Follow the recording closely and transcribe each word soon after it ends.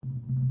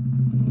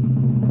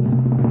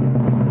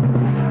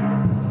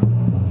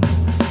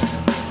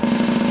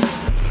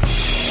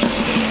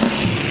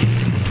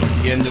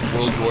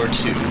War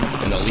II,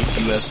 an elite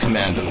U.S.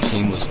 commando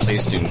team was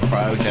placed in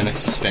cryogenic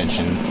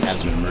suspension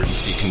as an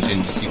emergency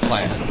contingency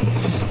plan.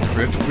 The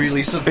horrific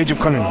release of Age of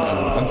Conan on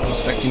an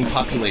unsuspecting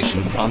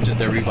population prompted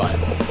their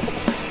revival.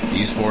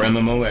 These 4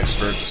 MMO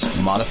experts,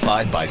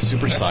 modified by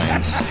super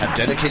science, have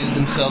dedicated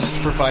themselves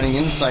to providing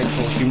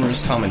insightful,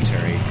 humorous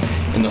commentary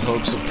in the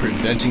hopes of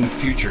preventing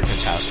future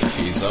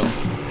catastrophes of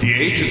The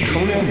Age of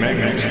Conan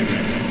Magnet.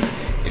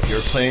 If you're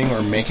playing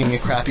or making a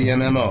crappy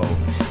MMO,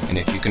 and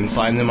if you can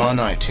find them on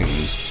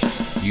iTunes,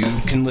 you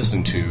can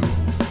listen to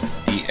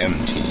The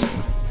M-Team.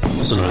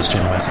 Also known as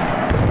Genesis.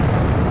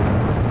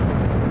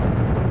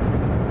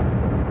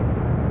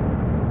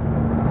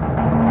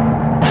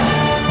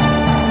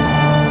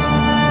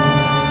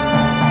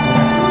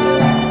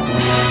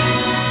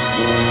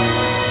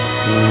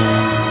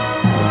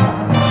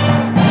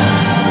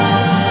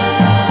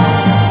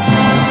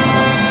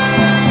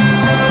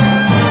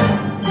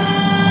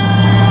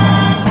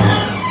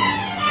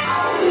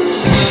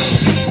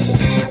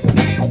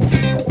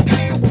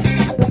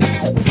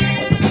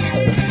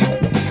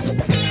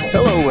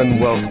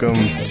 Welcome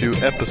to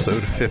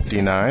episode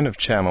 59 of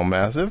Channel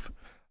Massive.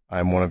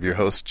 I'm one of your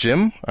hosts,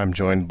 Jim. I'm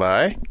joined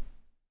by...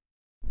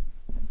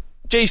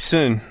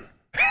 Jason.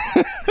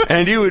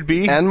 And you would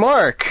be... And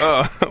Mark.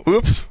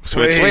 Oops.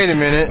 Wait a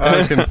minute.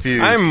 I'm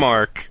confused. I'm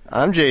Mark.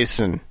 I'm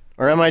Jason.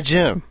 Or am I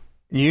Jim?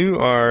 You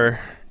are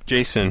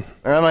Jason.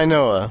 Or am I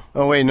Noah?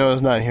 Oh wait,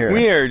 Noah's not here.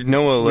 We are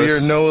Noah-less.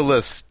 We are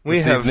Noah-less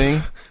this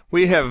evening.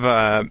 We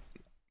have,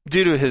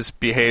 due to his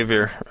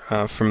behavior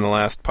from the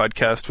last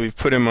podcast, we've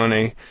put him on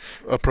a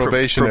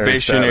probationary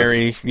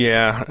status.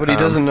 Yeah. What he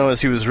doesn't know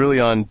is he was really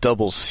on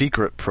double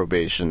secret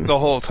probation. The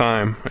whole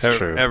time. That's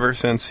true. Ever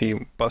since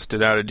he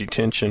busted out of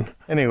detention.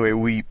 Anyway,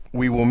 we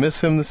will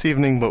miss him this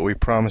evening, but we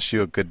promise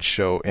you a good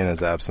show in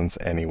his absence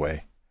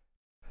anyway.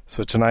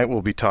 So tonight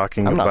we'll be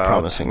talking about... I'm not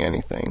promising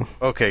anything.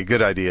 Okay,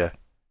 good idea.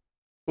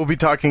 We'll be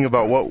talking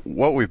about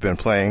what we've been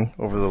playing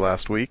over the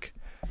last week.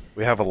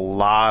 We have a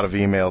lot of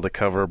email to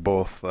cover,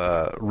 both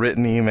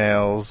written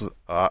emails,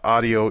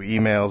 audio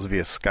emails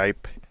via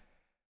Skype,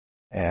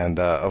 and,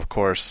 of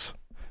course,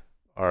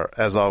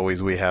 as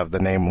always, we have the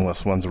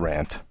Nameless One's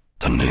rant.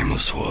 The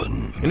Nameless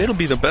One. And it'll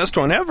be the best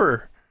one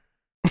ever.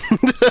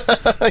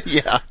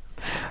 Yeah.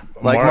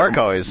 Like Mark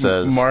always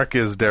says. Mark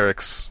is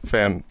Derek's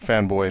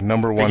fanboy,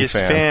 number one biggest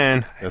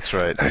fan. That's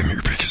right. I'm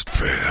your biggest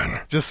fan.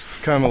 Just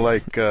kind of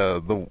like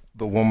the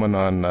woman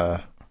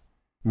on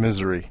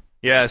Misery.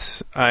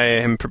 Yes, I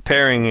am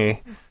preparing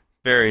a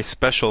very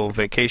special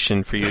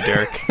vacation for you,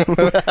 Derek.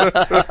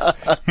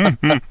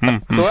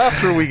 So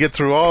after we get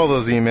through all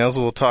those emails,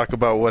 we'll talk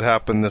about what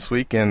happened this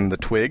week in the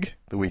Twig,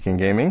 the Week in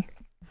Gaming.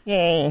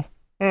 Yay.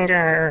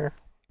 And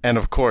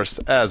of course,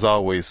 as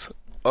always,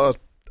 a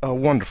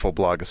wonderful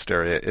Blog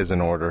Hysteria is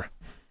in order.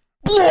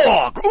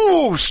 Blog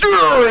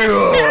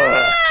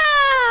Hysteria!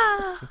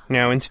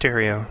 Now in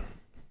stereo.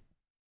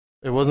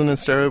 It wasn't in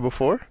stereo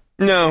before?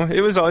 No, it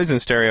was always in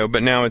stereo,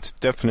 but now it's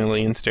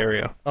definitely in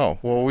stereo. Oh,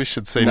 well, we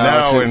should say No,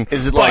 now in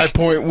is it like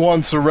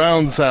 5.1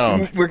 surround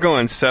sound. We're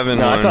going 7-1.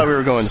 No, I thought we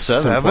were going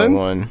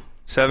 7.1.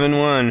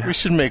 7-1. We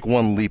should make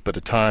one leap at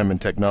a time in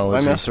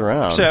technology. Why mess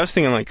around? Actually, I was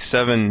thinking like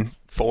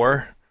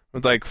 7-4,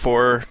 with like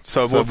 4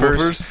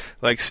 subwoofers,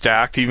 like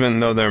stacked, even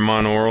though they're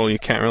monaural. You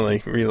can't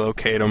really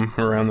relocate them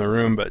around the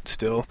room, but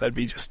still, that'd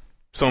be just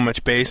so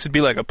much bass. It'd be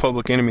like a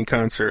Public Enemy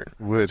concert.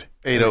 Would.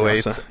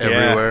 808s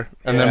everywhere.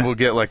 Yeah. And then we'll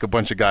get like a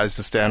bunch of guys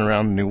to stand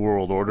around the New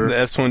World Order. The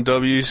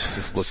S1Ws.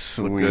 Just look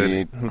Sweet.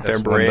 good. With their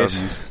S1Ws.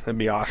 berets. That'd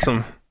be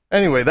awesome.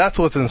 Anyway, that's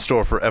what's in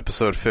store for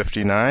episode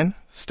 59.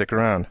 Stick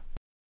around.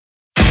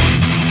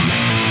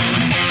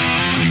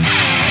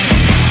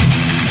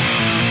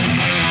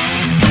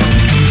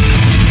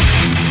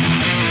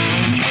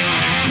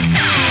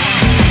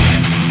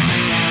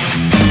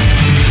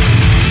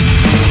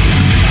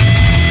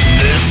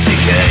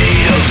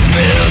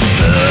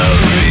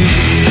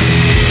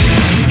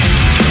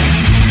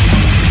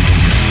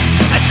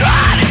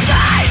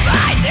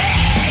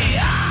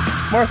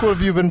 Mark, what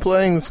have you been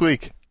playing this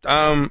week?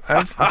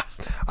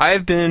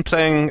 I've been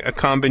playing a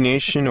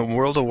combination of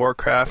World of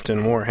Warcraft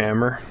and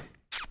Warhammer.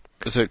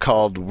 Is it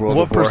called World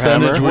What of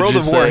percentage Warhammer? would World you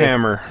of say?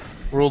 Warhammer.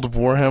 World of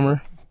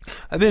Warhammer?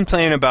 I've been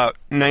playing about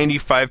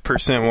 95%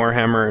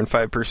 Warhammer and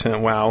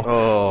 5% WoW.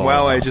 Oh.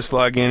 WoW, I just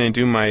log in and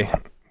do my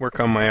work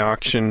on my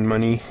auction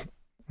money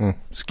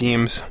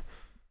schemes.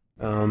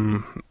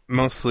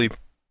 Mostly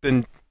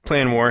been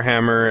playing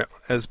Warhammer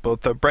as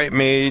both a Bright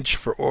Mage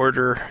for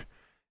Order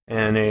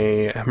and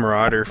a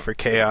Marauder for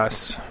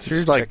Chaos. So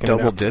you're like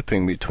double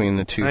dipping between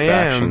the two I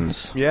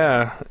factions. am.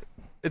 Yeah.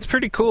 It's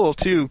pretty cool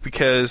too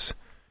because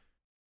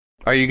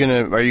Are you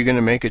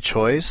gonna make a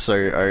choice?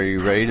 Are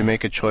you ready to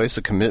make a choice,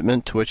 a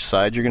commitment to which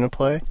side you're gonna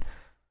play?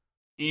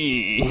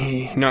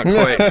 Not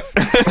quite.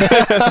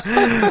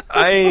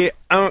 I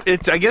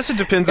guess it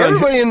depends on.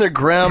 Everybody and their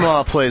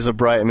grandma plays a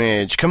Bright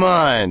Mage. Come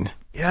on.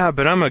 Yeah,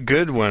 but I'm a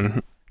good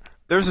one.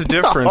 There's a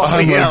difference.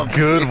 I'm a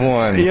good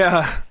one.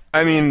 Yeah,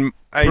 I mean,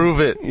 Prove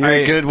it. You're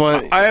a good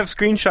one. I have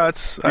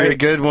screenshots. You're a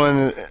good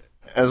one,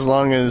 as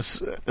long as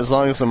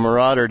the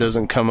Marauder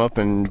doesn't come up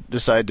and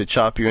decide to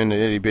chop you into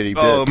itty bitty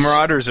bits. Oh,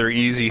 Marauders are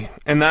easy,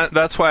 and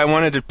that's why I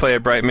wanted to play a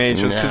Bright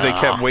Mage, was because they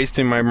kept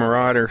wasting my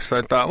Marauder. So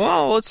I thought,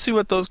 well, let's see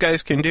what those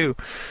guys can do.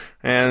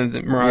 And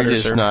the Marauders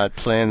You're just not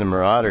playing the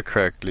Marauder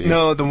correctly.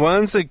 No, the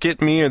ones that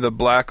get me are the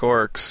Black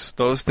Orcs.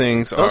 Those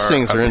things are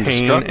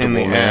indestructible, in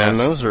the man. ass.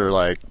 Those are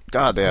like,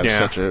 God, they have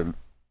such a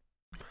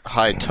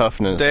high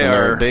toughness.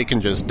 They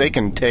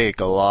can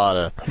take a lot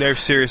of. They're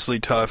seriously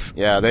tough.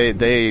 Yeah,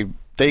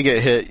 they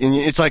get hit, and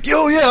it's like,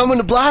 oh yeah, I'm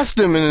gonna blast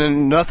them, and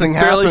then nothing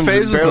barely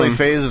happens. Phases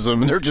Phases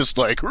them, and they're just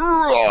like,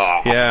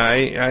 Rawr.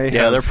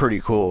 Yeah, they're pretty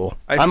cool.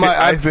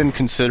 I've been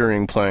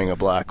considering playing a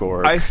Black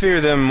Orc. I fear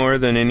them more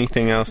than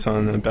anything else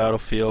on the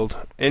battlefield.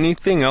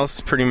 Anything else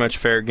is pretty much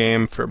fair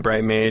game for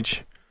Bright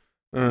Mage.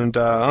 And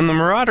on the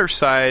Marauder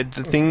side,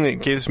 the thing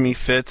that gives me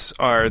fits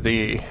are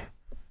the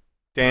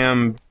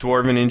damn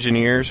Dwarven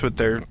Engineers with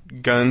their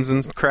guns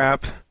and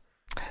crap.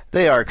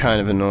 They are kind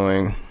of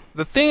annoying.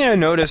 The thing I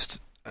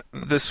noticed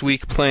this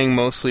week playing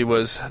mostly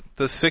was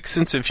the sick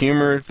sense of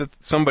humor that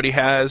somebody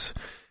has,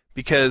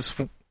 because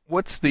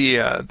what's the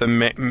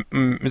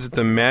is it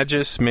the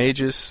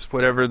Magus,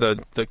 whatever,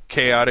 the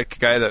chaotic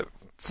guy that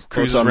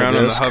cruises around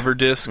on the hover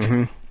disc?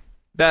 Mm-hmm.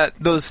 That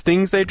those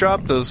things they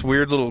drop, those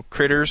weird little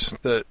critters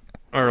that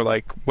are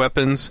like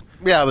weapons.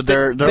 Yeah, but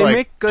they're they like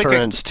make like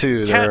turrets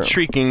too. Cat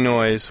shrieking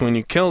noise when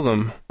you kill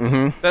them.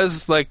 Mm-hmm.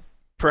 That's like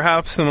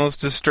perhaps the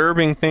most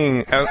disturbing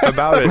thing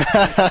about it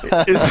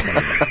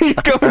is you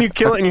go and you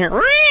kill it and you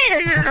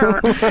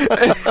hear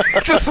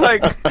it's just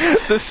like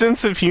the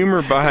sense of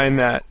humor behind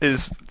that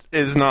is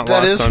not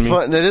lost on me.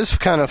 That is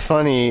kind of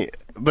funny,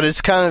 but it's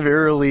kind of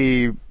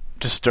eerily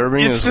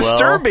disturbing as well. It's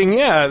disturbing,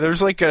 yeah.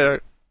 There's like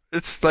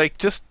it's like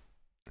just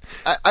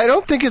I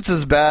don't think it's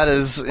as bad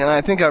as, and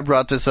I think I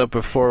brought this up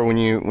before, when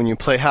you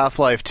play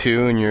Half-Life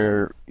 2 and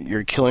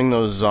you're killing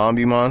those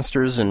zombie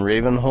monsters in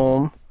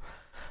Ravenholm,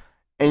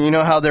 and you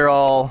know how they're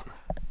all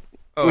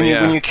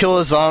when you kill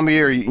a zombie,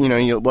 or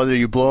whether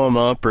you blow them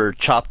up or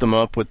chop them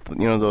up with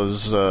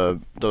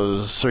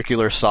those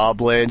circular saw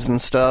blades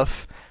and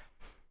stuff,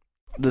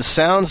 the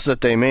sounds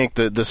that they make,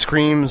 the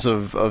screams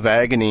of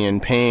agony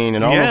and pain,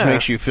 it almost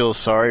makes you feel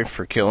sorry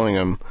for killing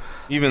them,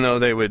 even though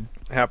they would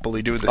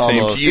happily do the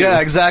same to you.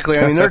 Yeah, exactly.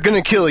 I mean, they're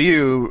going to kill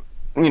you,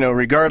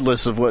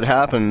 regardless of what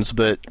happens,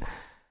 but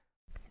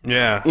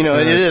yeah,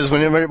 it is.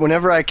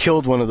 Whenever I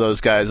killed one of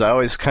those guys, I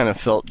always kind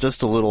of felt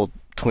just a little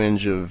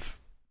twinge of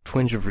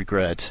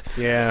regret.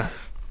 Yeah.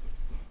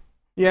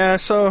 Yeah,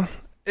 so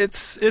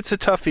it's a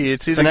toughie.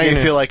 It's either so now you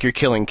feel like you're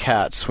killing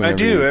cats. I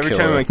do every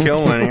time I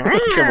kill one.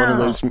 Kill one of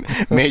those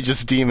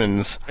Magus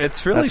demons.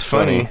 It's really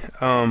funny.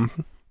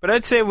 But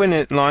I'd say when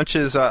it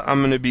launches,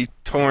 I'm going to be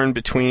torn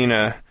between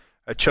a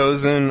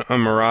Chosen, a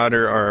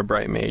Marauder, or a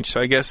Bright Mage.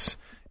 So I guess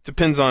it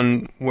depends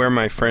on where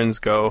my friends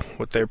go,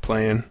 what they're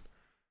playing.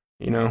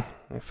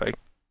 If I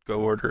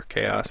go Order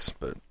Chaos.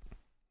 But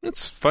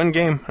it's a fun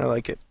game. I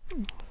like it.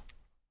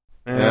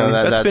 And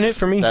that's been it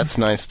for me. That's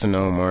nice to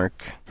know,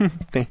 Mark.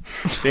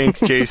 Thanks,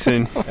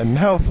 Jason. And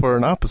now for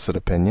an opposite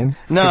opinion.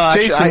 No,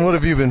 Jason, what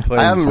have you been playing?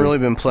 I haven't really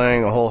been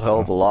playing a whole hell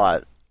of a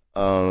lot.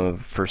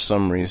 For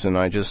some reason,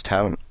 I just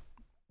haven't.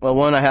 Well,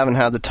 one, I haven't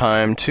had the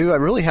time. Two, I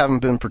really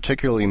haven't been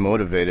particularly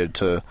motivated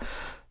to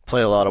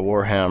play a lot of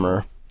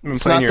Warhammer.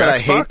 It's not that I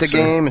hate the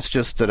game, it's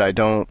just that I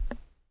don't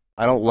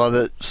love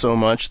it so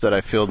much that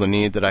I feel the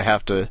need that I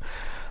have to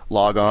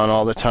log on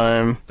all the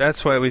time.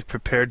 That's why we've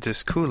prepared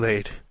this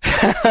Kool-Aid.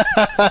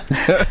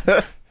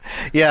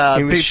 Yeah,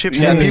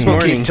 people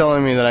keep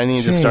telling me that I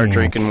need to start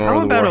drinking more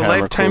of the Warhammer Kool-Aid. How about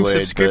a lifetime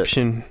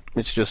subscription?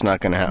 It's just not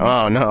going to happen.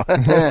 Oh, no.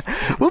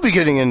 We'll be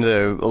getting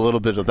into a little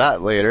bit of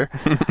that later.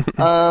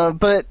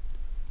 But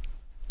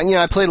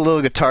I played a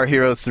little Guitar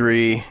Hero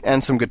 3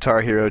 and some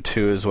Guitar Hero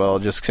 2 as well.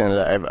 Just kind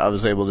of, I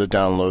was able to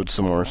download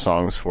some more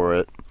songs for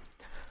it.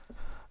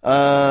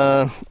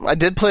 I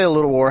did play a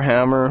little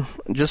Warhammer,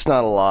 just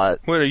not a lot.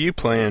 What are you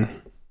playing?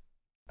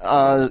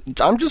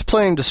 I'm just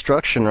playing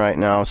Destruction right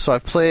now. So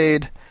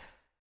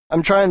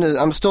I'm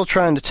still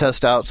trying to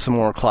test out some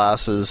more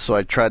classes. So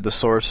I tried the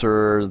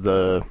Sorcerer,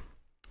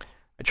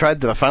 I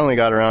finally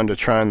got around to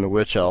trying the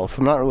Witch Elf.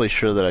 I'm not really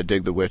sure that I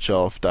dig the Witch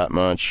Elf that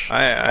much.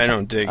 I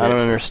don't dig it. I don't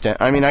understand.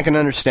 I mean, I can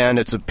understand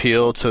its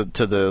appeal to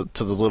the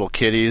little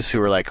kiddies who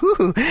are like,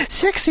 "Ooh,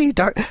 sexy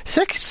dark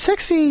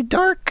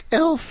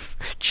elf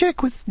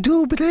chick with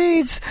dual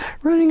blades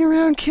running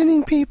around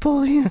killing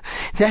people. Yeah,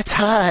 that's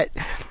hot."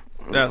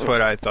 That's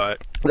what I thought.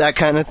 That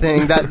kind of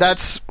thing.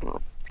 That's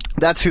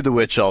who the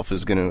Witch Elf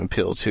is going to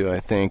appeal to, I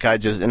think.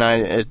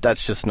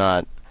 That's just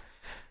not.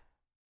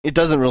 It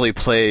doesn't really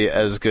play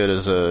as good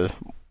as a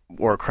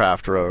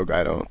Warcraft rogue,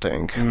 I don't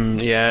think.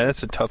 Yeah,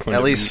 that's a tough one.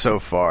 At least so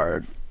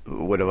far,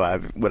 what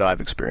I've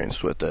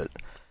experienced with it.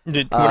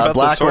 What about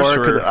Black the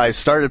Sorcerer? Orc? I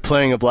started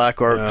playing a Black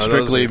Orc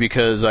strictly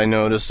because I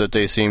noticed that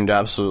they seemed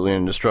absolutely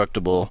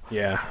indestructible.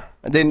 Yeah,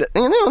 they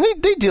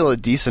deal a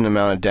decent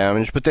amount of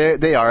damage, but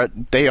they are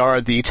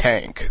the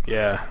tank.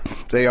 Yeah,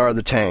 they are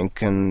the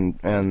tank,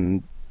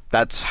 and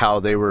that's how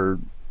they're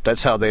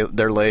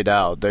laid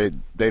out. They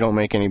don't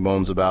make any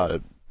bones about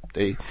it.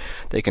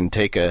 They can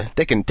take a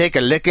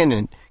licking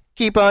and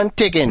keep on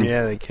ticking.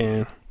 Yeah, they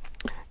can.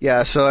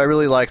 Yeah, so I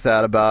really like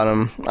that about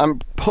them.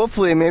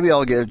 Hopefully maybe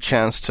I'll get a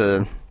chance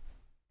to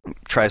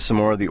try some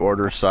more of the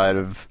order side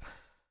of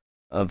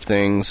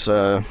things.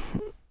 I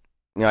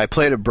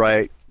played a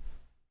Bright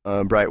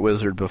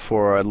Wizard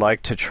before. I'd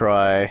like to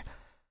try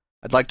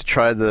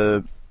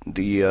the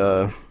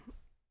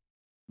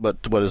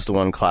what is the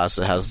one class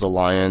that has the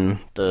lion?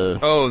 The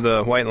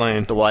White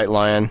Lion. The White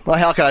Lion. Well,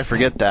 how could I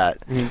forget that?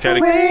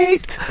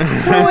 Wait!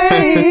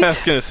 I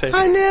was gonna say.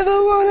 I never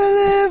want to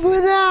live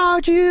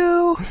without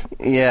you.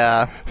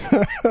 Yeah.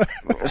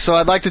 So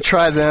I'd like to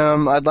try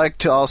them. I'd like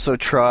to also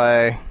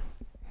try.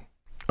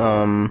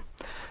 I'd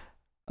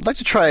like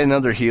to try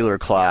another healer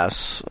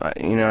class.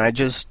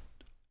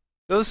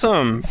 Those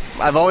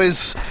I've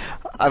always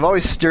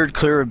steered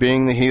clear of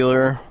being the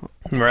healer.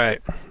 Right.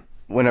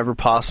 Whenever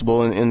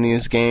possible in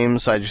these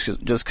games, I just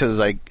because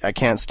I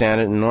can't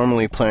stand it. And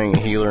normally playing a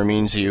healer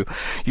means you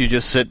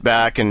just sit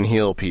back and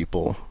heal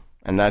people,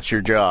 and that's your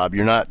job.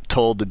 You're not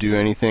told to do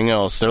anything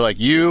else. They're like,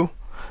 you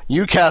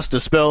cast a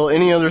spell,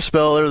 any other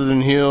spell other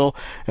than heal,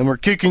 and we're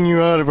kicking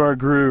you out of our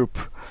group.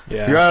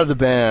 Yeah. You're out of the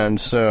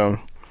band. So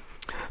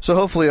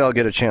hopefully I'll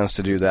get a chance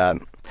to do that.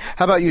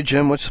 How about you,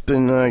 Jim? What's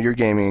been your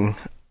gaming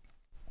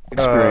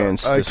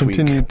experience this week? I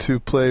continue to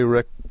play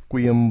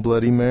Requiem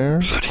Bloody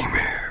Mare.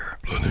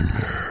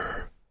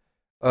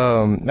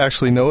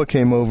 Actually, Noah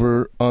came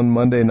over on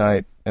Monday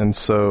night, and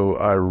so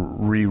I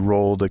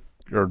rolled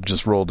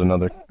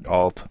another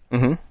alt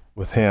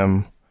with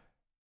him,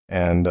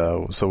 and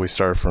so we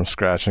started from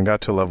scratch and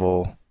got to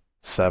level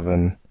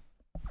 7.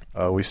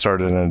 We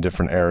started in a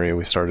different area.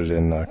 We started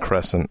in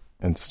Crescent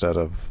instead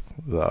of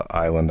the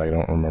island. I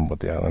don't remember what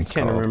the island's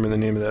called. Can't remember the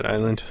name of that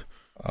island.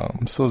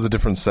 So it was a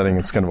different setting.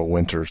 It's kind of a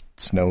winter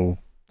snow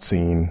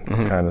scene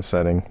kind of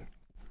setting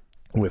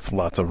with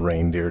lots of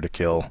reindeer to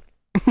kill.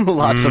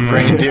 Lots of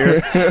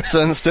reindeer.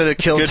 So instead of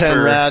kill 10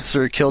 rats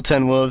or kill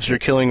 10 wolves, you're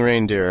killing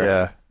reindeer.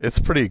 Yeah, it's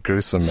pretty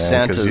gruesome,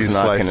 man. Because you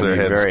slice their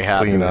heads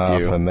clean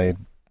off, and they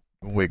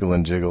wiggle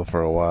and jiggle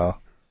for a while.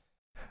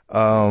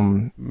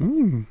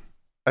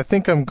 I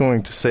think I'm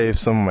going to save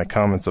some of my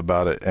comments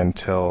about it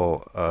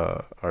until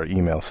our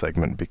email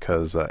segment,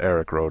 because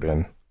Eric wrote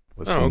in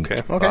with some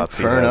thoughts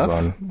he has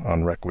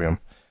on Requiem.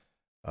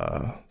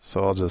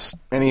 So I'll just...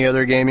 Any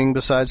other gaming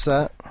besides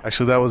that?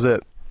 Actually, that was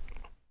it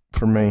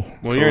for me.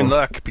 Well, you're in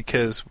luck,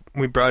 because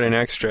we brought in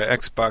extra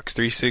Xbox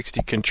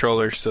 360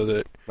 controllers so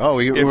that... Oh,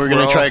 we're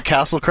going to try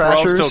Castle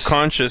Crashers? We're all still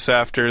conscious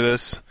after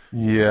this.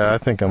 Yeah, I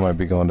think I might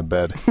be going to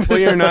bed. Well,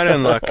 you're not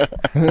in luck.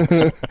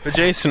 But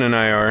Jason and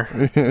I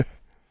are.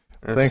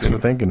 Thanks for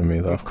thinking of me,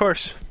 though. Of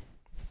course.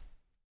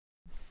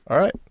 All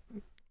right,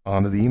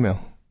 on to the email.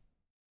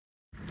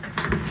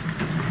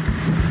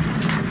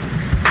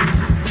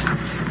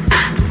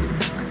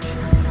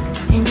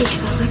 Endlich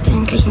verrückt,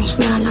 endlich nicht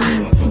mehr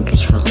allein.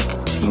 Endlich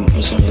verrückt,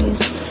 endlich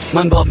erlöst.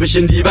 Man warf mich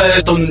in die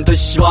Welt und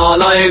ich war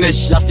allein.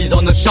 Ich lass die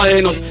Sonne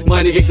scheinen und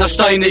meine Gegner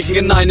steinigen.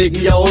 In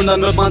einigen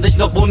Jahrhunderten wird man sich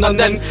noch wundern,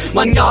 denn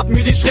man gab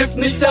mir die Schrift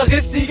nicht,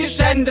 zerriss sie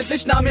geschändet.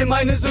 Ich nahm mir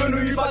meine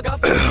Söhne,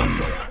 übergab...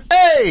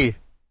 Hey!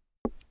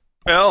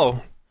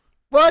 L.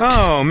 What?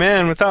 Oh,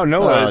 man, without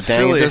Noah, it's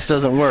dang, really... it just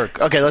doesn't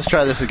work. Okay, let's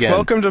try this again.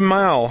 Welcome to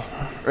Mal.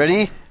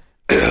 Ready?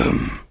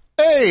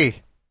 Hey!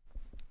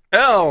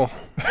 L.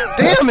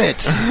 Damn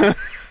it!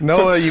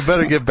 Noah, you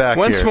better get back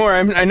Once here. more,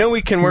 I know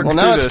we can work through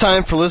this. Well, now it's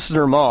time for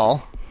Listener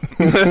Mall.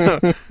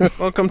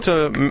 Welcome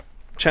to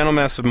Channel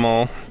Massive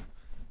Mall.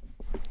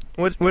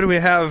 What do we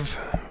have?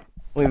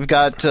 We've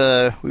got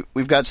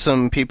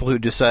some people who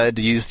decided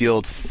to use the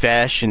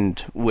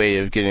old-fashioned way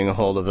of getting a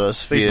hold of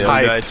us. They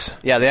typed.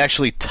 Yeah, they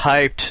actually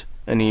typed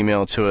an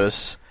email to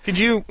us. Could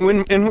you,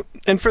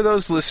 and for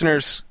those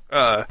listeners,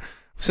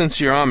 since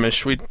you're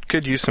Amish, we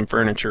could use some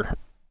furniture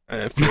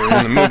if you're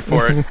in the mood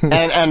for it.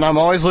 And I'm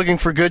always looking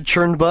for good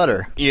churned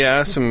butter.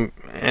 Yeah, some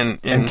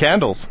and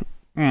candles.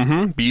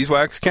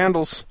 Beeswax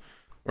candles.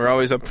 We're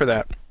always up for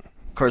that.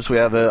 Of course, we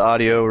have an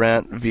audio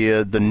rant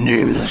via the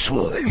Nameless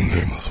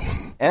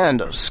One.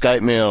 And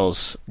Skype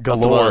mails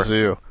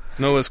galore.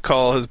 Noah's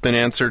call has been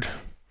answered,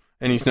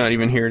 and he's not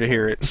even here to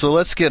hear it. So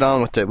let's get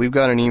on with it. We've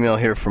got an email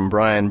here from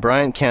Brian.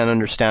 Brian can't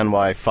understand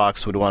why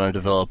Fox would want to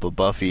develop a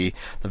Buffy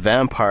the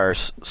Vampire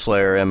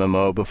Slayer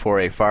MMO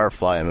before a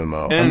Firefly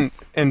MMO.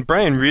 And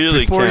Brian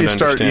really Before can't you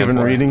start understand even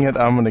why. reading it,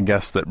 I'm going to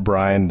guess that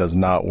Brian does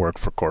not work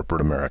for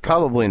corporate America.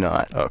 Probably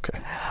not. Okay.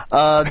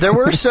 There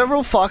were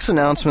several Fox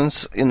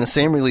announcements in the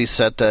same release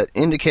set that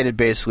indicated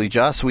basically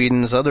Joss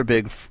Whedon's other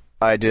big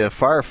idea,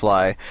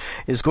 Firefly,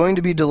 is going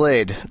to be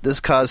delayed. This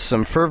caused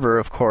some fervor,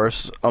 of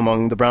course,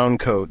 among the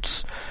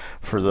Browncoats.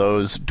 For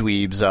those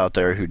dweebs out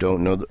there who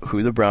don't know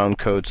who the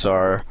Browncoats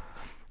are,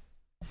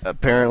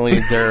 apparently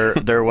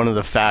they're one of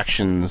the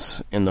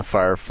factions in the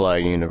Firefly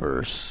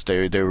universe.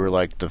 They were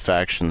like the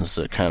factions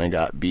that kind of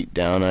got beat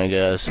down, I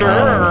guess.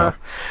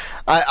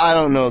 I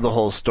don't know the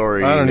whole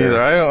story. I don't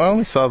either. I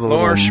only saw the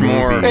little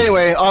movie.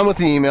 Anyway, on with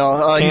the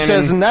email. He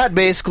says in that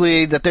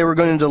basically that they were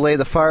going to delay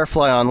the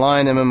Firefly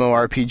Online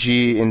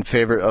MMORPG in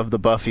favor of the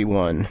Buffy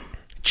one.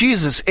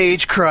 Jesus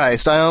H.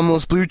 Christ, I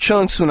almost blew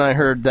chunks when I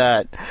heard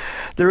that.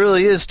 There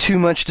really is too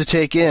much to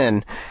take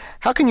in.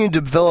 How can you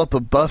develop a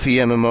Buffy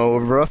MMO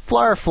over a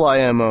Firefly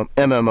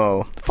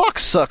MMO?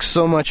 Fox sucks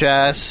so much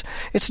ass.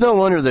 It's no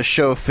wonder the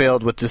show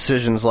failed with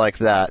decisions like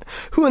that.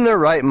 Who in their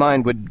right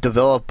mind would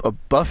develop a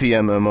Buffy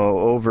MMO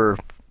over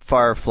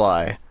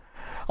Firefly?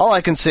 All I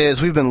can say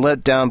is we've been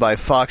let down by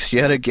Fox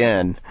yet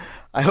again.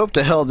 I hope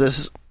to hell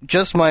this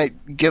just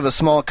might give a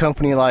small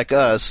company like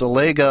us a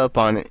leg up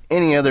on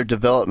any other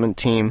development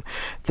team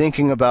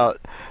thinking about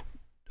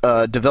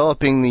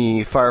developing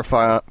the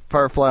Firefly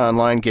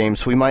Online game,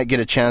 so we might get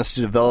a chance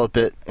to develop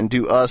it and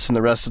do us and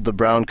the rest of the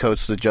brown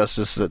coats the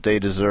justice that they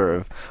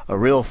deserve. A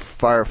real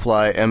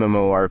Firefly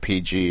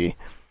MMORPG.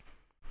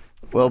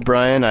 Well,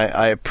 Brian,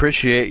 I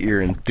appreciate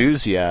your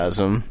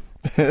enthusiasm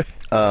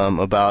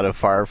about a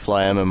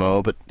Firefly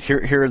MMO, but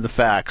here are the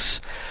facts.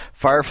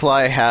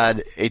 Firefly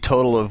had a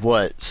total of,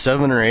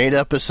 7 or 8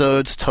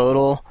 episodes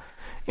total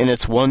in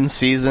its one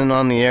season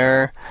on the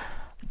air.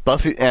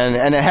 Buffy and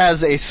it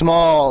has a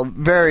small,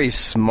 very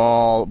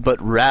small but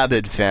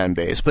rabid fan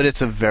base, but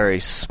it's a very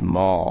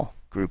small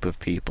group of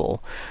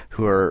people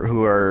who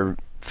are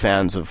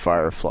fans of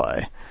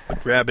Firefly.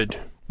 But rabid.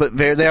 But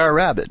they are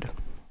rabid.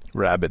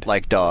 Rabid.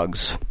 Like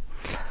dogs.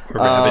 Or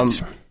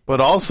rabbits.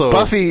 But also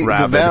Buffy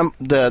rabid.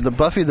 the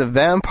Buffy the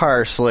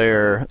Vampire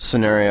Slayer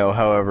scenario,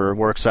 however,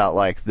 works out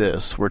like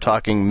this. We're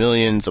talking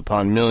millions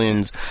upon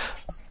millions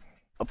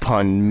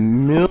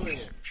upon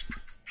millions.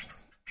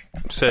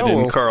 Said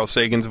in Carl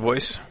Sagan's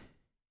voice.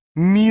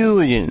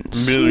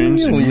 Millions.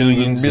 Millions and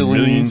millions and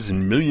millions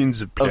and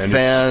millions of planets. Of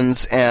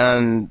fans,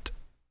 and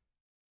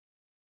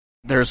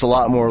there's a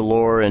lot more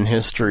lore and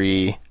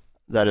history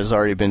that has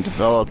already been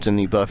developed in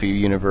the Buffy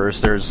universe.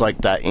 There's like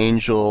that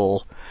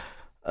Angel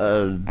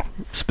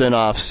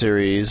spin-off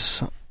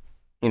series,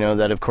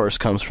 that of course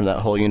comes from that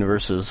whole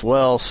universe as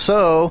well.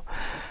 So,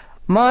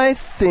 my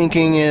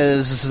thinking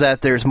is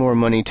that there's more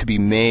money to be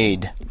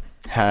made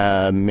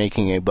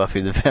making a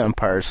Buffy the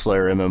Vampire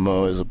Slayer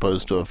MMO as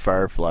opposed to a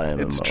Firefly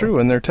MMO. It's true,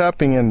 and they're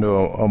tapping into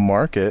a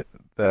market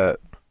that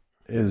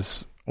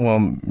is,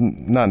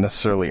 not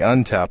necessarily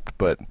untapped,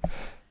 but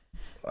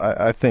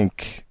I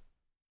think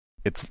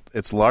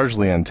it's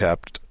largely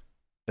untapped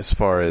as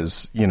far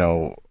as,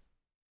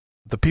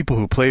 the people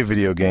who play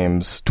video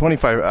games.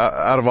 25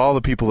 out of all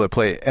the people that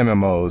play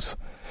MMOs,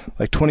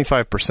 like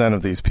 25%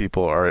 of these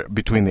people are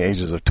between the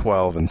ages of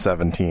 12 and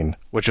 17,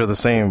 which are the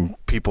same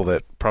people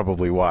that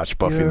probably watch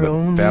Buffy the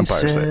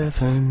Vampire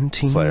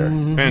Slayer.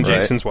 And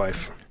Jason's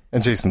wife.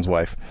 And Jason's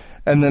wife.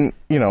 And then,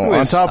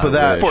 on top of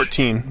that,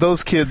 14.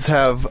 Those kids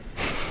have,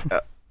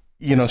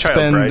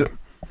 spend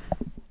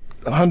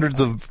hundreds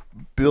of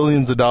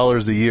billions of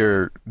dollars a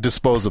year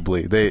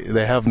disposably.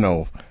 They have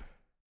no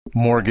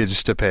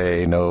mortgage to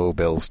pay, no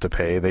bills to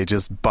pay. They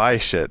just buy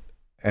shit.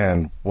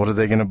 And what are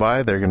they going to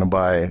buy? They're going to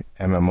buy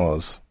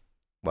MMOs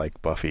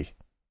like Buffy.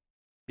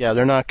 Yeah,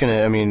 they're not going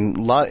to...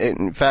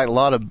 in fact, a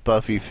lot of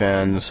Buffy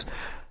fans,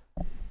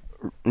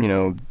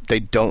 they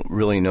don't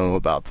really know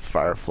about the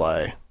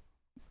Firefly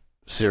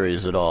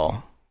series at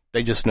all.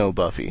 They just know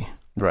Buffy.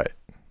 Right.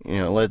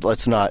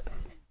 Let's not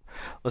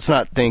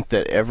think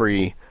that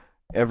every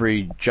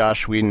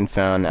Joss Whedon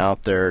fan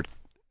out there,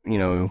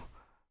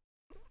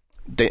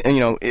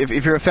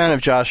 if you're a fan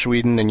of Joss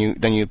Whedon, then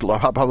you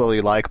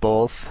probably like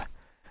both.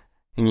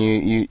 And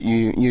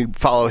you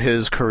follow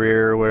his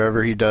career,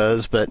 whatever he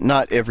does, but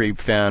not every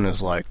fan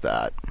is like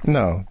that.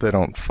 No, they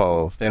don't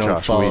follow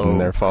Joss Whedon.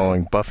 They're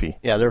following Buffy.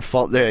 Yeah,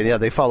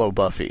 they follow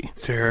Buffy.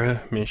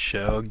 Sarah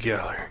Michelle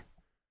Gellar.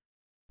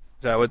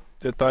 Is that what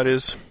the thought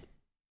is?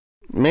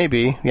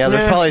 Maybe. Yeah,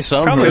 there's probably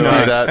some. Probably who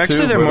not. That Actually,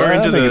 too, they're more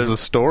into it's the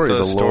story,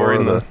 the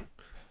lore.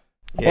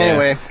 Yeah.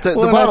 Anyway, the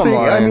bottom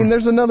line.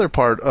 There's another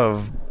part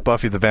of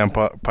Buffy the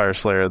Vampire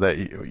Slayer that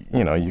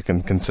you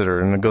can consider,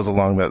 and it goes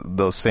along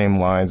those same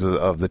lines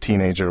of the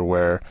teenager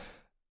where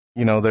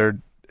they're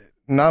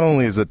not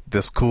only is it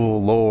this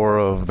cool lore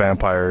of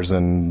vampires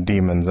and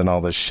demons and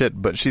all this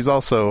shit, but she's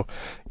also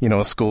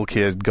a school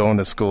kid going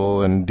to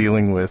school and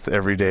dealing with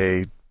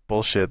everyday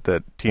bullshit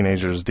that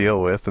teenagers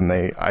deal with, and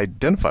they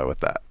identify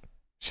with that.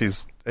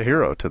 She's a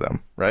hero to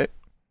them, right?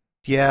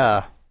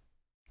 Yeah,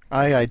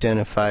 I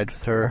identified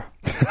with her.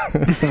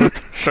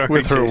 Sorry,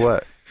 with her Jason.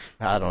 what?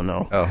 I don't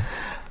know. Oh.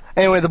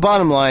 Anyway, the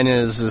bottom line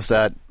is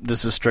that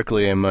this is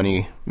strictly a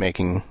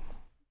money-making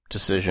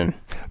decision.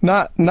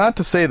 Not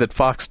to say that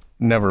Fox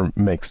never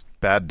makes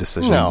bad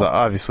decisions. No.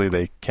 Obviously,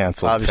 they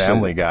canceled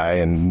Family Guy,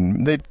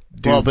 and they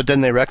do. Well, but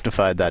then they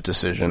rectified that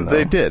decision, though.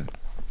 They did.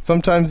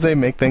 Sometimes they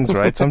make things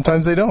right.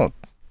 Sometimes they don't.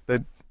 They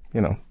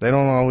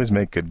don't always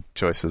make good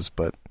choices,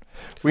 but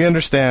we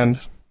understand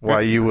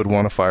why you would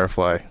want a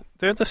Firefly.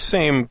 They're the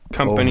same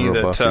company Over a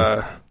that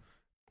Buffy.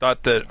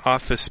 thought that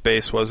Office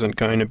Space wasn't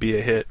going to be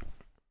a hit.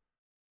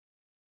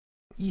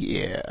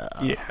 Yeah.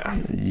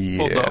 Yeah.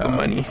 Pulled all the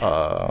money.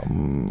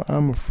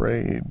 I'm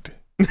afraid.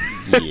 Yeah.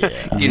 You're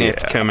going to have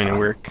to come in and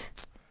work.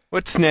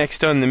 What's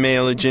next on the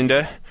mail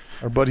agenda?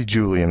 Our buddy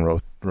Julian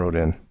wrote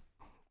in.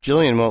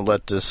 Jillian won't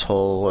let this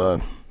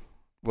whole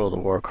World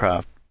of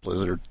Warcraft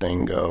Blizzard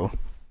thing go.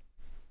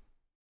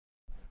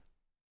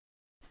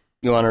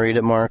 You want to read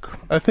it, Mark?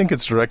 I think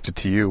it's directed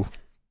to you.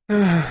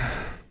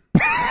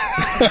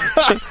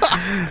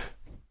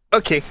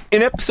 Okay,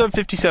 in episode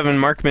 57,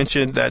 Mark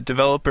mentioned that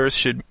developers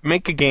should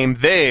make a game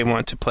they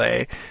want to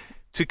play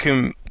to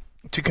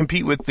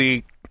compete with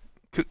and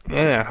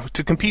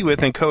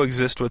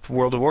coexist with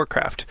World of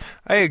Warcraft.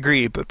 I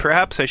agree, but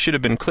perhaps I should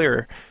have been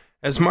clearer.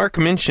 As Mark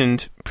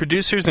mentioned,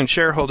 producers and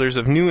shareholders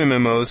of new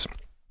MMOs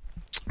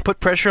put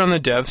pressure on the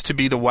devs to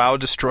be the WoW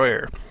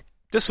destroyer.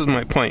 This was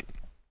my point.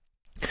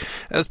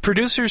 As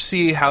producers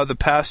see how the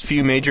past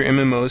few major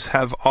MMOs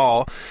have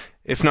all,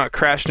 if not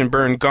crashed and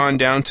burned, gone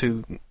down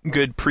to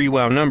good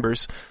pre-WoW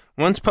numbers,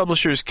 once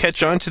publishers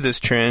catch on to this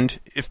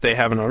trend, if they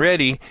haven't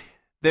already,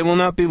 they will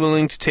not be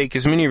willing to take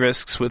as many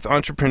risks with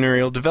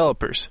entrepreneurial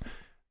developers.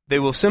 They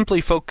will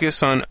simply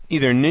focus on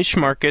either niche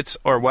markets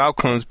or WoW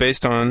clones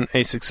based on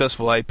a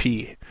successful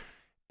IP.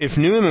 If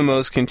new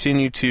MMOs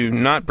continue to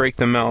not break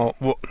the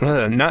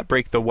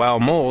WoW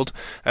mold,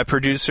 a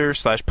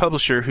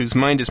producer/publisher whose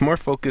mind is more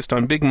focused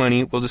on big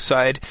money will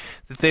decide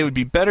that they would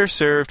be better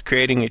served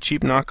creating a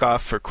cheap knockoff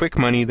for quick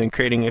money than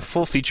creating a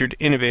full-featured,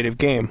 innovative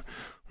game.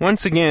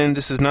 Once again,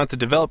 this is not the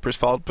developer's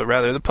fault, but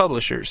rather the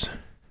publisher's.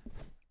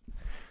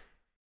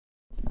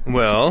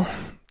 Well,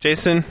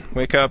 Jason,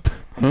 wake up.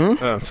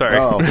 Oh, sorry.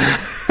 Oh,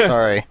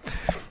 sorry.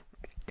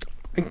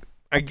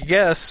 I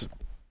guess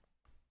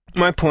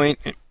my point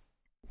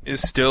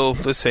is still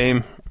the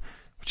same,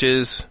 which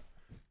is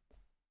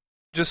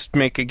just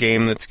make a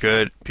game that's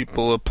good.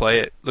 People will play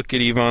it. Look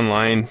at EVE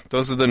Online.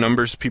 Those are the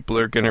numbers people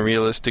are going to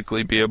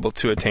realistically be able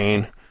to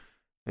attain.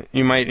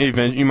 You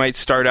might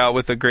start out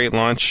with a great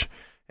launch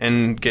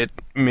and get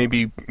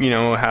maybe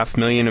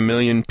 500,000, 1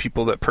 million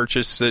people that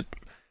purchase it.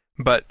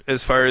 But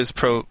as far as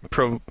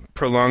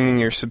prolonging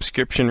your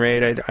subscription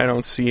rate, I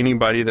don't see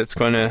anybody that's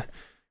going to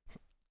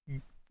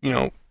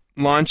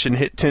launch and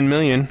hit 10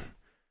 million.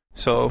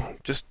 So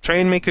just try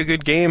and make a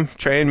good game.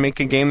 Try and make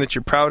a game that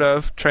you're proud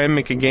of. Try and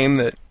make a game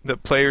that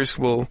players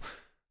will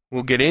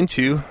get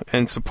into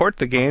and support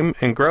the game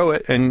and grow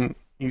it, and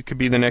you could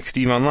be the next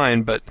EVE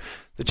Online. But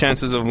the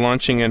chances of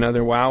launching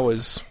another WoW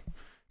is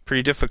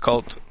pretty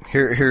difficult.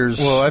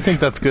 Well, I think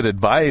that's good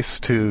advice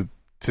to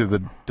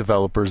the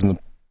developers and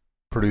the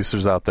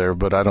producers out there,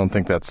 but I don't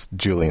think that's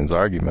Julian's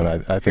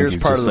argument. I think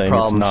he's just saying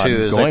it's not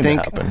going to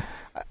happen.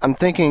 I'm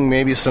thinking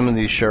maybe some of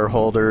these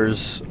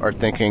shareholders are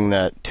thinking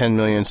that 10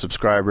 million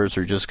subscribers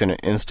are just going to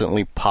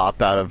instantly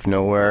pop out of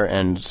nowhere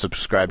and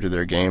subscribe to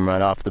their game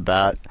right off the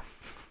bat.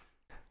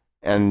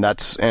 And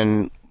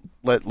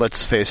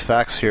let's face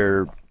facts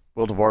here.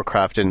 World of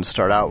Warcraft didn't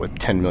start out with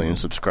 10 million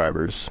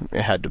subscribers.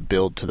 It had to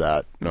build to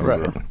that number.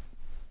 Right.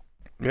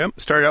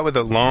 Yep, started out with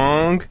a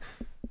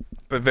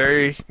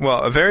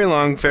very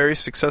long, very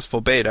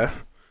successful beta,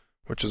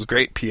 which was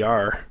great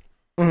PR.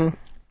 Mm-hmm.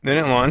 Then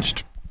it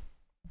launched.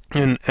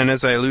 And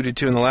as I alluded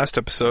to in the last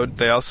episode,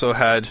 they also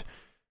had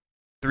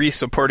 3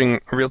 supporting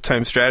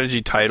real-time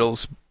strategy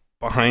titles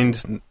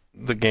behind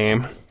the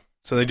game.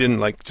 So they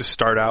didn't just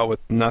start out with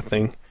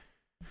nothing.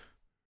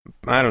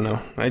 I don't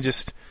know.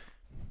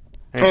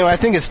 Anyway, I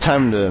think it's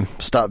time to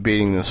stop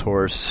beating this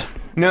horse.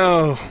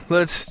 No,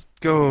 let's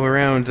go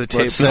around the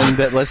table.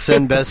 Let's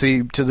send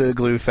Bessie to the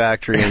glue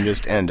factory and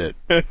just end it.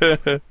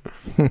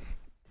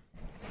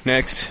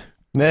 Next,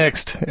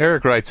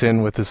 Eric writes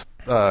in with his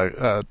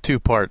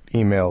 2-part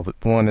email.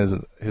 One is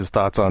his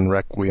thoughts on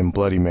Requiem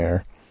Bloody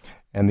Mare,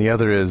 and the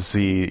other is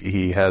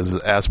he has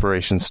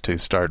aspirations to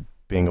start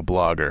being a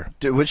blogger.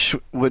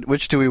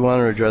 Which do we want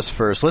to address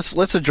first?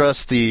 Let's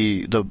address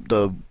the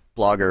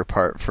blogger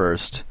part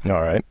first. All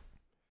right.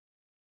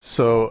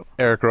 So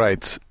Eric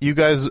writes, "You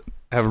guys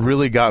have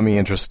really got me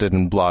interested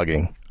in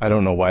blogging. I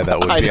don't know why that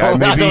would be.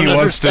 Maybe he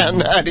wants to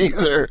that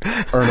either.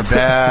 Earn a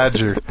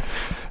badge or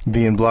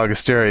be in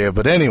Blogisteria,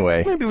 but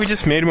anyway. Maybe we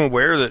just made him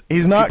aware that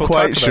he's not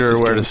quite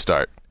sure where to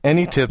start.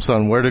 Any tips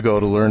on where to go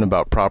to learn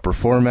about proper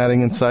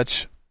formatting and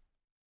such?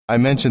 I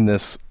mention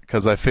this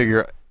because I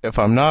figure if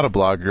I'm not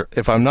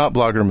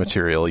blogger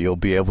material, you'll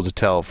be able to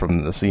tell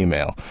from this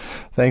email.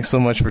 Thanks so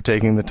much for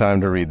taking the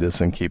time to read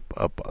this and keep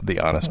up the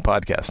honest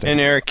podcasting."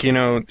 And Eric,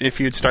 if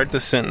you'd start the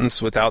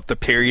sentence without the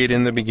period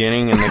in the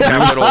beginning and the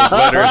capital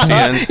letter at the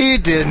end. He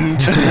didn't.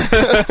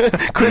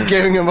 Quit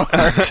giving him a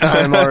hard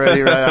time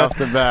already right off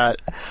the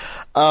bat.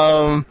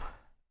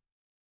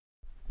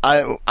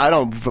 I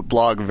don't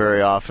blog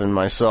very often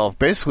myself.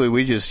 Basically,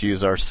 we just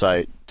use our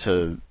site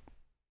to,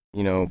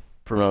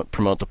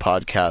 promote the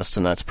podcast,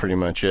 and that's pretty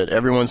much it.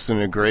 Every once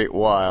in a great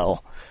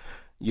while,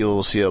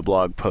 you'll see a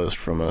blog post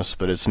from us,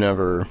 but it's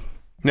never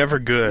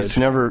good.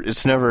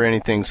 It's never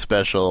anything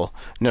special.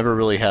 Never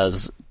really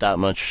has that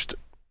much,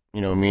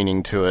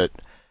 meaning to it.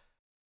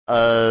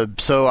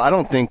 So I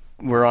don't think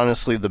we're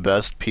honestly the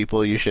best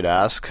people you should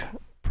ask.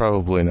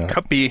 Probably not.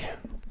 Cuppy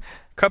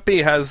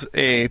has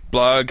a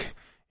blog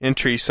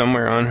entry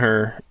somewhere on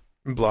her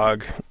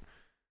blog,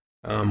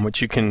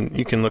 which you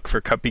can look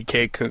for Cuppy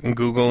Cake in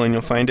Google and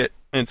you'll find it.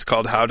 It's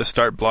called How to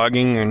Start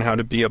Blogging and How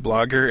to Be a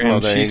Blogger,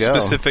 and she's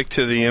specific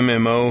to the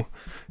MMO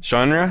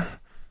genre.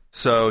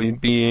 So you'd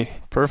be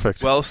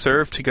perfect, well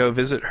served to go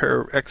visit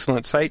her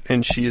excellent site,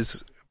 and she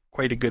is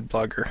quite a good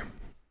blogger.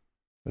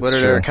 What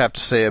did Eric have to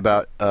say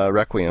about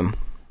Requiem?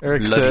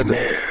 Eric said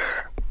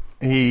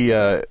he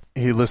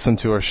listened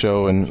to our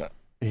show and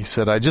he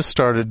said, I just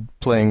started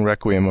playing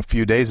Requiem a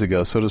few days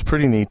ago, so it was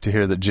pretty neat to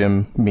hear that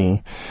Jim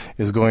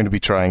is going to be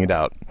trying it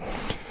out.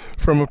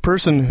 From a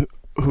person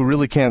who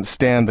really can't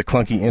stand the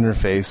clunky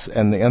interface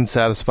and the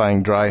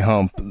unsatisfying dry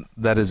hump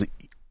that is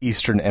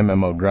Eastern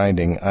MMO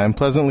grinding, I am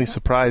pleasantly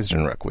surprised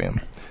in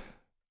Requiem.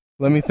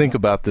 Let me think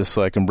about this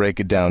so I can break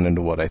it down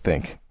into what I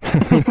think.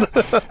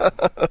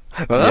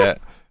 Yeah.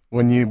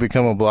 When you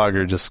become a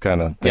blogger, just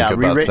kind of think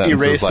about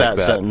sentences erase like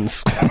that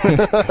sentence.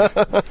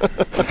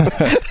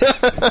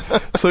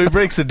 So he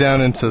breaks it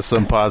down into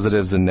some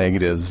positives and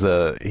negatives.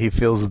 He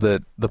feels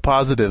that the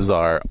positives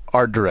are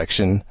art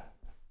direction,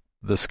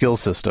 the skill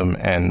system,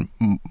 and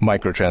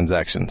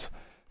microtransactions.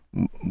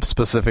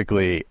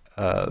 Specifically,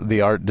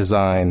 the art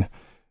design.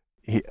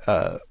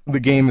 The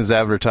game is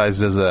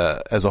advertised as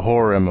a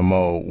horror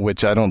MMO,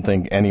 which I don't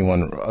think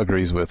anyone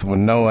agrees with.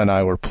 When Noah and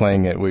I were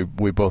playing it,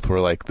 we both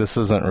were like, "This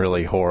isn't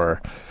really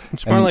horror."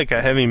 It's more like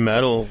a heavy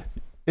metal.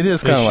 It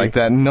is kind of like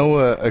that.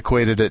 Noah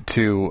equated it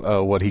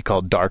to what he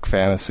called dark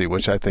fantasy,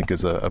 which I think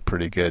is a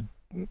pretty good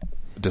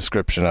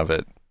description of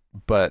it.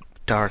 But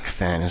dark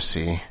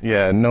fantasy.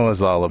 Yeah,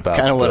 Noah's all about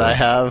kind of what I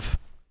have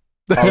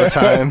all the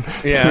time.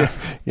 Yeah,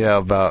 yeah,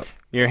 about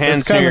your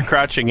hands near your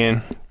crotch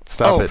again.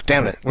 Stop it.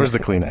 Damn it. Where's the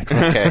Kleenex?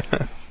 Okay.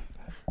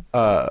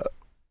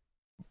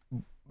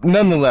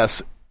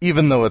 Nonetheless,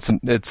 even though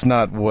it's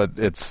not what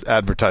it's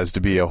advertised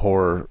to be, a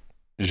horror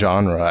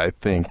genre, I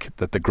think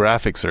that the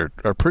graphics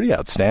are pretty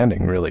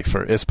outstanding, really,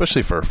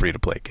 especially for a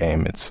free-to-play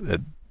game.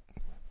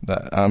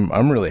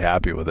 I'm really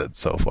happy with it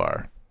so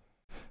far.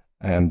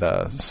 And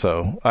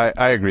so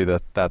I agree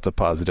that that's a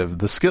positive.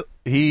 The skill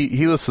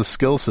he lists the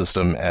skill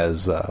system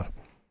as a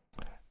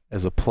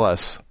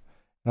plus.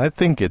 And I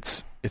think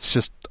it's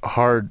just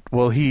hard.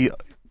 Well,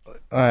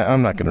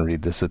 I'm not going to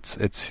read this.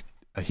 It's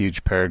a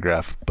huge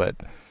paragraph, but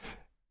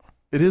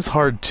it is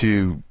hard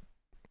to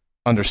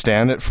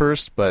understand at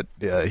first. But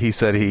he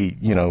said he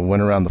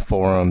went around the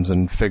forums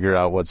and figured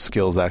out what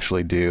skills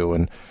actually do,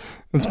 and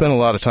spent a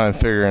lot of time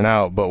figuring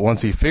out. But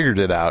once he figured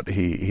it out,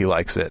 he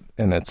likes it,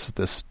 and it's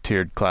this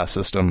tiered class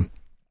system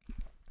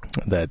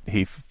that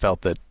he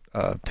felt that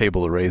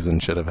Tabula Rasa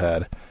should have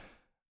had.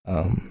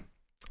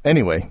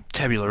 Anyway,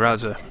 Tabula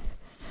Rasa.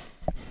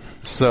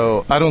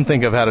 So I don't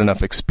think I've had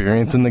enough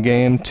experience in the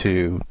game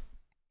to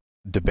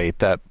debate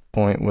that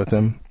point with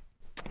him.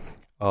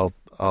 I'll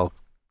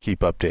keep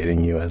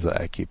updating you as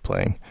I keep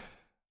playing.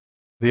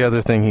 The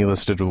other thing he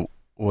listed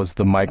was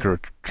the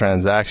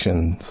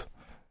microtransactions.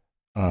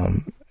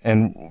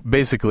 And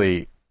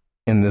basically,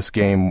 in this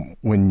game,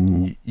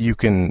 when you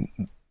can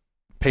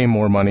pay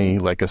more money,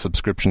 like a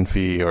subscription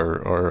fee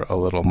or a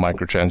little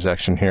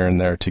microtransaction here and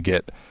there to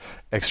get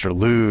extra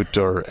loot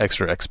or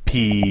extra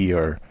XP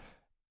or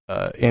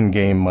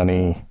in-game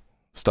money,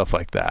 stuff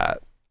like that.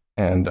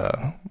 And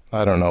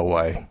I don't know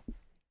why.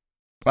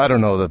 I don't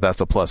know that that's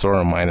a plus or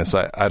a minus.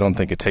 I don't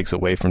think it takes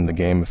away from the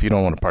game. If you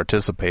don't want to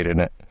participate in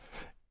it,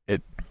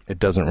 it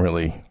doesn't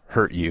really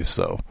hurt you.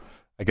 So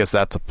I guess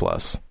that's a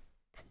plus.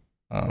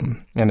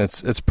 And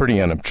it's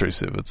pretty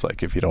unobtrusive. It's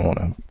like if you don't want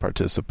to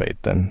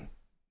participate, then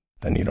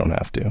you don't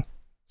have to.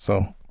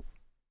 So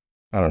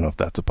I don't know if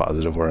that's a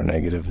positive or a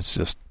negative. It's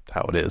just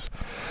how it is.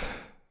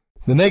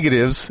 The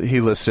negatives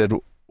he listed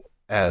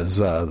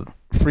as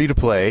free to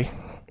play.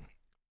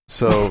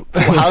 So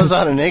how's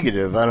that a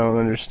negative? I don't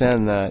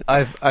understand that.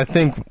 I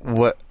think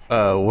what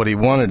he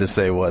wanted to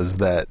say was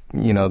that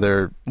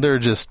there are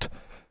just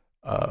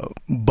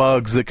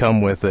bugs that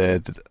come with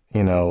it.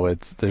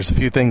 There's a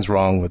few things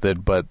wrong with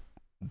it, but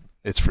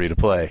it's free to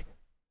play.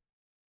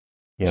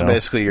 So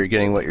basically, you're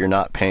getting what you're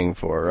not paying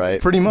for, right?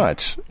 Pretty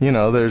much.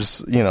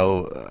 There's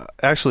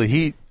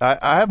actually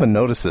I haven't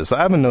noticed this.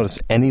 I haven't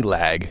noticed any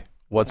lag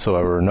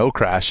whatsoever. No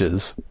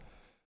crashes.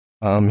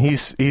 He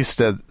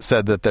said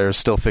that they're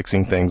still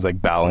fixing things like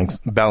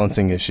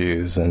balancing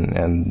issues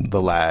and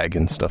the lag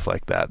and stuff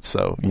like that.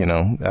 So,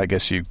 I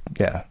guess you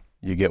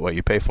get what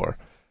you pay for.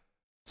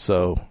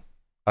 So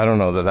I don't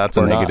know that that's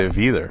a negative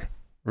either.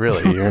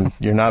 Really,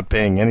 you're not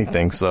paying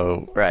anything.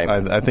 So right.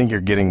 I think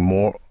you're getting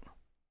more.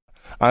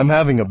 I'm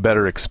having a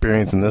better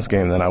experience in this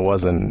game than I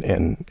was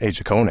in Age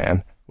of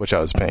Conan, which I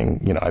was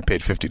paying. I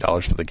paid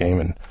 $50 for the game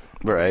and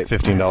right.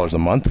 $15 a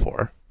month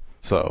for.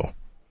 So.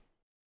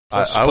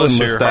 I wouldn't list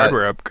your that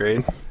hardware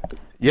upgrade.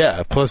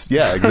 Yeah,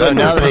 exactly. So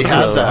now that he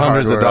has that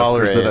hundreds of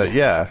dollars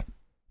upgrade,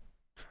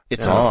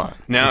 it's on.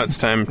 Now it's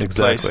time to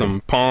play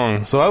some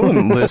Pong. So I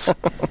wouldn't list.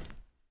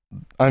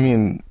 I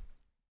mean,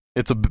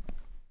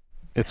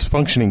 it's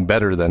functioning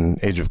better than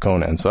Age of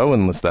Conan, so I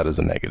wouldn't list that as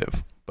a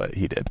negative, but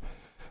he did.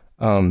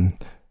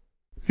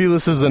 He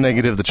lists as a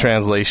negative the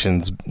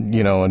translations,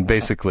 and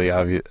basically,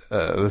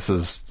 this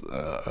is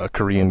a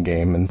Korean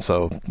game, and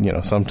so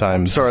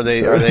sometimes. So are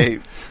they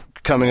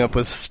coming up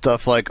with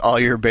stuff like all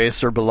your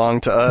base or belong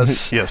to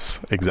us?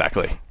 Yes,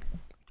 exactly.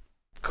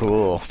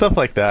 Cool. Stuff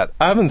like that.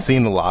 I haven't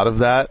seen a lot of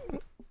that,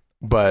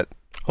 but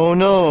oh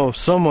no,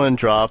 someone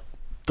dropped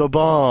the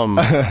bomb.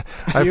 I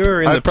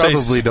You're in the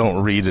place- probably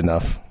don't read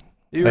enough.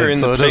 You were in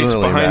So the it doesn't place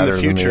really behind matter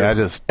the to me. future. I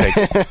just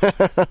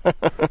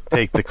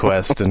take the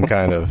quest and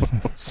kind of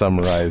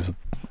summarize.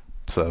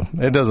 So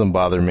it doesn't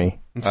bother me.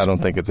 I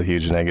don't think it's a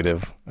huge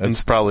negative.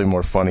 It's probably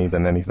more funny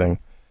than anything.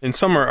 In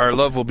summer, our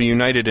love will be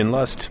united in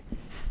lust.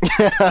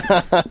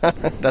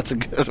 That's a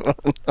good one.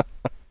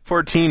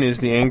 14 is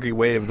the angry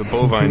way of the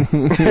bovine.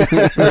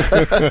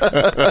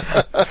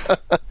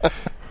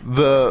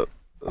 The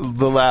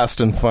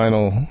last and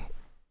final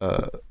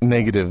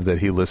negative that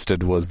he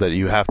listed was that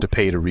you have to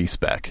pay to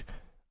respec.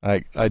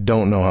 I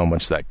don't know how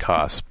much that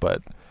costs,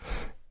 but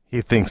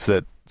he thinks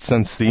that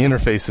since the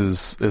interface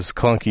is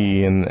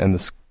clunky and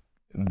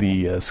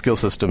the skill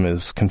system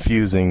is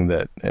confusing,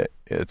 that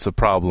it's a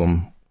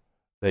problem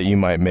that you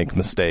might make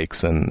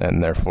mistakes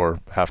and therefore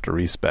have to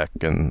respec.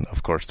 And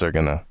of course, they're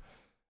gonna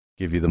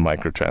give you the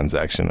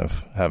microtransaction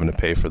of having to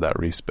pay for that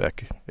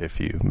respec if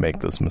you make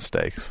those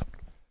mistakes.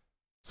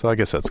 So I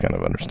guess that's kind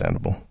of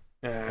understandable.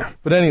 Yeah.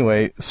 But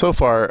anyway, so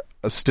far,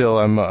 still,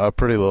 I'm a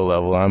pretty low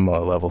level. I'm a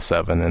level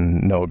 7,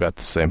 and Noah got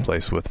the same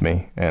place with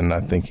me, and I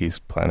think he's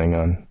planning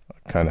on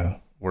kind of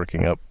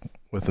working up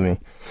with me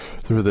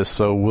through this.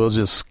 So we'll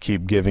just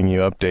keep giving you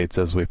updates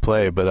as we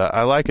play, but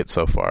I like it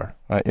so far.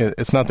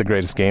 It's not the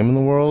greatest game in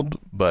the world,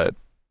 but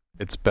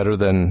it's better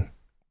than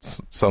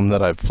some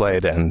that I've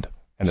played, and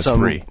it's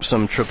free.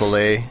 Some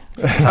AAA.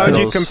 How would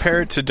you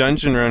compare it to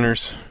Dungeon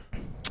Runners?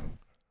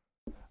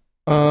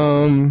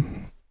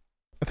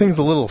 I think it's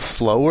a little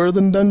slower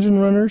than Dungeon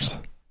Runners.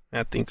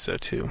 I think so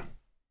too.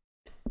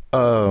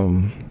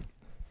 And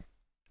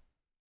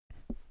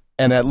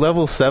at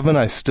level 7,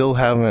 I still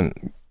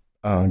haven't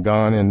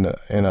gone in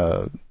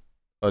a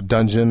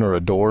dungeon or a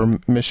door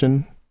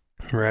mission,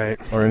 Right.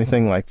 or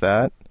anything like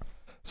that.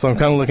 So I'm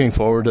kind of looking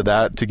forward to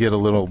that to get a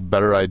little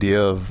better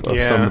idea of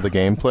some of the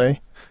gameplay.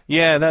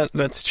 Yeah,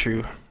 that's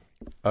true.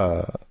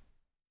 I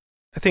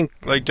think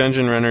like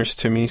Dungeon Runners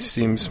to me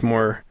seems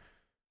much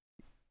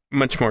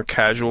more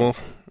casual.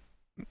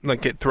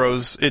 Like it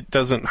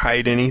doesn't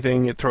hide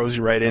anything. It throws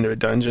you right into a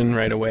dungeon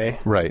right away.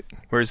 Right.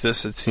 Whereas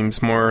this, it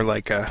seems more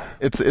like a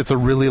It's a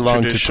really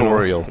long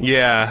tutorial.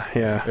 Yeah.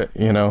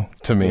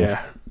 To me.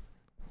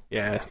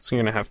 Yeah. So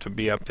you're gonna have to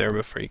be up there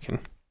before you can.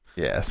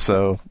 Yeah.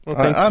 So Well,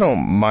 I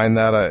don't mind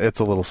that. It's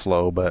a little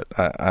slow, but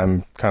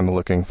I'm kind of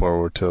looking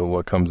forward to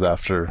what comes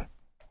after.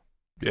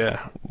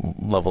 Yeah.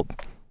 Level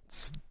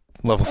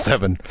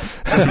 7.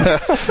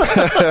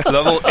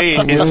 Level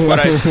 8 is what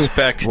I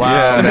suspect.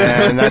 Wow,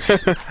 man,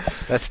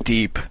 that's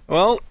deep.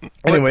 Well,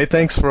 Anyway,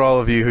 thanks for all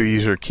of you who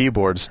use your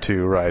keyboards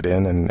to write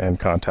in and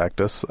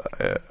contact us.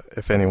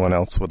 If anyone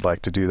else would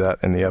like to do that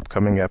in the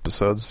upcoming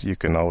episodes, you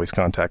can always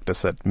contact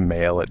us at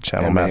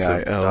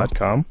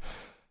mail@channelmassive.com.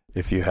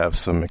 If you have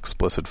some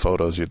explicit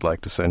photos you'd like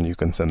to send, you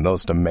can send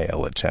those to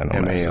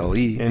mail@channelmassive.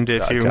 MALE. and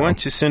if you want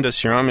to send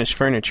us your Amish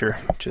furniture,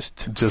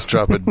 just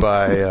drop it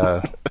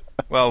by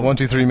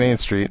 123 Main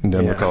Street in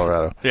Denver, Yeah.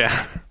 Colorado.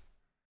 Yeah.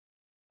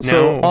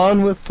 So Now-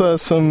 on with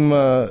some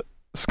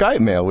Skype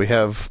mail. We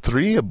have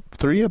three, I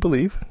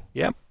believe.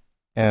 Yep.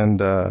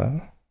 And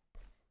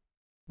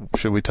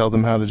should we tell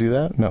them how to do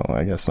that? No,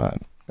 I guess not.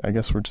 I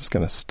guess we're just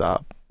going to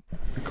stop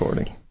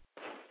recording.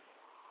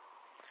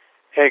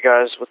 Hey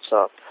guys, what's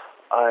up?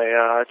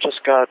 I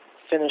just got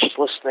finished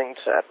listening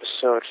to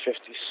episode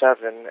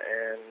 57,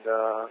 and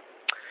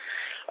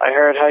I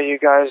heard how you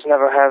guys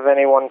never have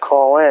anyone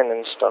call in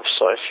and stuff,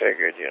 so I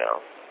figured,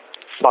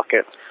 fuck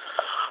it.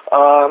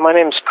 My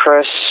name's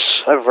Chris.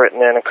 I've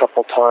written in a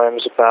couple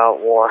times about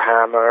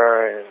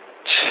Warhammer and,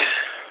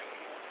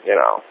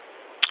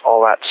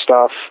 all that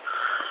stuff.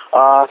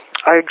 I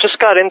just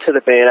got into the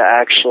beta,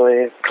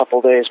 actually, a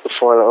couple days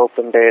before the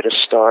open beta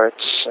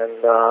starts,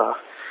 and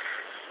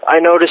I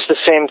noticed the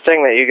same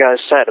thing that you guys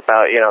said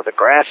about, the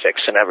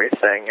graphics and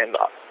everything,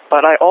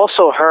 but I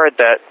also heard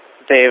that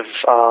they've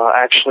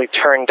actually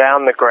turned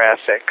down the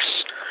graphics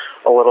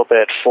a little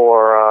bit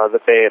for the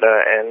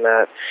beta, and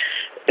that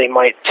they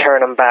might turn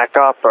them back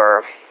up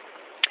or,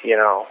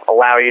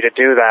 allow you to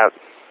do that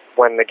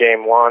when the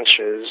game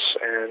launches,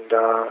 and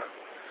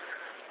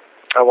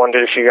I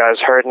wondered if you guys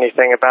heard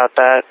anything about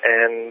that,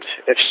 and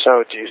if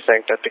so, do you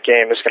think that the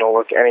game is going to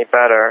look any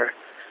better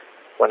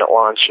when it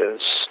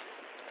launches?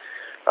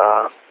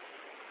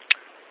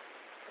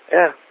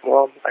 Yeah,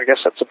 well, I guess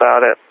that's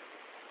about it.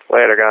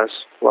 Later, guys.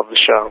 Love the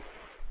show.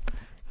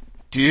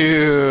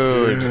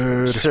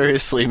 Dude.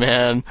 Seriously,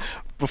 man.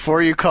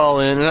 Before you call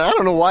in, and I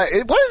don't know why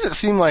does it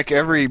seem like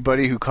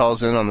everybody who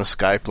calls in on the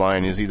Skype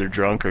line is either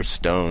drunk or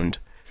stoned?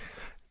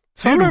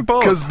 Some are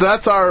both. Because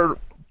that's our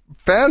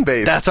fan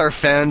base. That's our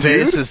fan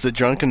base, is the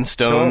drunken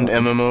stoned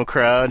MMO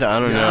crowd. I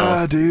don't know.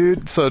 Yeah,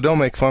 dude. So don't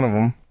make fun of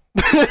them.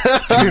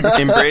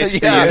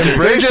 Embrace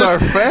Embrace our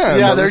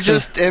fans. Yeah, they're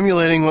just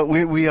emulating what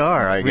we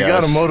are, I guess. We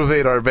got to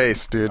motivate our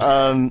base, dude.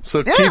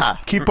 So yeah.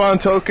 keep on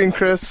toking,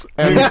 Chris.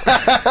 And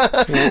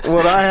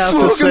what I have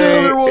Smoke to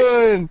say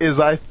another one.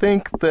 is I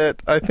think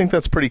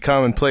that's pretty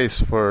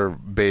commonplace for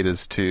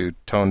betas to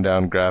tone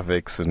down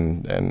graphics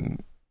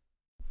and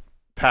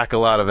pack a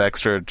lot of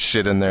extra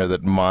shit in there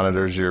that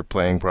monitors your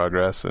playing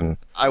progress. And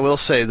I will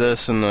say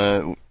this,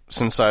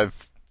 since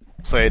I've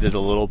played it a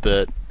little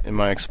bit in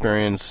my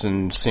experience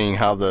and seeing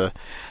how the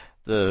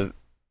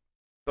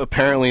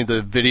apparently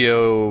the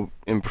video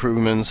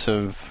improvements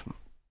have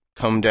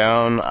come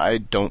down, I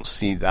don't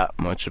see that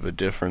much of a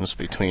difference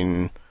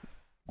between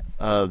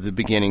the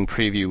beginning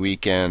preview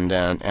weekend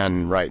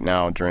and right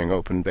now during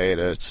open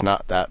beta. It's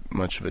not that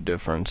much of a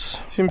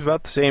difference. Seems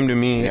about the same to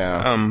me.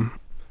 Yeah.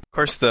 Of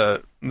course,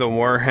 the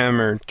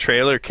Warhammer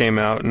trailer came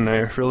out, and I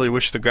really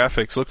wish the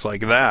graphics looked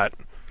like that.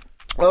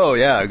 Oh,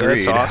 yeah, agreed.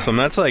 That's awesome.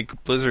 That's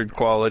like Blizzard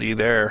quality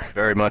there.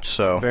 Very much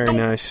so. Very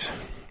nice.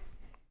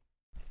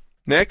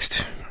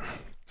 Next.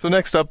 So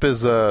next up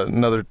is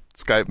another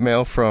Skype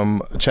mail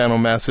from Channel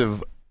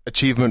Massive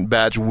Achievement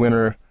Badge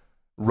winner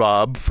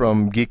Rob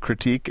from Geek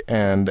Critique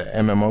and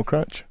MMO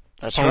Crunch.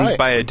 That's Owned right.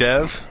 by a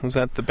dev. Was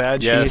that the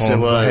badge? Yes, it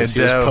was.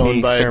 He was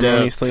Owned by a dev.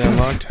 ceremoniously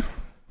unlocked.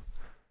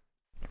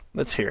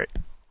 Let's hear it.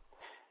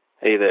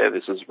 Hey there,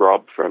 this is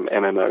Rob from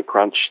MMO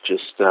Crunch.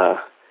 Just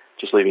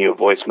leaving you a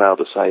voicemail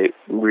to say,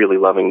 really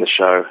loving the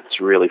show. It's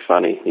really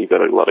funny. You've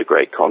got a lot of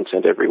great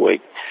content every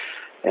week,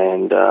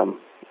 and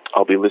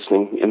I'll be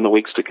listening in the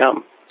weeks to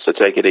come. So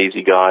take it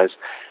easy, guys,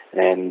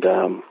 and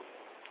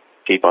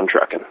keep on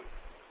trucking.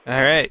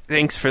 All right,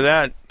 thanks for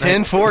that.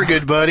 10-4,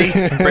 good buddy.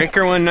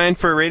 Breaker 19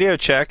 for a radio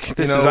check.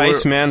 This is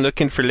Iceman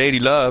looking for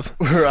Lady Love.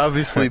 We're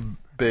obviously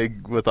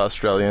big with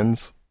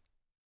Australians,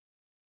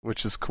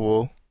 which is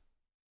cool.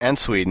 And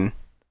Sweden.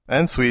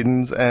 And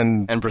Sweden's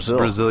and Brazil.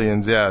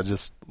 Brazilians, yeah,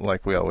 just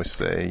like we always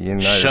say.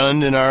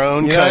 Shunned in our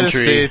own United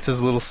country. States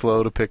is a little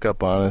slow to pick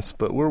up on us,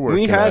 but we're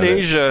working We had at it.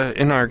 Asia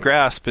in our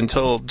grasp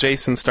until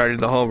Jason started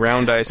the whole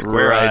round eye,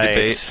 square eye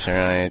debate.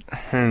 Right.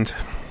 And,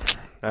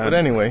 but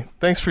anyway,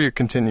 thanks for your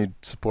continued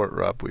support,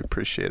 Rob. We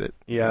appreciate it.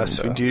 Yes,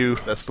 and, we do.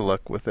 Best of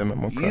luck with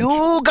MMO Crunch.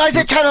 You guys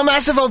at Channel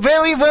Massive are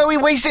very, very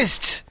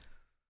racist.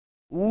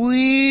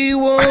 We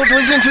won't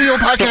listen to your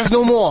podcast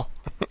no more.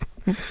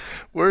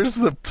 Where's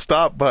the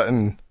stop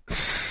button?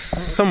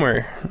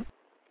 Somewhere.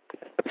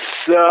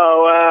 So,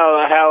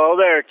 hello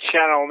there,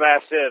 Channel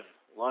Massive.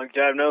 Long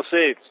time no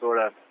see, sort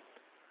of.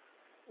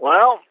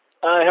 Well,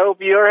 I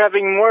hope you're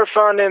having more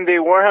fun in the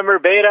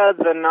Warhammer beta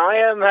than I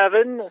am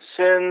having,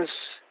 since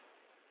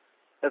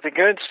at the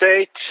current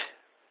state,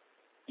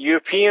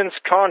 Europeans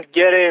can't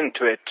get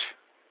into it,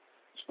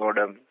 sort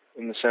of,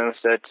 in the sense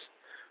that,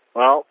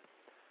 well,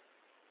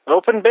 the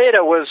open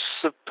beta was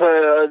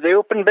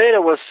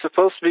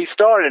supposed to be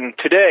starting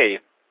today.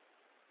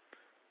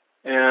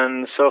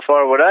 And so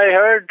far what I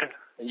heard,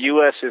 the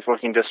US is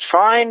working just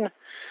fine,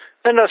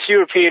 and us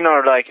European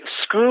are like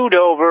screwed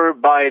over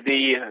by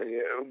the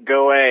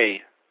GOA,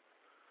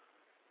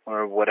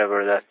 or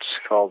whatever that's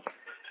called.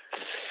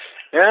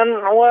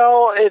 And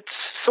well, it's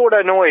sort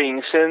of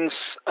annoying since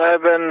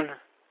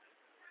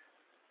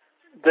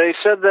they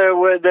said they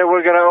were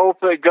gonna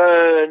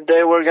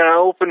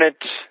open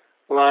it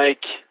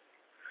like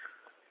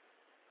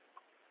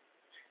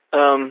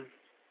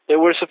they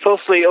were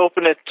supposed to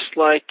open it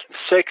like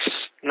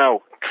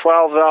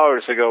 12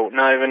 hours ago.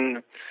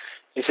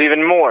 It's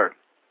even more.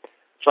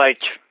 It's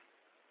like,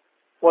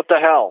 what the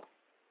hell?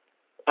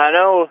 I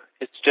know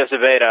it's just a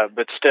beta,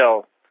 but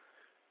still.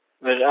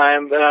 But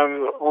I'm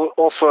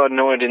also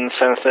annoyed in the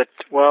sense that,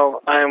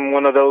 well, I'm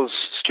one of those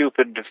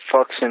stupid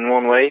fucks in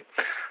one way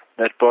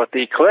that bought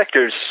the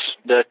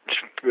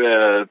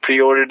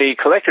pre-ordered the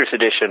collector's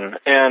edition,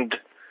 and,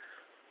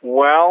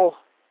 well,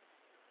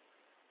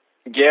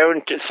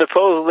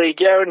 supposedly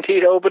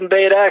guaranteed open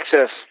beta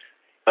access.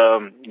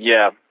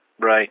 Yeah,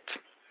 right.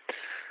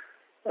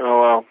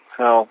 Oh, well,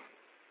 hell.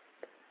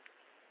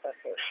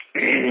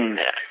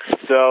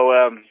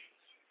 So,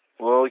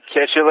 we'll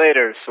catch you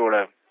later, sort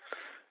of.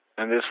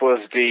 And this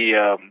was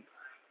the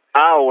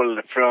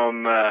owl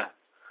from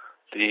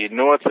the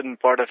northern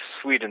part of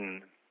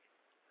Sweden.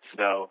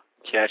 So,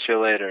 catch you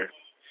later.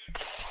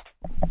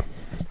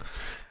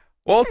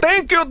 Well,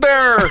 thank you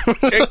there,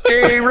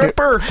 A.K.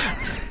 Ripper.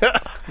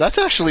 That's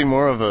actually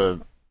more of a...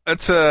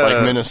 That's like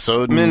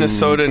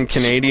Minnesotan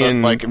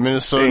Canadian, like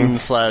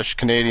Minnesotan /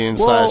 Canadian /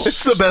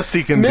 it's the best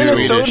he can do.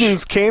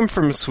 Minnesotans came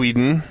from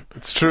Sweden.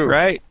 It's true,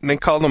 right? They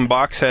called them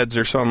boxheads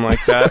or something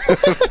like that.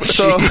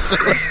 So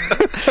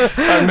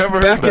I've never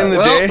back heard in the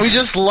well, day. we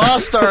just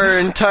lost our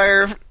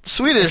entire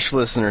Swedish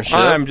listenership.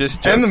 I'm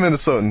just and the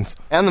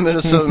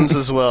Minnesotans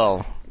as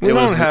well. We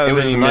don't have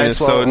any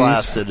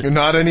Minnesotans.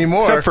 Not anymore,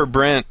 except for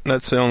Brent.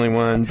 That's the only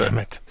one. Damn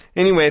it.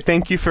 Anyway,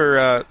 thank you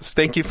for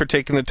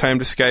taking the time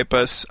to Skype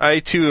us. I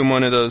too am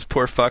one of those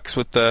poor fucks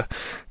with the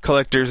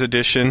collector's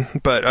edition,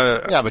 but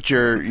yeah, but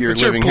you're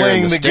living playing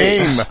here in the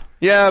game.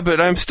 Yeah, but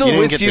I'm still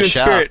with you in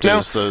spirit. Now,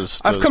 those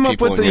I've come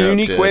up with a in Europe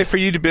unique did. way for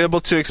you to be able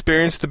to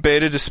experience the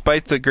beta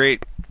despite the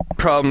great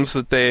problems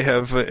that they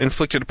have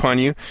inflicted upon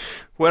you,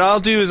 what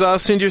I'll do is I'll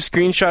send you a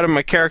screenshot of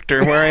my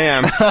character where I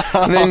am.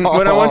 And then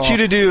what I want you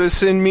to do is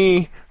send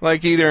me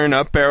like either an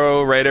up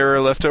arrow, right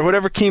arrow, left arrow,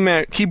 whatever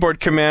keyboard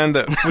command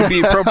that would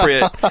be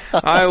appropriate.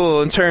 I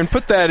will in turn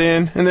put that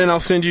in, and then I'll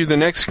send you the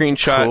next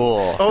screenshot.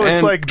 Cool. Oh,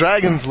 it's like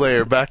Dragon's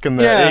Lair back in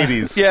the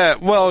 80s. Yeah,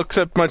 well,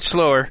 except much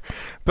slower.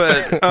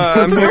 But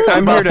I'm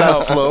here to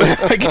help. Slow.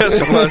 I guess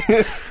it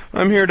was.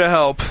 I'm here to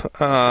help.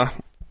 I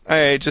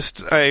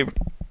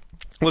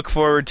look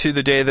forward to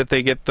the day that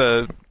they get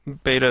the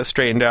beta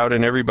straightened out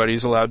and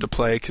everybody's allowed to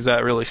play, because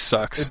that really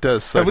sucks. It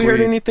does suck. Have we heard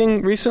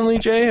anything recently,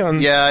 Jay?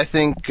 Yeah, I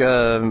think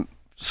as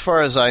far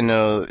as I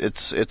know,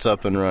 it's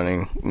up and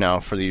running now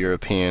for the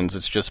Europeans.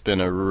 It's just been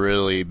a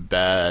really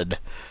bad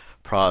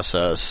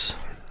process.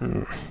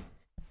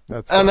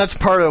 That's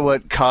part of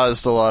what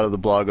caused a lot of the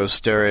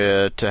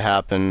blogosteria to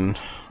happen.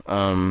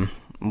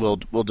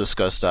 We'll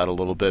discuss that a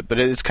little bit, but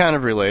it's kind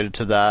of related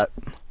to that.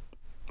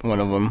 One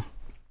of them.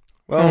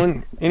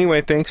 Well,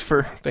 anyway, thanks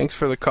for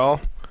the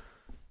call.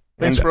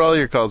 Thanks for all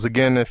your calls.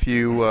 Again, if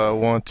you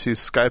want to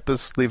Skype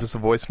us, leave us a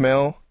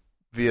voicemail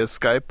via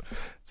Skype.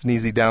 It's an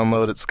easy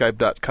download at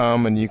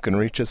skype.com, and you can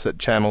reach us at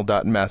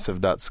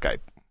channel.massive.skype.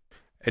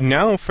 And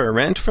now for a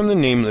rant from the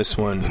Nameless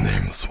One. The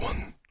Nameless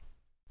One.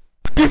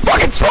 You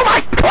fucking stole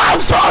my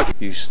cloud song!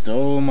 You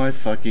stole my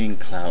fucking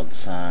cloud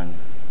song.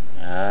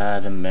 Ah,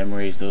 the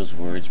memories those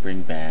words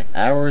bring back.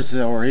 Hours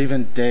or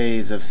even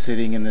days of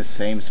sitting in the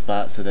same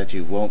spot so that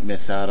you won't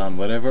miss out on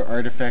whatever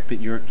artifact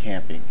that you're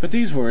camping. But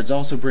these words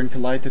also bring to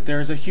light that there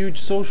is a huge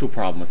social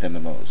problem with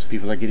MMOs.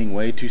 People are getting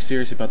way too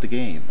serious about the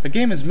game. A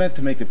game is meant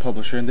to make the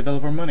publisher and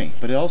developer money,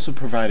 but it also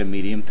provides a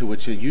medium to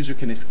which a user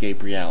can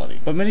escape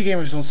reality. But many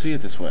gamers don't see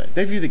it this way.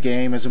 They view the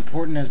game as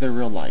important as their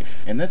real life,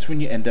 and that's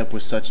when you end up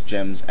with such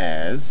gems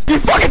as...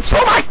 You fucking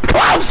stole my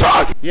clown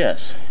song!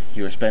 Yes.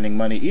 You are spending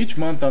money each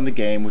month on the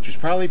game, which was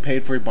probably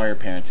paid for by your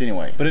parents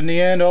anyway. But in the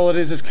end, all it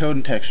is code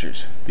and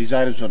textures. These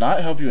items will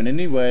not help you in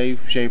any way,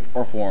 shape,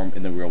 or form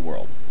in the real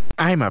world.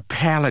 I'm a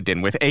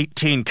paladin with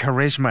 18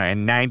 charisma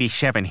and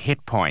 97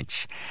 hit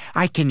points.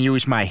 I can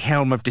use my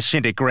Helm of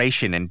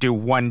Disintegration and do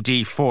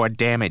 1d4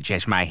 damage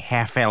as my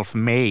half-elf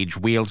mage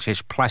wields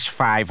his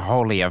 +5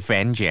 Holy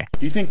Avenger.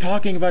 You think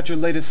talking about your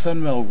latest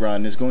Sunwell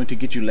run is going to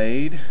get you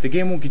laid? The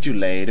game won't get you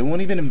laid. It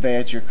won't even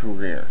advance your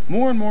career.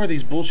 More and more of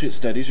these bullshit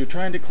studies are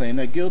trying to claim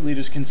that guild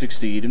leaders can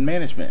succeed in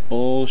management.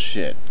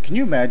 Bullshit. Can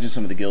you imagine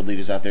some of the guild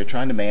leaders out there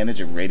trying to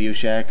manage a Radio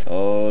Shack?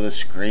 Oh, the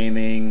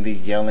screaming, the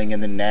yelling,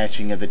 and the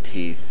gnashing of the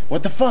teeth.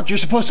 What the fuck? You're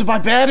supposed to buy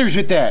batteries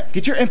with that!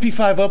 Get your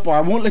MP5 up or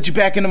I won't let you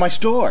back into my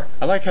store!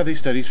 I like how these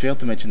studies fail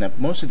to mention that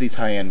most of these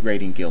high-end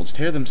rating guilds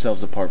tear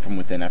themselves apart from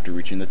within after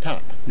reaching the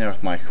top. Now,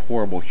 with my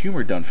horrible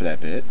humor done for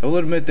that bit, I will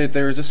admit that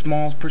there is a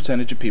small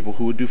percentage of people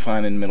who would do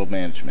fine in middle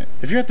management.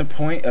 If you're at the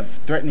point of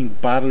threatening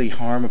bodily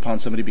harm upon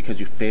somebody because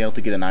you failed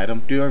to get an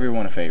item, do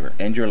everyone a favor.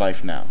 End your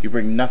life now. You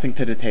bring nothing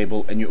to the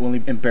table and you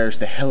only embarrass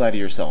the hell out of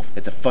yourself.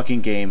 It's a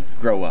fucking game.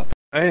 Grow up.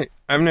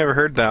 I've never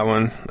heard that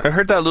one. I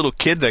heard that little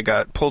kid that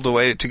got pulled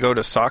away to go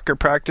to soccer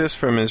practice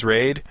from his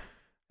raid,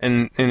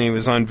 and he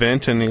was on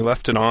vent and he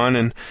left it on,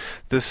 and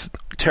this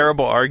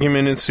terrible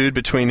argument ensued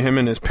between him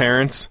and his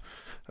parents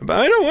about,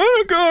 I don't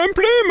want to go and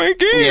play my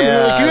game.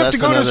 Yeah, like, you have to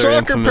go to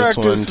soccer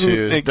practice.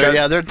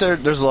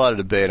 There's a lot of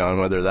debate on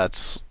whether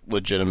that's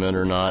legitimate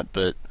or not,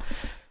 but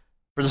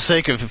for the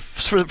sake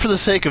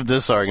of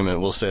this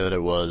argument, we'll say that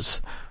it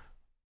was,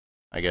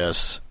 I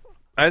guess.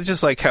 I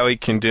just like how he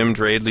condemned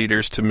raid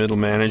leaders to middle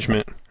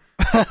management.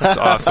 That's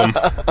awesome.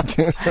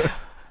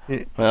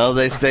 Well,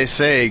 they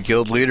say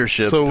guild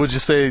leadership. So would you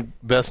say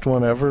best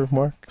one ever,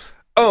 Mark?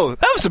 Oh,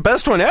 that was the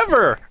best one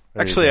ever!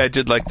 Actually, I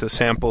did like the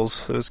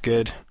samples. It was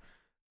good.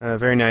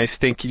 Very nice.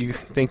 Thank you,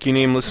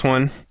 Nameless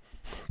One.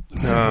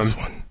 Nameless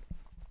One.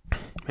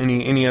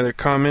 Any other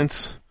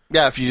comments?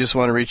 Yeah, if you just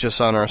want to reach us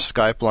on our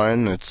Skype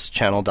line, it's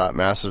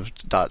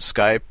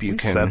channel.massive.skype. We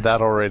said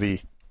that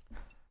already.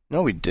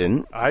 No, we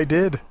didn't. I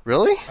did.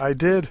 Really? I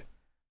did.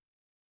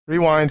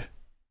 Rewind.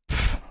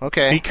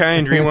 Okay. Be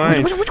kind,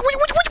 rewind.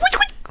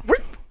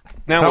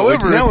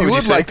 However, if you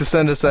would like to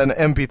send us an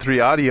MP3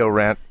 audio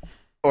rant,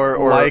 or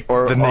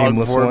the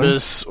Nameless One,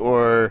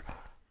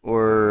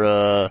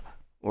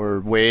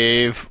 or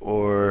Wave,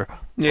 or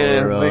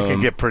they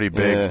can get pretty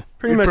big. Yeah.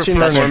 Pretty much in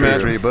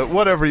MP3, but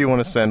whatever you want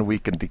to send, we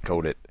can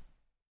decode it.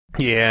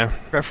 Yeah,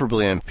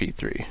 preferably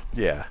MP3.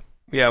 Yeah.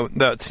 Yeah,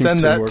 that seems Send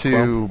to that work to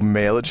well.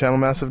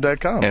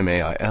 mail@channelmassive.com.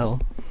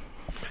 MAIL.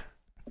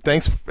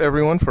 Thanks,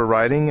 everyone, for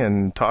writing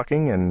and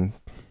talking and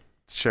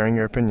sharing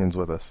your opinions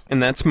with us.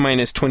 And that's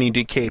minus 20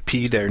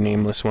 DKP there,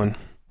 Nameless One.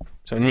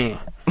 So,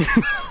 yeah.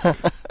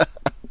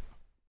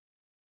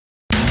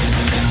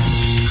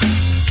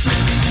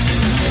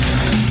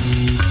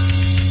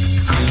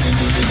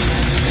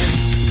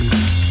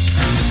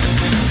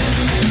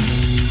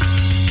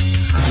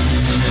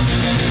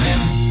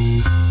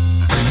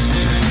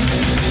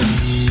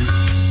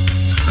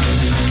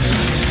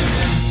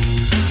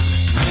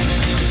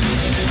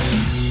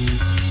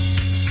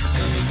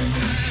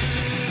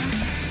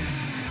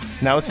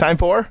 Now it's time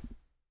for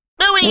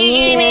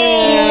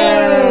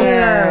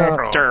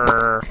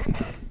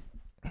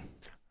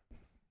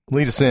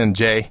Lead us in,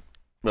 Jay.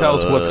 Tell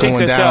us what's Take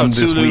going us down out,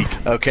 this Zulu.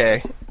 week.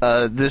 Okay,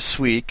 this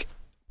week,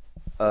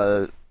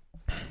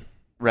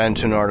 ran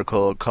to an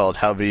article called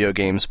 "How Video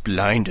Games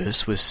Blind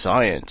Us with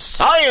Science."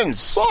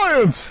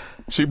 Science!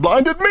 She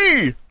blinded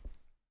me!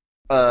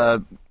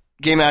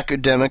 Game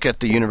academic at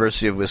the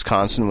University of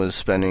Wisconsin was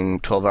spending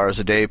 12 hours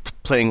a day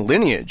playing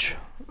Lineage,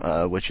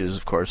 which is,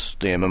 of course,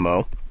 the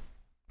MMO.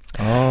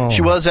 Oh.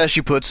 She was, as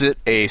she puts it,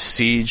 a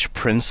siege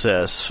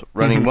princess,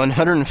 running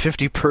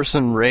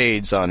 150-person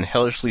raids on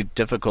hellishly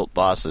difficult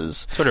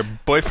bosses. That's what her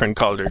boyfriend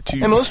called her, too.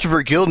 And most of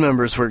her guild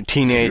members were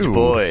teenage Phew.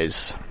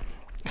 boys.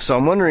 So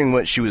I'm wondering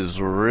what she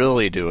was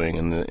really doing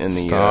in the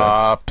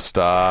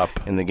Stop.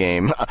 in the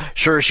game.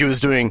 Sure, she was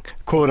doing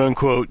quote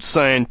unquote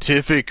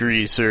scientific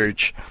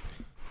research.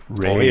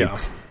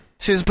 Raids.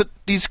 She says, but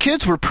these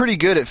kids were pretty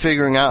good at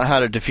figuring out how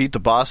to defeat the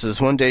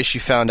bosses. One day she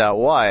found out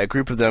why. A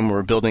group of them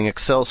were building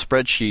Excel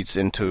spreadsheets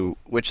into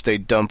which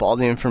they'd dump all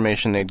the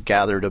information they'd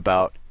gathered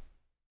about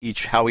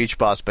how each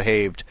boss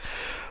behaved,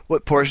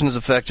 what portions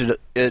affected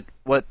it,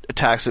 what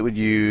attacks it would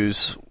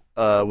use,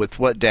 with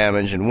what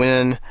damage and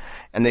when,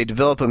 and they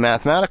developed a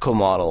mathematical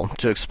model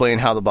to explain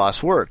how the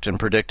boss worked and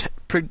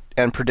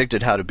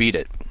predicted how to beat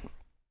it.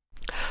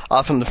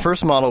 Often the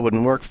first model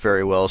wouldn't work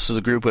very well, so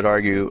the group would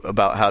argue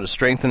about how to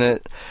strengthen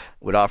it,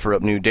 would offer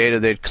up new data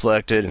they'd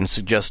collected, and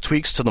suggest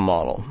tweaks to the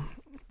model.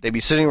 They'd be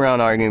sitting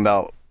around arguing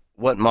about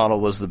what model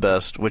was the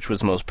best, which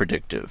was most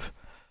predictive.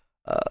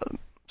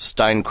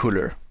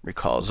 Steinkuhler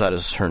recalls, that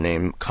is her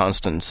name,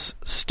 Constance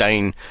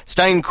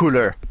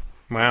Steinkuhler.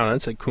 Wow,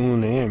 that's a cool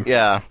name.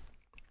 Yeah.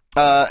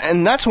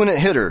 And that's when it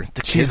hit her.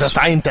 She's a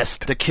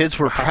scientist. The kids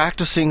were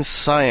practicing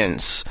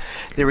science.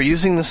 They were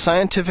using the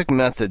scientific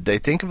method. They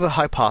think of a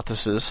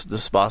hypothesis,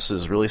 this boss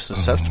is really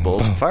susceptible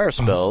to fire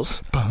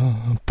spells,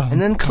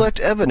 and then collect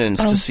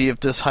evidence to see if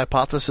this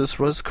hypothesis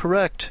was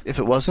correct. If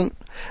it wasn't,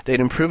 they'd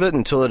improve it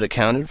until it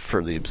accounted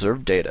for the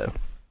observed data.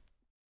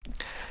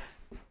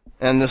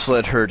 And this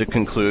led her to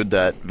conclude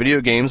that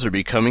video games are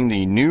becoming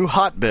the new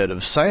hotbed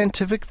of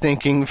scientific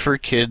thinking for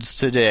kids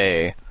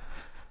today.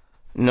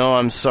 No,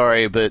 I'm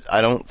sorry, but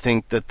I don't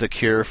think that the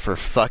cure for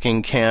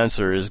fucking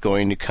cancer is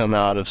going to come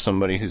out of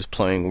somebody who's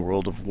playing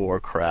World of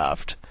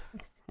Warcraft.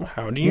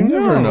 How do you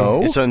never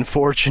know? It's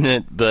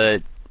unfortunate,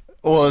 but...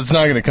 Well, it's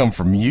not going to come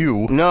from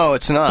you. No,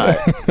 it's not.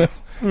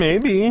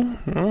 Maybe.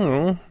 I don't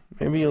know.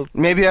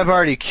 Maybe I've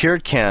already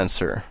cured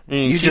cancer.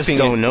 You just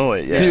don't know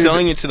it yet. You're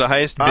selling it to the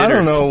highest bidder. I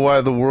don't know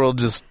why the world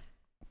just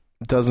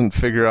doesn't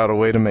figure out a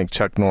way to make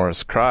Chuck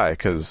Norris cry,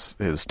 because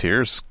his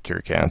tears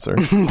cure cancer.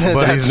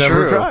 But he's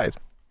never cried.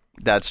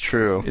 That's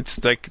true.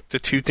 It's like the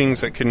two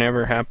things that could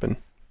never happen.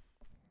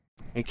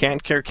 He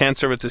can't cure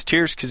cancer with his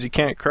tears because he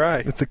can't cry.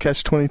 It's a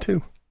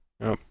catch-22.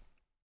 Yep.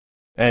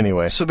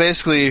 Anyway. So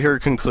basically her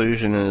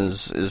conclusion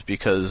is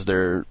because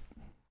they're,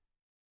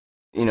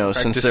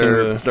 since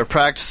they're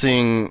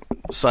practicing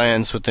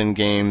science within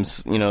games,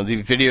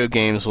 the video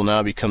games will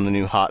now become the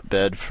new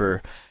hotbed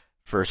for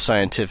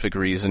scientific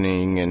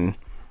reasoning, and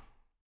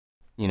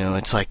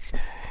it's like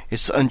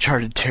it's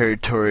uncharted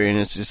territory, and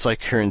it's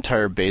like her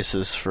entire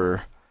basis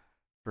for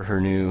her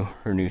new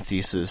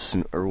thesis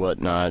or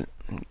whatnot.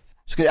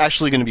 It's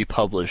actually going to be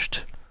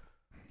published.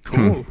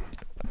 Cool.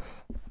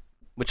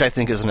 Which I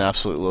think is an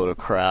absolute load of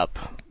crap.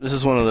 This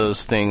is one of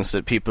those things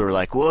that people are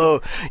like,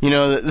 whoa,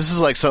 this is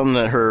like something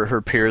that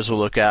her peers will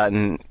look at,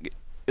 and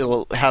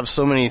it'll have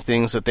so many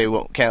things that they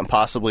can't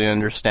possibly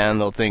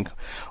understand. They'll think,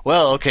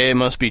 well, okay, it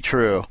must be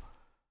true.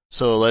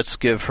 So let's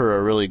give her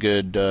a really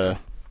good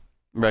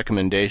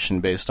recommendation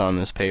based on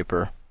this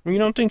paper. You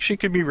don't think she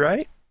could be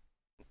right?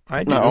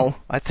 I do. No,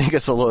 I think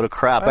it's a load of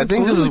crap. I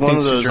think this is one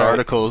of those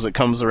articles that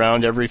comes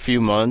around every few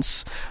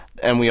months,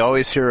 and we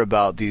always hear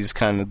about these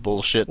kind of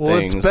bullshit things. Well,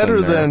 it's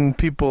better than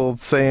people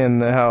saying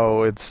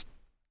how it's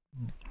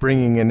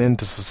bringing an end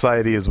to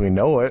society as we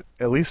know it.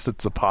 At least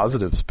it's a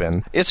positive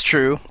spin. It's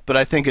true, but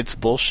I think it's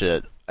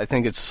bullshit. I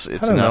think it's I an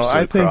don't know.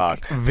 I absolute think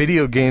crock.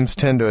 video games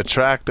tend to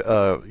attract,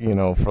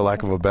 for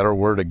lack of a better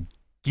word, a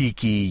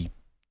geeky,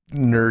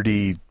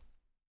 nerdy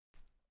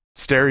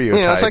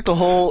stereotype. It's like the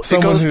whole...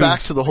 Someone it goes who's back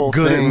to the whole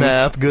good thing. at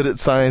math, good at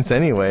science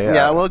anyway.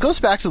 Yeah, well, it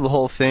goes back to the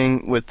whole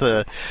thing with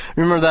the...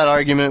 Remember that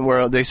argument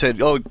where they said,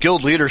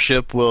 guild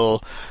leadership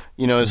will...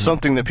 is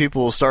something that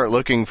people will start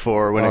looking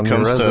for when it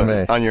comes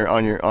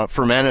to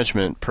for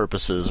management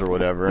purposes or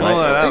whatever.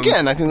 And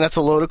again, I think that's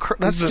a load of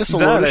that's just a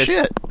load of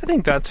shit. I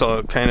think that's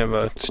all kind of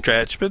a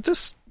stretch, but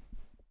this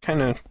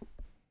I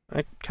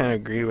kind of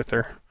agree with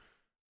her.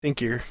 I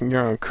think you're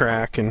on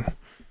crack, and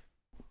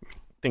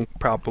think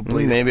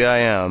probably maybe I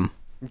am.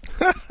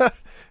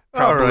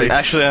 All right.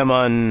 Actually, I'm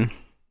on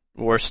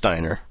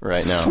Warsteiner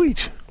right now.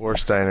 Sweet.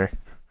 Warsteiner.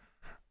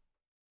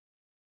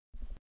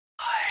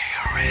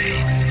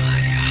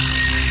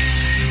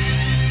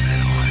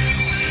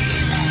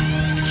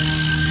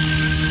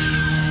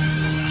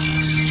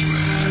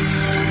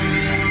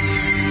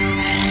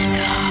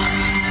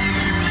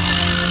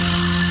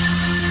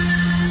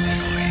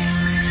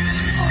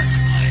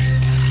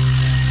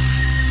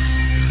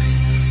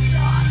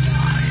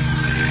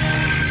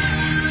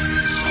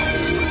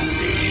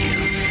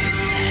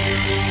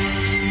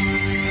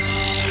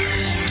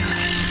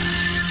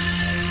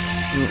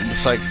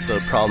 looks like the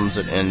problems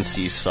at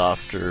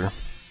NCSoft are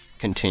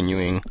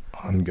continuing.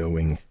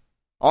 Ongoing.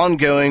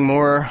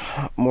 More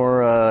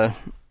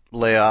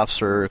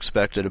layoffs are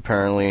expected,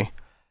 apparently.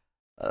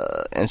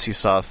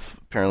 NCSoft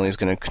apparently is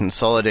going to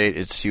consolidate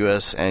its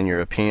U.S. and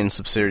European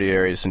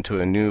subsidiaries into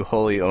a new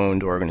wholly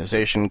owned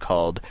organization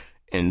called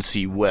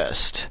NC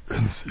West.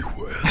 NC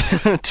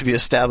West. To be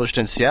established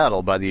in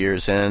Seattle by the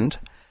year's end.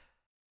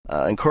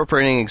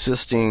 Incorporating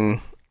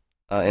existing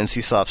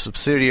NCSoft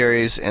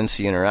subsidiaries,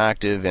 NC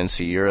Interactive,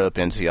 NC Europe,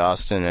 NC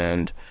Austin,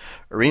 and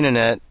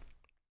ArenaNet,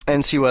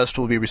 NC West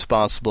will be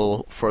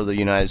responsible for the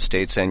United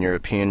States and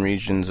European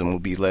regions and will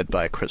be led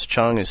by Chris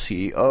Chung as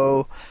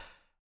CEO,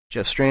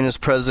 Jeff Strain as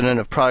President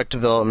of Product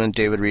Development,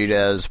 David Reed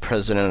as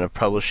President of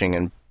Publishing,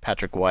 and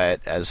Patrick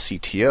Wyatt as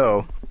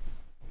CTO.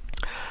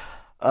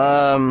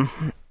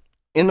 In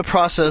the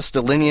process,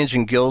 the Lineage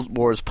and Guild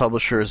Wars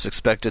publisher is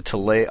expected to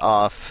lay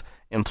off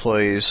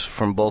employees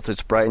from both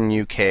its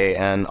Brighton, UK,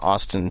 and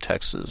Austin,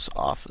 Texas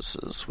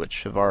offices,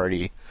 which have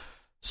already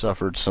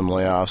suffered some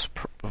layoffs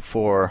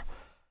before.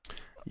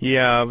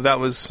 Yeah,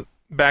 that was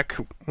back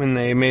when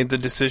they made the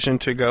decision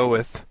to go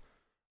with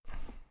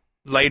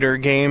lighter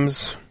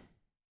games,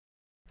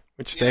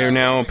 which they are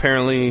now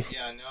apparently...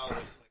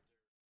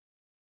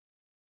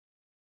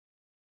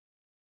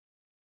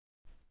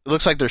 It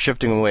looks like they're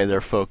shifting away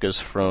their focus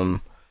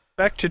from...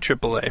 Back to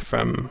AAA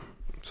from...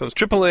 So it's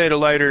AAA to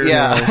lighter,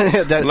 yeah.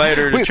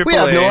 Lighter to AAA. We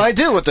have no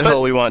idea what the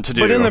hell we want to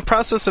do. But in the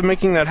process of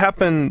making that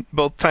happen,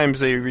 both times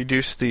they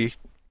reduced the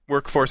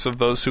workforce of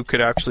those who could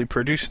actually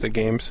produce the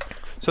games.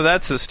 So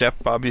that's a step,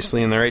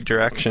 obviously, in the right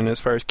direction as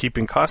far as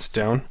keeping costs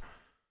down.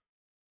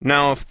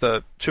 Now, if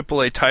the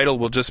AAA title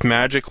will just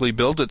magically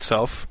build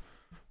itself,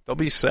 they'll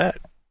be set.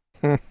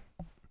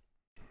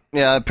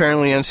 Yeah,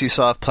 apparently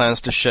NCSoft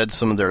plans to shed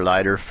some of their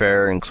lighter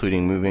fare,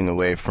 including moving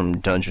away from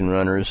Dungeon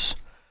Runners.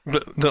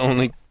 The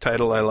only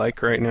title I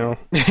like right now.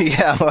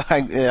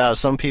 Yeah,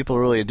 some people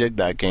really dig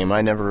that game.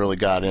 I never really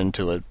got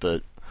into it,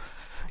 but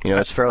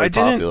it's fairly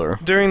popular.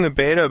 During the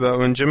beta, but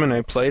when Jim and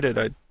I played it,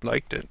 I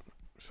liked it.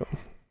 So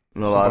a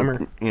lot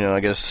of, I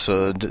guess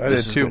I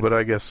did too, but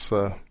I guess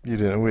we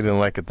didn't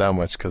like it that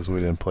much because we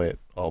didn't play it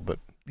all. But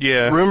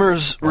yeah,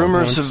 rumors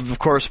have of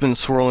course been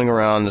swirling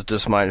around that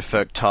this might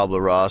affect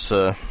Tabula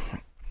Rasa.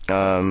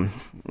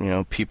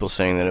 People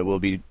saying that it will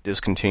be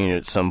discontinued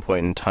at some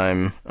point in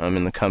time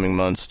in the coming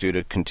months due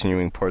to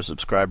continuing poor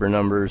subscriber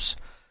numbers.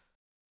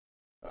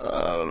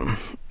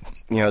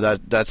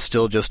 That's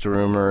still just a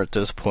rumor at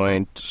this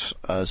point.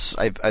 I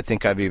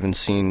think I've even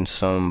seen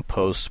some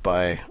posts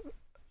by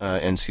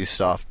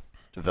NCSoft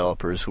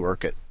developers who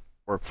work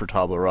for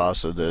Tabula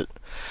Rasa that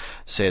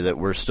say that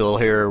we're still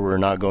here, we're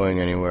not going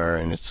anywhere,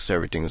 and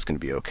everything is going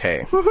to be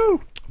okay.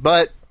 Woohoo!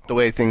 But the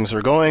way things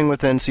are going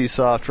with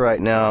NCSoft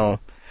right now,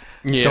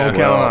 don't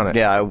count on it.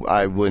 Yeah,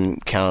 I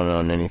wouldn't count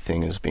on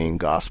anything as being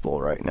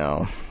gospel right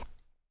now.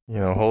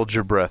 Hold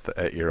your breath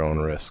at your own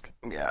risk.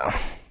 Yeah.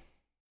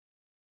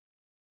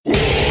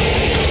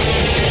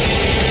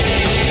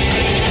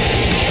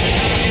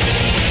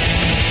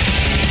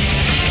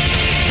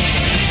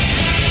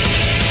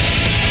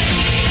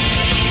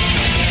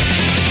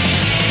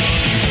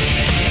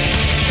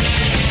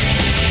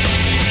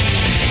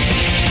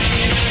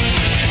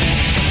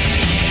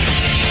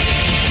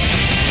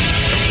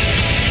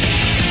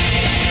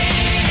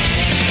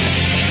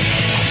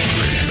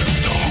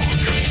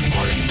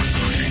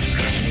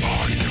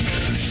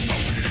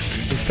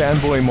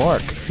 Fanboy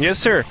Mark. Yes,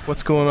 sir.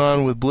 What's going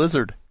on with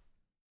Blizzard?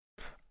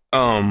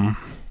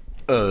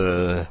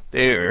 They're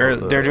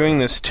doing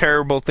this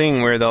terrible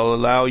thing where they'll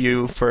allow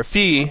you for a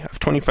fee of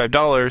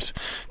 $25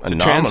 to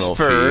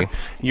transfer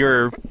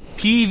your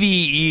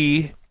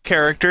PvE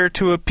character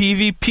to a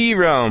PvP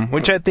realm,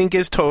 which I think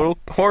is total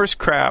horse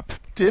crap.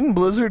 Didn't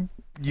Blizzard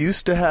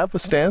used to have a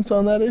stance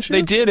on that issue?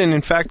 They did, and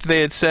in fact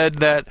they had said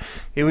that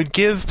it would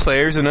give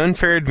players an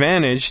unfair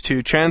advantage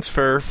to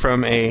transfer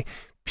from a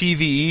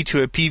PvE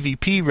to a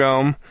PvP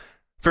realm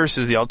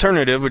versus the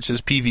alternative, which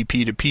is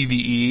PvP to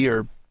PvE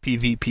or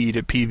PvP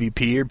to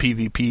PvP or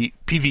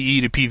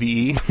PvE to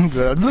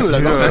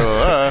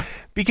PvE.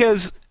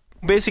 Because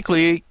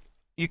basically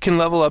you can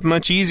level up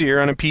much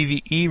easier on a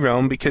PvE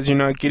realm because you're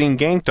not getting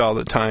ganked all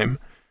the time.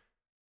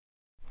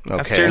 Okay.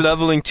 After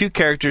leveling 2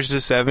 characters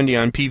to 70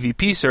 on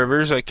PvP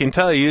servers, I can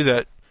tell you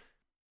that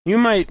you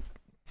might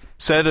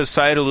set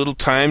aside a little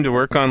time to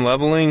work on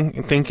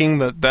leveling, thinking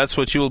that that's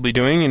what you will be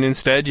doing, and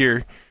instead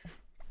you're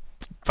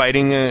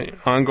fighting an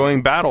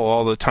ongoing battle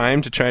all the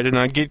time to try to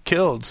not get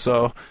killed.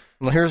 So,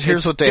 well,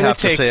 here's what they have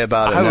to say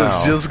about it I now.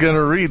 was just going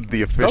to read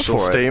the official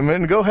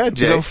statement. Go ahead,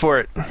 Jay. Go for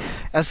it.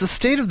 As the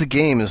state of the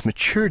game has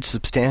matured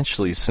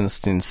substantially since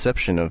the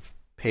inception of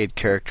paid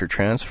character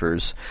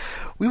transfers,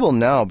 we will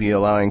now be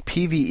allowing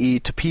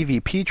PvE to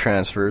PvP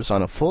transfers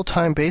on a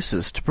full-time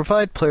basis to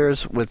provide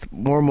players with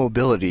more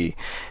mobility.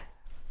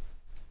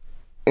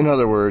 In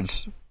other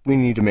words, we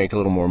need to make a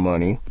little more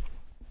money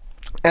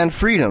and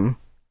freedom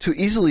to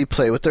easily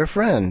play with their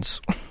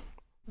friends.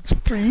 It's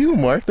for you,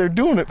 Mark. They're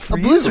doing it for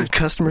you. A Blizzard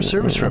customer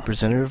service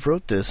representative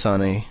wrote this on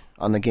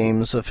the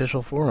game's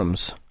official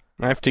forums.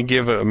 I have to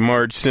give a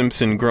Marge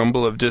Simpson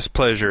grumble of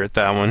displeasure at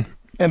that one.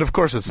 And of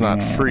course, it's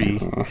not free.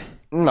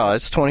 No,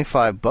 it's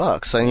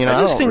 $25. And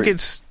I just think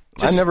it's.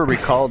 I never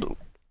recalled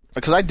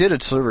because I did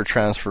a server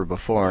transfer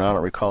before, and I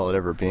don't recall it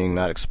ever being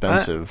that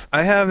expensive.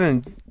 I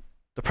haven't.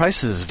 The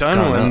prices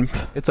done one.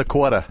 Up. It's a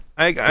quarter.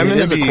 I'm going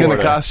to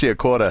cost you a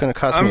quarter. It's going to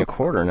cost me a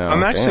quarter now.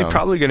 I'm actually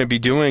probably going to be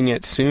doing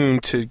it soon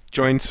to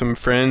join some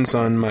friends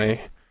on the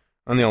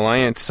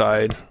Alliance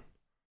side.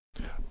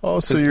 Oh,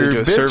 so you're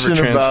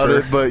bitching about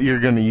it, but you're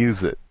going to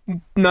use it.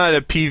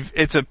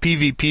 It's a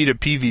PvP to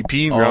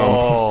PvP realm.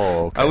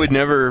 Oh, okay. I would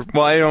never.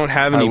 Well, I don't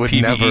have any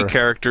PvE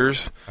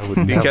characters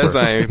because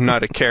I'm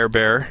not a Care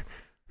Bear.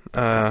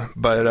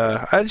 But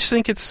I just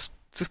think it's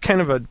just kind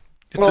of a.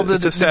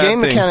 The game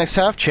mechanics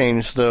have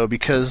changed though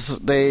because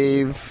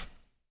they've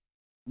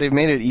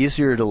made it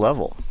easier to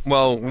level.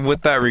 Well,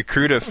 with that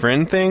recruit a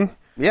friend thing.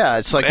 Yeah,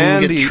 it's like you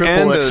can get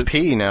triple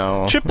XP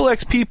now. Triple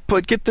XP,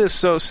 but get this.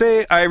 So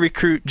say I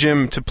recruit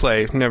Jim to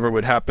play. Never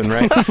would happen,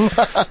 right? Good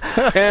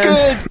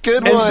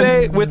one. And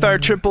say with our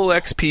triple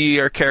XP,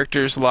 our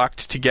characters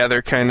locked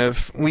together, kind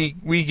of,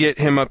 we get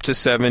him up to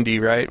 70,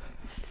 right?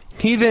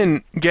 He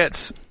then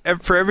gets,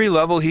 for every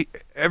level,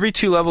 every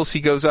 2 levels he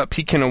goes up,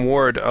 he can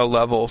award a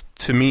level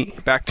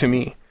back to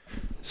me.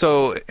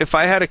 So if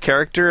I had a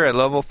character at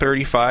level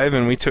 35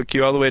 and we took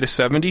you all the way to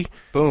 70,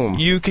 boom,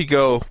 you could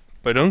go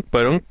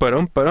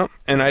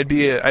and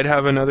I'd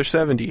have another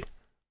 70.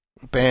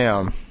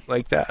 Bam.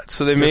 Like that.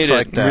 So they made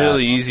it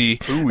really easy.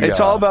 Ooh,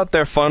 it's all about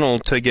their funnel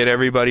to get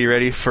everybody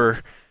ready for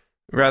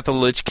Wrath of the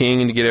Lich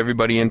King and to get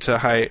everybody into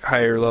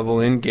higher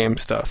level in-game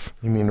stuff.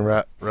 You mean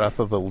Wrath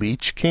of the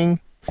Lich King?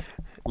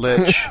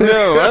 Lich.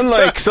 No,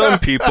 unlike some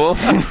people.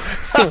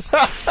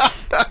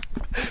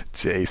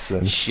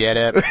 Jason. Shut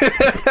up.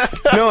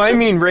 No, I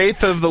mean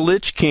Wraith of the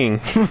Lich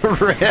King.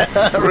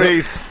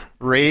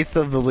 Wraith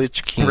of the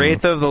Lich King.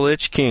 Wraith of the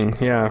Lich King,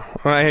 yeah.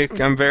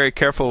 I'm very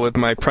careful with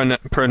my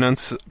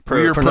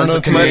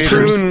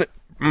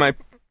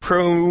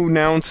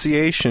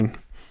pronunciation.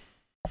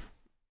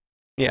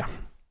 Yeah.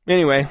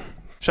 Anyway,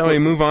 shall we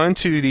move on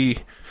to the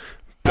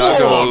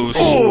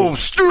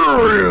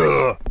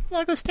Blogosteria?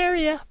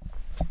 Blogosteria.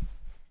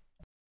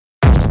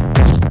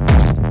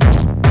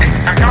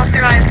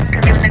 Unauthorized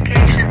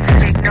communications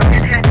signal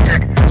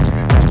detected.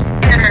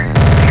 Error.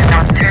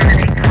 Cannot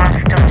terminate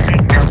hostile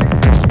signal.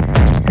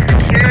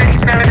 Security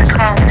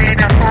protocol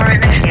Beta 4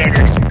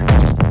 initiated.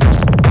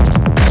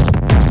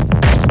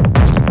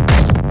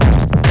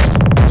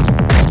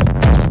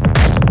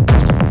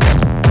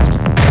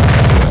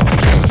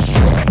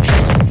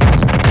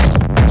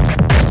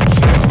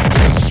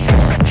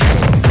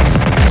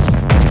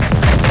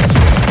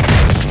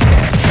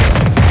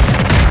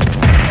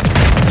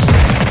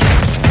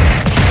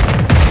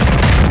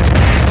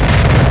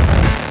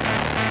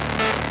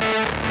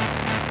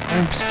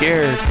 I'm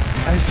scared.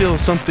 I feel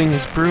something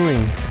is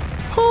brewing.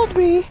 Hold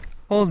me.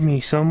 Hold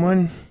me,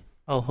 someone.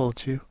 I'll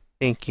hold you.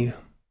 Thank you.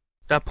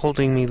 Stop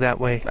holding me that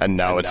way. And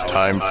now it's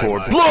time for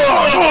Blogosteria!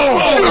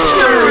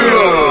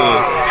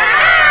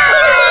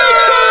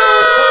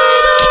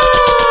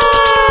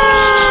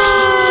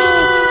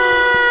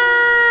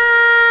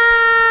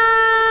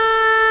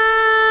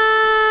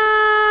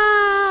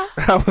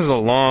 That was a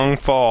long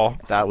fall.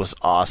 That was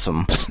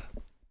awesome.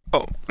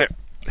 Oh, there.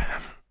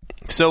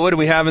 So what do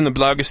we have in the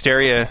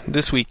Blogosteria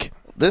this week?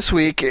 This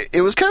week,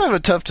 it was kind of a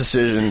tough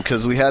decision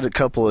because we had a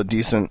couple of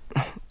decent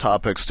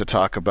topics to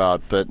talk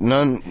about, but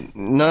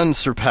none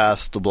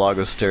surpassed the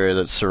Blogosteria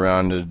that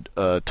surrounded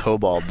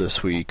Tobald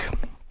this week.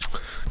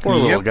 Poor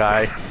little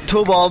guy.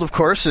 Tobald, of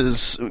course,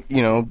 is,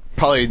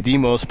 probably the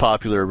most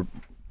popular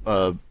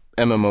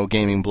MMO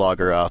gaming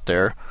blogger out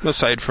there.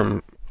 Aside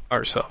from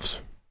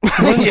ourselves.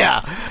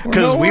 Yeah,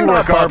 because we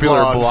work our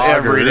blogs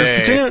every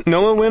day. Didn't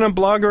Noah win a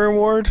blogger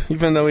award,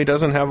 even though he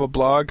doesn't have a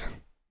blog?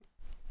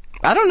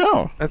 I don't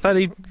know. I thought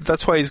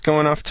that's why he's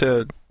going off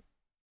to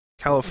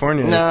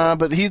California. Nah,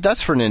 but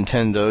that's for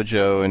Nintendo,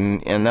 Joe,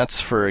 and that's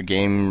for a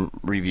game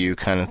review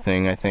kind of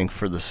thing, I think,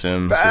 for The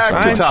Sims.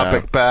 Back to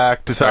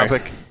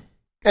topic.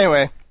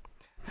 Anyway,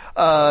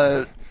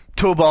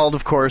 Tobald,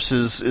 of course,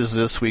 is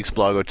this week's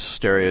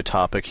Blogosteria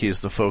topic. He's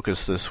the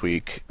focus this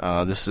week.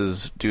 This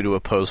is due to a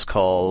post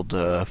called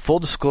Full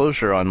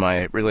Disclosure on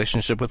My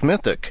Relationship with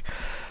Mythic.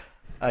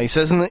 He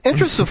says, in the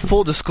interest of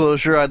full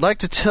disclosure, I'd like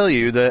to tell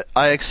you that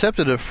I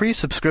accepted a free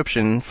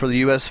subscription for the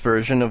US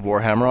version of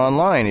Warhammer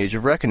Online, Age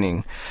of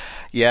Reckoning.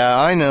 Yeah,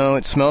 I know,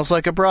 it smells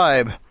like a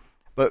bribe,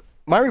 but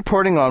my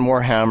reporting on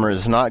Warhammer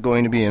is not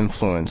going to be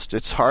influenced.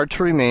 It's hard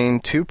to remain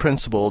too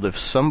principled if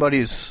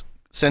somebody's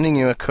sending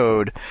you a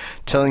code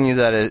telling you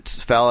that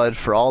it's valid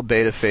for all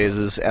beta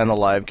phases and the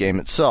live game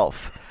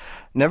itself.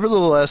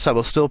 Nevertheless, I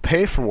will still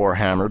pay for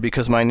Warhammer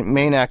because my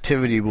main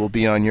activity will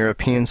be on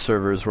European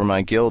servers where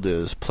my guild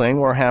is. Playing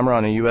Warhammer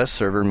on a US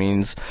server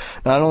means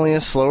not only a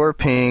slower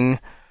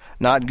ping,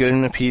 not good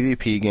in a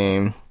PvP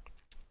game,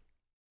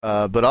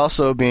 but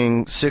also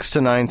being 6 to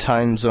 9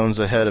 time zones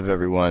ahead of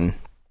everyone.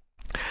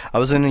 I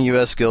was in a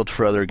US guild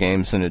for other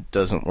games and it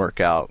doesn't work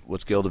out.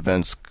 With guild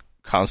events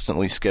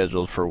constantly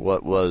scheduled for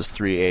what was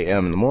 3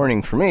 a.m. in the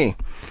morning for me.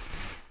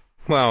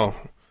 Well,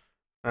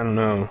 I don't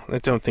know. I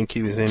don't think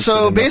he was interested.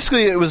 So in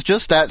basically, it was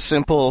just that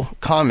simple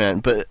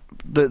comment. But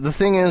the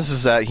thing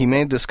is that he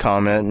made this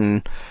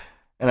comment,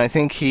 and I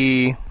think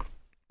he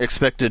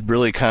expected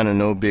really kind of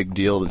no big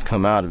deal to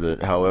come out of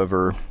it.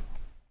 However,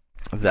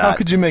 how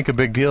could you make a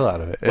big deal out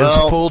of it? It's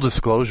full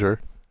disclosure.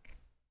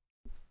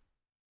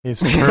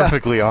 He's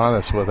perfectly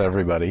honest with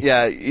everybody.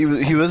 Yeah, he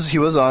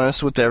was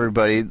honest with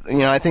everybody. You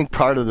know, I think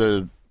part of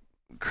the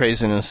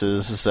craziness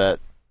is that,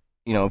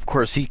 you know, of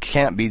course he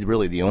can't be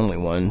really the only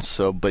one.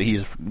 So, but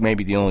he's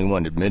maybe the only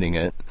one admitting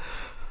it.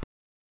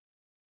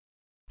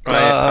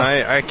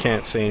 I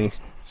can't say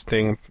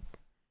anything.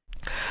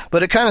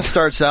 But it kind of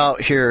starts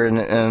out here,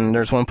 and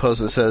there's one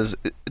post that says,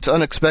 "It's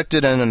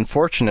unexpected and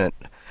unfortunate.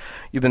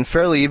 You've been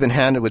fairly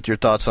even-handed with your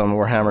thoughts on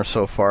Warhammer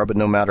so far, but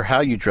no matter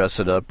how you dress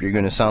it up, you're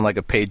going to sound like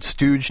a paid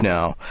stooge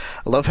now.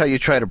 I love how you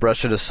try to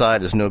brush it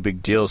aside as no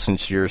big deal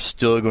since you're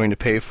still going to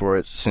pay for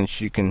it so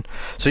you can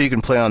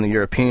play on the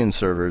European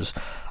servers.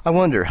 I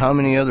wonder how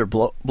many other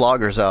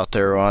bloggers out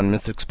there are on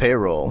Mythic's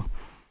payroll."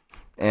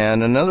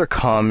 And another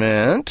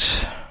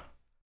comment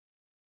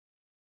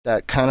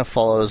that kind of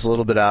follows a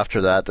little bit after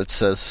that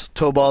says,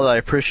 "Tobald, I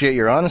appreciate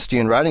your honesty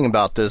in writing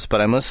about this,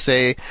 but I must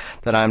say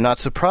that I'm not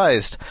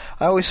surprised.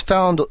 I always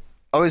found it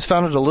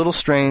a little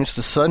strange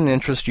the sudden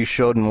interest you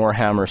showed in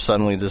Warhammer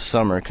suddenly this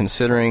summer,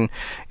 considering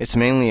it's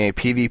mainly a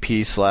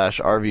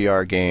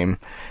PvP/RVR game,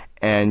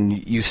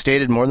 and you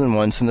stated more than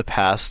once in the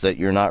past that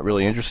you're not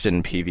really interested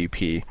in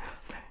PvP.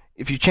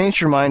 If you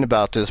changed your mind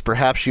about this,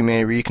 perhaps you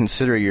may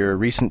reconsider your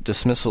recent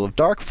dismissal of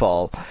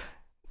Darkfall,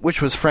 which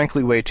was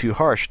frankly way too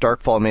harsh.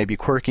 Darkfall may be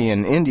quirky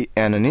and an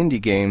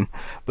indie game,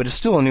 but it's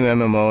still a new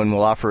MMO and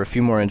will offer a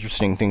few more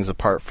interesting things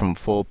apart from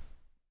full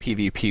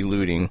PvP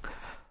looting.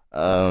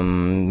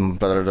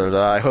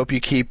 I hope you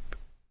keep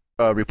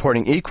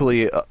reporting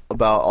equally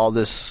about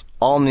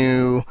all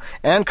new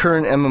and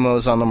current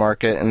MMOs on the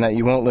market, and that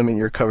you won't limit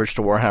your coverage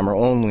to Warhammer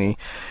only,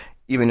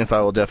 even if I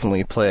will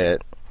definitely play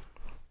it.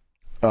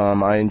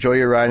 I enjoy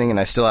your writing, and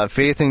I still have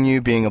faith in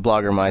you, being a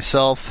blogger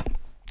myself.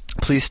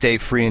 Please stay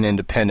free and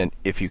independent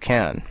if you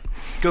can.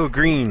 Go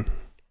green."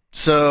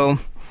 So,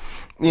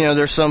 you know,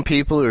 there's some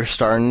people who are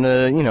starting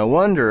to, you know,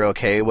 wonder,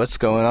 okay, what's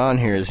going on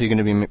here? Is he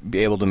going to be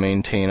able to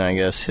maintain, I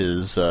guess,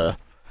 his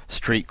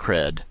street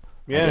cred?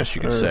 Yeah, I guess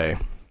you could say.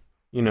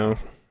 You know,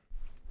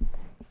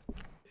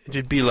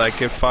 it'd be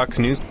like if Fox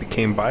News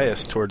became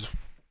biased towards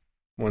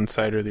one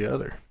side or the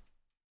other.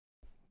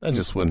 That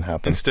just wouldn't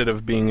happen. Instead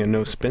of being a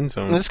no-spin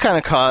zone. This kind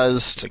of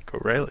caused... Like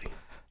O'Reilly.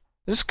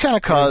 This kind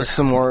of caused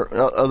some more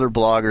other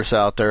bloggers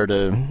out there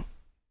to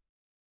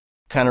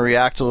kind of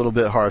react a little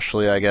bit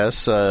harshly, I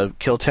guess.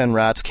 Kill 10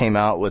 Rats came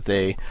out with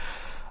a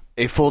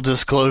full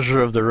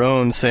disclosure of their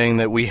own, saying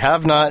that we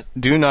have not,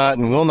 do not,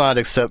 and will not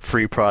accept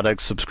free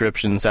products,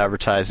 subscriptions,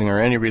 advertising,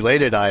 or any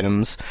related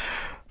items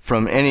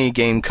from any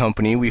game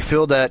company. We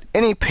feel that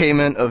any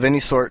payment of any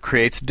sort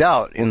creates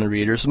doubt in the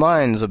readers'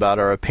 minds about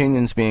our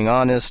opinions being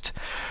honest.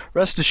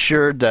 Rest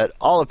assured that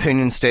all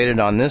opinions stated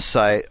on this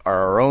site are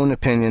our own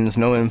opinions.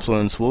 No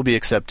influence will be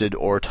accepted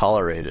or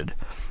tolerated.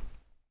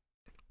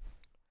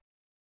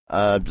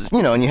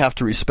 You know, and you have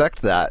to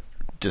respect that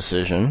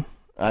decision.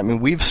 I mean,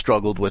 we've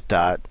struggled with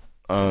that,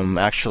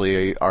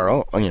 actually, our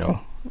own, you know,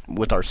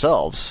 with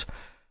ourselves.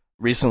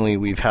 Recently,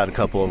 we've had a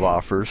couple of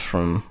offers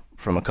from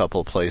a couple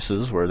of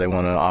places where they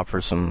want to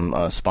offer some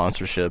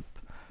sponsorship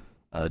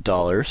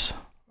dollars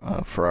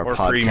for our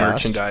podcast. Free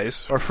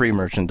merchandise. Or free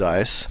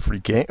merchandise. Free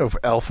game of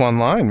Elf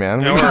Online, man.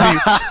 We No,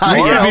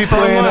 could be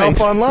playing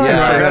Elf Online.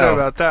 Yeah, I I forgot know.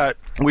 about that.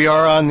 We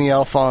are on the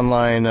Elf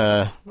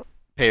Online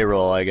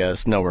payroll, I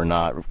guess. No, we're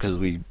not, because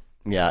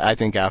I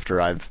think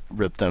after I've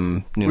ripped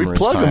them numerous We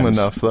plug times. them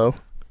enough, though.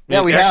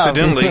 Yeah, we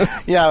accidentally.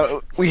 have. Yeah,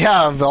 we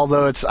have,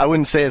 although I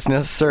wouldn't say it's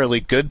necessarily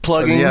good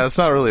plugging. Yeah, it's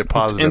not really a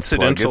positive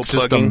incidental plug. It's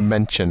just a plugging.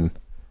 mention.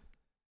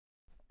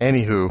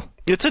 Anywho.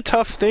 It's a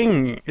tough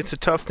thing. It's a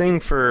tough thing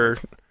for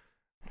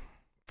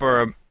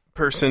a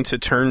person to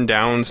turn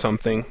down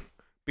something,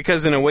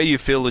 because in a way you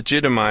feel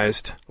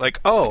legitimized. Like,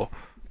 oh,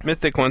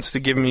 Mythic wants to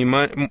give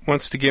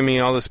me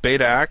all this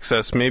beta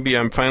access. Maybe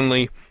I'm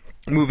finally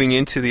moving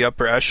into the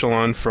upper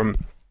echelon from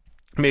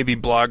maybe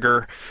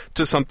blogger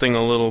to something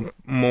a little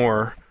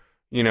more,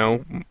 you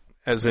know,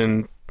 as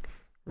in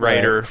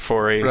writer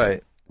for a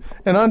right.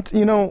 And on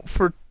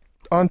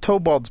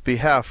Tobald's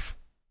behalf,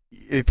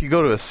 if you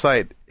go to a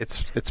site,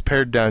 it's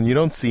pared down. You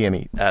don't see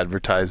any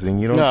advertising.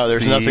 You don't. No,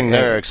 there's see nothing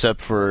there except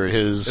for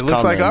his. It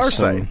looks like our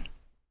site.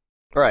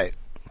 Right,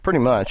 pretty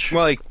much.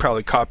 Well, he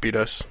probably copied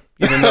us,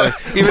 even though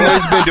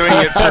he's been doing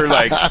it for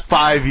like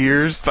 5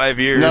 years. 5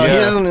 years. No,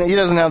 yeah. he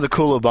doesn't have the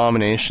cool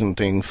abomination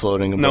thing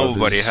floating above.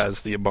 Nobody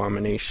has the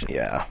abomination.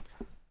 Yeah.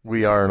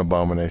 We are an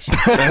abomination.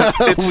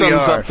 It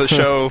sums up the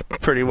show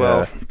pretty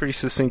well, pretty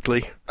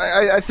succinctly.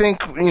 I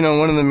think, you know,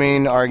 one of the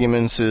main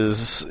arguments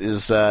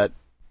is that,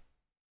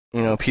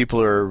 you know, people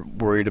are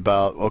worried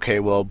about, okay,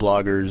 well,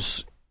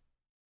 bloggers,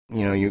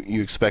 you know,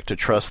 you expect to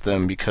trust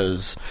them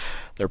because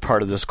they're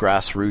part of this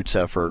grassroots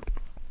effort.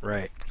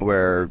 Right.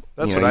 Where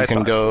That's you know, what I can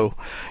thought. go,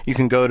 you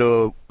can go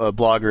to a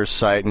blogger's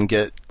site and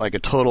get like a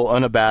total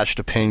unabashed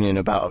opinion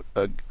about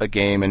a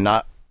game and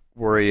not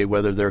worry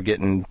whether they're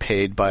getting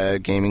paid by a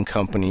gaming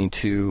company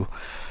to,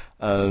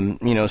 you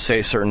know,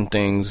 say certain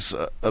things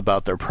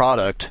about their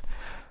product.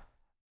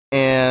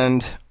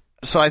 And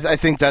so I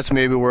think that's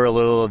maybe where a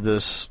little of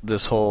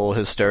this whole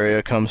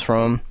hysteria comes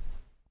from.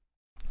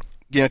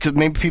 You know, because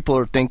maybe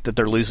people think that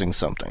they're losing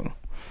something.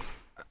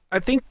 I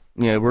think.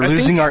 Yeah, we're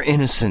losing our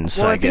innocence,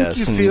 well, I guess,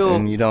 think you feel,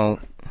 and you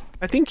don't...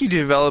 I think you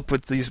develop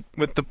with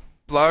the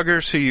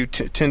bloggers who you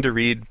tend to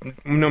read,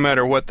 no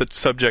matter what the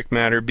subject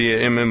matter, be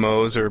it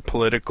MMOs or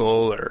political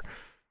or,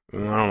 I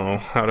don't know,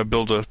 how to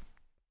build a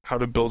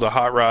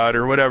hot rod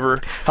or whatever.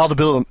 How to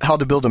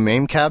build a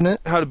MAME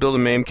cabinet? How to build a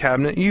MAME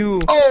cabinet.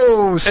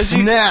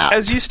 Snap!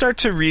 As you start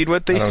to read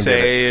what they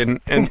say and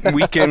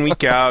week in,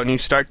 week out, and you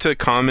start to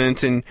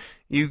comment, and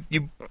you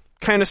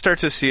kind of start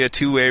to see a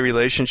two-way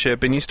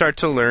relationship, and you start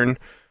to learn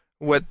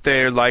what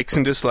their likes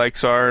and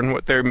dislikes are and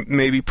what they're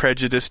maybe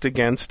prejudiced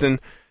against, and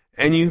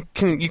you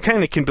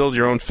kind of can build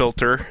your own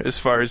filter as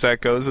far as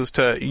that goes, as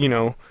to, you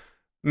know,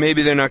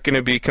 maybe they're not going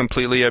to be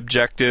completely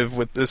objective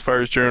with as far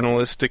as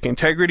journalistic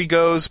integrity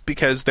goes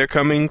because they're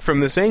coming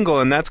from this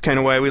angle, and that's kind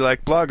of why we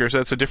like bloggers.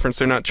 That's the difference.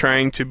 They're not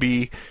trying to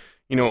be,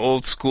 you know,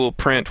 old school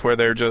print where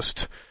they're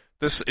just,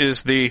 this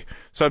is the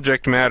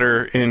subject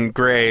matter in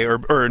gray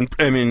or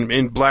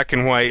in black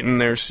and white, and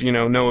there's, you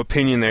know, no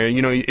opinion there.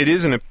 You know,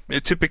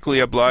 typically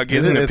a blog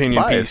is an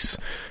opinion piece,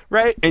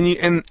 right? And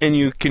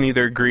you can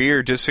either agree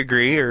or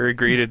disagree or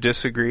agree to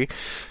disagree.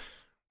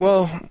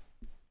 Well,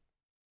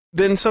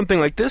 then something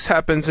like this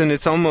happens, and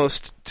it's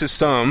almost, to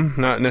some,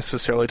 not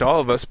necessarily to all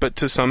of us, but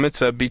to some,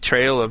 it's a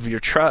betrayal of your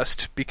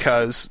trust,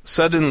 because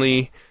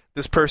suddenly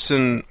this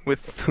person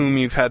with whom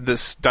you've had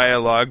this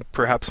dialogue,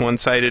 perhaps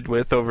one-sided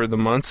with over the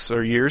months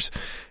or years,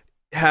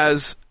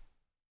 has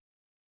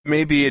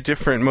maybe a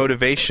different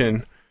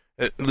motivation.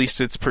 At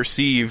least it's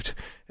perceived.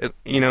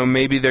 You know,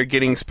 maybe they're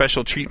getting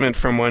special treatment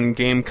from one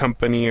game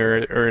company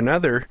or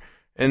another,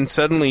 and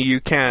suddenly you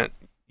can't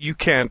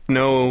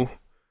know,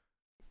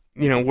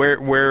 you know,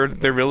 where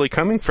they're really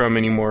coming from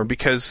anymore,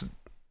 because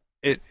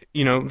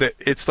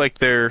it's like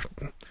they're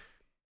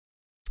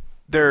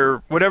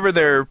whatever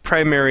their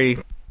primary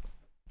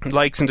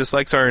likes and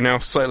dislikes are now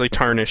slightly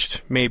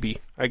tarnished, maybe,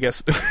 I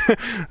guess.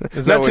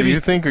 Is that what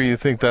you think, or you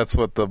think that's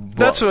what the...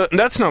 That's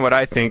not what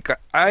I think.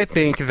 I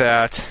think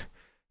that,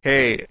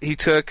 hey,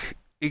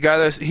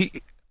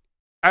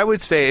 I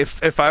would say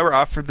if I were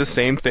offered the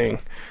same thing,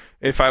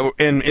 if I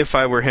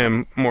were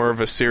him, more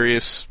of a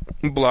serious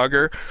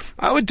blogger,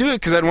 I would do it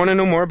because I'd want to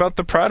know more about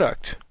the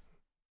product.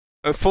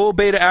 A full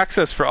beta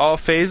access for all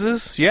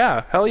phases?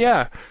 Yeah, hell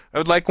yeah. I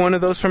would like one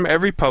of those from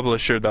every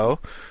publisher, though.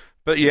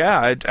 But yeah,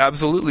 I'd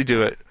absolutely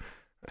do it.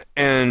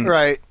 And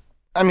right.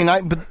 I mean,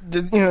 but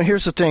you know,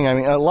 here's the thing. I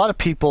mean, a lot of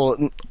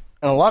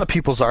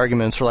people's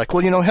arguments are like,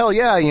 well, you know, hell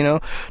yeah, you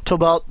know,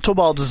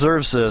 Tobal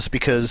deserves this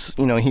because,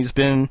 you know, he's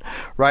been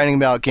writing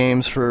about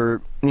games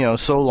for, you know,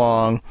 so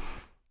long.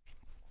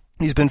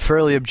 He's been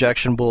fairly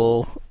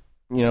objectionable,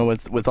 you know,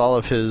 with all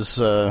of his,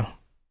 you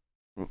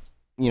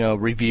know,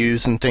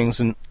 reviews and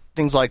things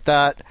like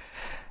that.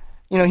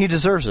 You know, he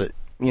deserves it.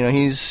 You know,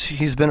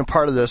 he's been a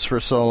part of this for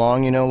so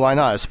long, you know, why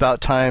not? It's about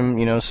time,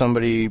 you know,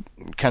 somebody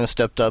kind of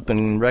stepped up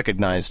and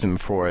recognized him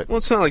for it. Well,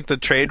 it's not like the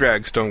trade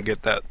rags don't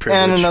get that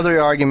privilege. And another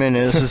argument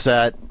is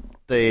that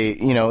they,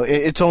 you know,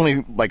 it's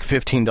only like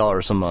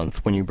 $15 a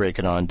month when you break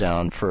it on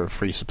down for a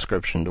free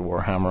subscription to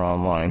Warhammer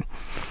Online.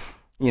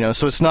 You know,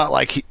 so it's not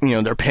like, you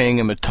know, they're paying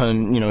him a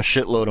ton, you know,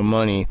 shitload of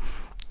money,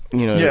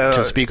 you know,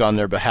 to speak on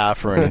their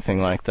behalf or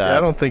anything like that. Yeah,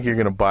 I don't think you're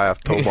going to buy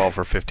off Tobal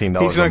for $15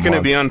 He's not going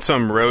to be on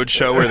some road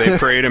show where they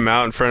parade him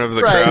out in front of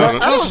the crowd.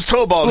 Well, this is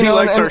Tobal. He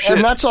likes our shit.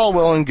 And that's all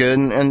well and good,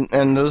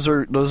 and those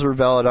are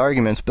valid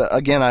arguments. But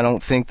again, I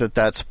don't think that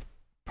that's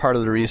part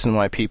of the reason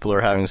why people are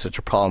having such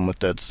a problem with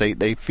that.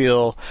 They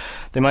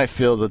might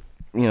feel that,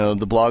 you know,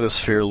 the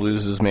blogosphere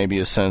loses maybe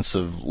a sense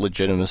of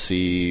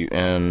legitimacy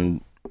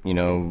and, you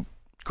know,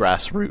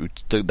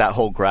 grassroots, that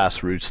whole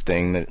grassroots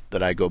thing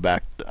that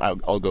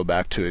I'll go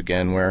back to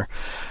again, where,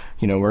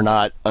 you know, we're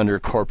not under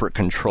corporate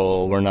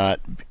control, we're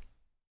not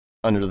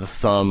under the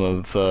thumb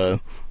of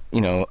you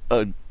know,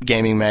 a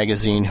gaming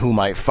magazine who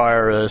might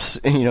fire us,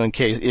 you know, in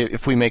case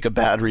if we make a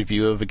bad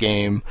review of a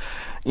game,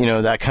 you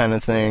know, that kind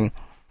of thing.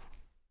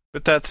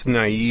 But that's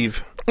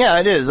naive. Yeah,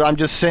 it is. I'm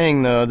just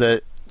saying though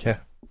that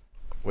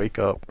wake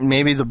up.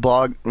 Maybe the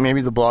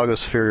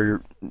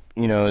blogosphere,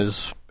 you know,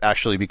 is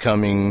actually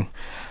becoming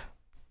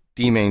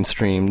the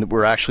mainstream.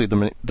 We're actually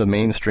the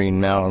mainstream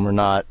now, and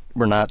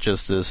we're not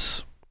just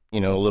this,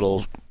 you know,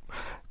 little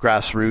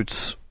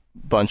grassroots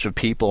bunch of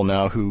people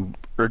now who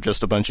are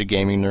just a bunch of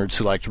gaming nerds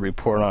who like to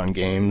report on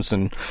games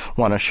and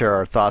want to share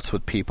our thoughts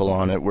with people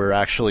on it. We're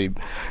actually,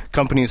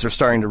 companies are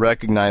starting to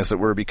recognize that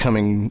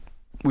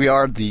we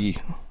are the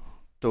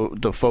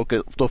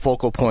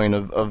focal point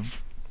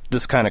of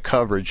this kind of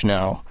coverage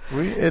now.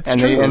 It's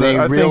true. And they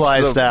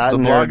realize that,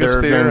 and they're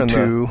going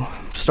to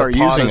start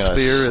using us. The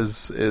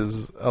blogosphere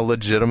is a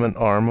legitimate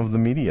arm of the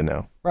media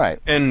now. Right.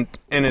 And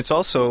it's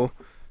also,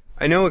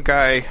 I know a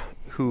guy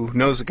who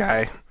knows a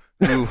guy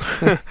who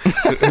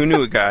who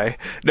knew a guy.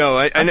 No,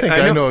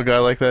 I know a guy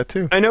like that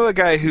too. I know a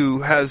guy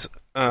who has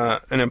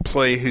an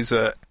employee who's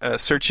a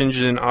search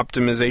engine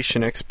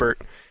optimization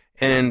expert,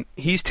 and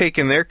he's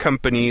taken their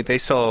company. They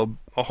sell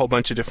a whole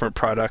bunch of different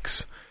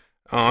products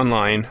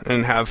online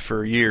and have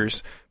for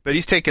years. But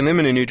he's taken them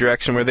in a new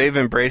direction where they've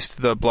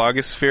embraced the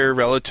blogosphere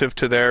relative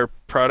to their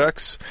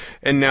products.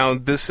 And now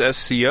this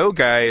SEO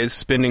guy is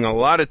spending a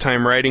lot of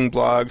time writing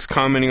blogs,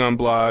 commenting on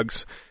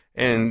blogs,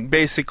 and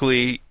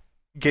basically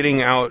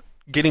getting out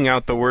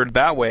the word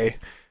that way.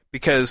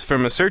 Because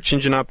from a search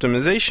engine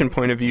optimization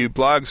point of view,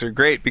 blogs are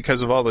great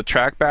because of all the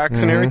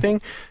trackbacks and everything.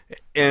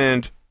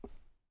 And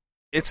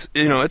it's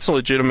a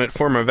legitimate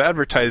form of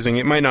advertising.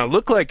 It might not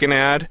look like an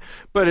ad,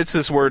 but it's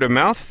this word of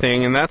mouth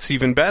thing, and that's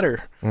even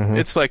better.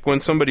 It's like when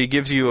somebody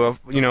gives you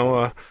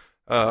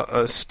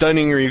a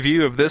stunning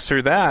review of this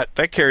or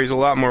that carries a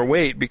lot more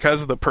weight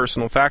because of the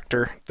personal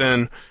factor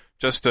than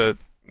just a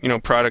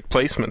product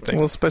placement thing.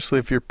 Well, especially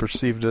if you're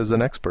perceived as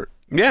an expert.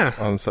 Yeah,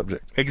 on the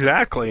subject.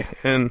 Exactly.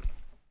 And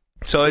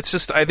so it's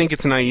just, I think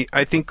it's naive.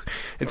 I think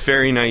it's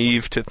very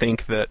naive to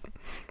think that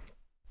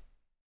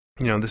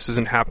this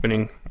isn't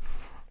happening.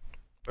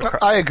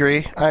 I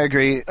agree.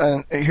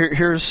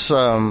 Here's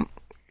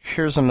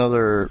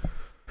another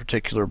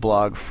particular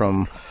blog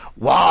from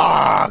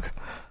WOG,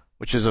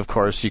 which is, of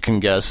course, you can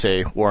guess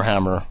a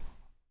Warhammer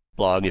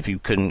blog if you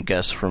couldn't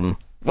guess from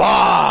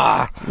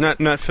WOG.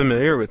 Not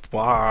familiar with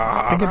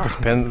WOG. I think it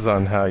depends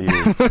on how you...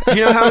 Do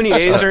you know how many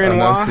A's are in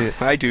WOG?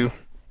 I do.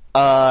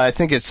 I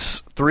think it's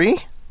 3?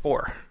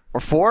 4. Or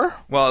 4?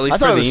 Well, at least I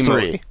thought for it was the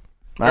emote. 3.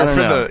 I don't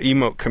know. The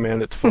emote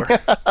command, it's 4.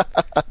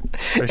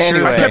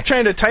 Anyway. I kept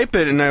trying to type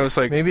it, and I was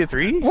like, maybe it's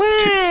 3, 2,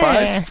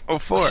 5,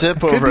 4.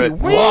 Sip over it.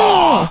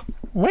 Wah!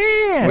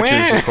 Which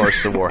is, of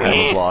course, the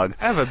Warhammer blog.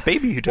 I have a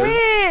baby who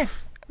does.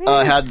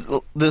 Had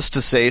this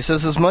to say. It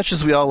says, as much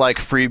as we all like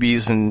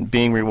freebies and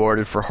being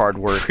rewarded for hard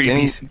work,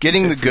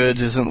 getting the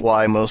goods isn't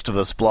why most of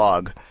us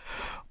blog.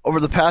 Over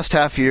the past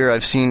half year,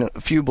 I've seen a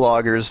few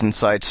bloggers and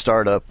sites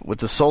start up with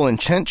the sole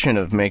intention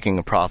of making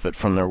a profit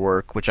from their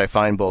work, which I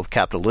find both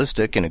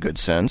capitalistic in a good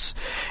sense,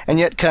 and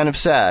yet kind of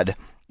sad.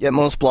 Yet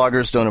most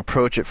bloggers don't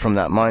approach it from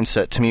that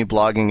mindset. To me,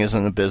 blogging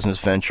isn't a business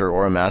venture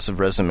or a massive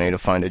resume to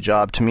find a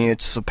job. To me,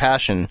 it's a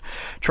passion.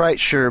 Trite,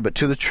 sure, but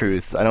to the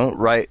truth, I don't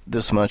write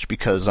this much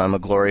because I'm a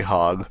glory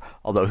hog,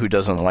 although who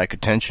doesn't like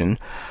attention,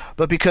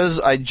 but because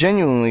I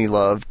genuinely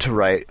love to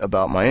write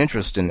about my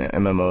interest in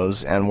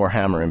MMOs and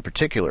Warhammer in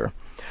particular.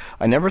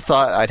 I never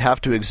thought I'd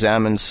have to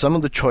examine some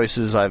of the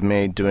choices I've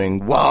made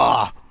doing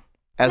WAH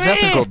as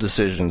ethical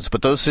decisions,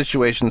 but those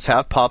situations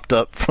have popped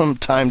up from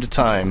time to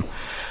time.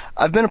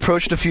 I've been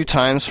approached a few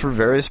times for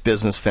various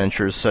business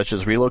ventures, such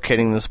as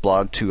relocating this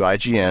blog to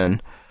IGN,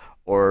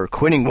 or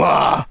quitting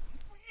WAH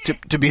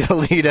to be the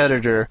lead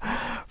editor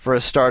for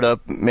a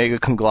startup mega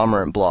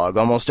conglomerate blog.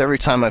 Almost every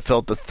time I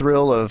felt the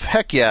thrill of,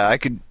 heck yeah, I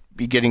could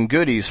be getting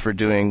goodies for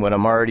doing what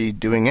I'm already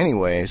doing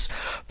anyways,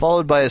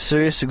 followed by a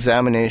serious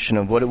examination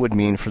of what it would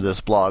mean for this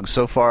blog.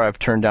 So far, I've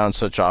turned down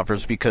such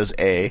offers because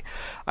A,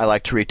 I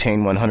like to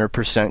retain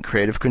 100%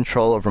 creative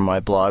control over my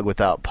blog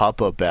without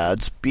pop-up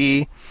ads.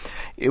 B,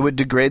 it would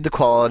degrade the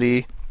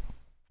quality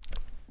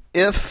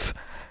if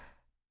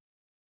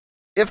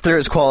there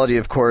is quality,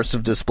 of course,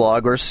 of this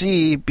blog, or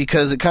C,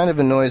 because it kind of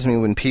annoys me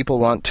when people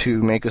want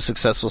to make a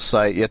successful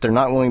site, yet they're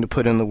not willing to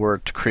put in the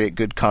work to create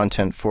good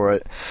content for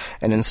it,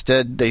 and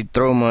instead they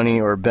throw money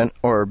or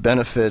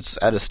benefits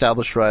at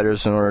established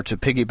writers in order to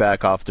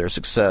piggyback off their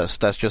success.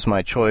 That's just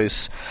my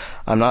choice.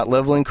 I'm not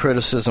leveling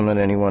criticism at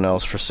anyone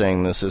else for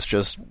saying this. It's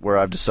just where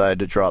I've decided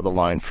to draw the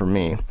line for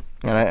me.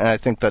 And I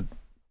think that,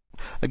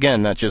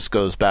 again, that just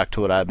goes back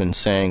to what I've been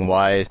saying,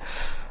 why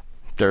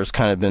there's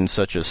kind of been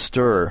such a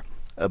stir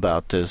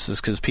about this,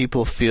 is because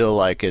people feel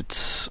like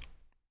it's,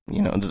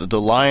 the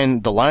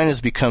line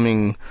is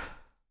becoming,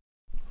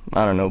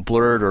 I don't know,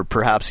 blurred, or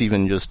perhaps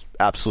even just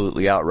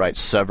absolutely outright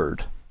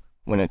severed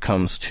when it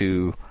comes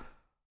to,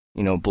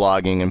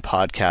 blogging and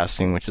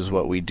podcasting, which is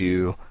what we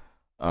do,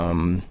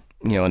 in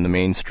the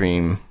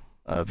mainstream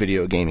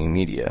video gaming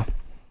media.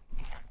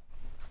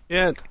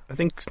 Yeah, I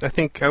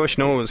think I wish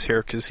Noah was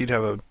here because he'd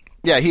have a.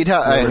 Yeah, I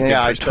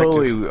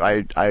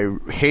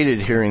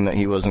hated hearing that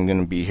he wasn't going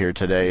to be here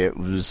today. It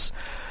was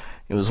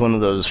one of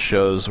those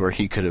shows where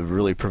he could have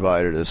really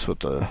provided us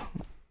with a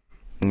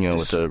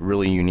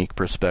really unique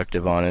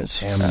perspective on it.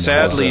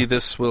 Sadly,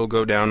 this will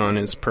go down on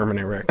his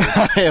permanent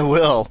record. It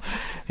will.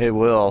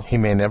 He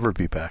may never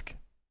be back.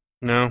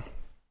 No.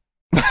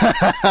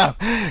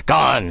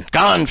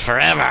 Gone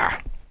forever.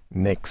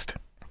 Next.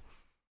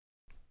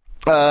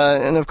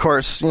 And of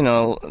course,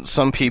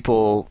 some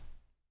people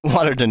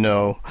wanted to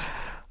know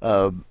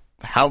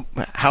how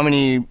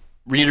many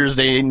readers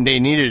they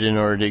needed in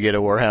order to get a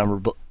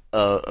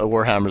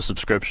Warhammer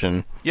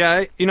subscription.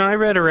 Yeah, I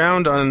read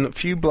around on a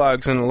few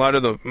blogs, and a lot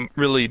of the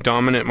really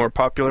dominant, more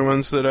popular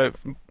ones that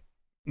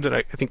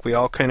I think we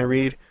all kind of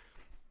read,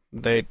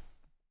 they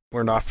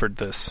weren't offered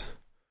this.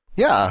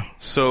 Yeah.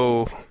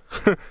 So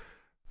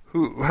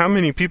How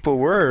many people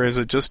were? Is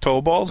it just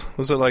Tobald?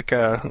 Was it like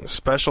a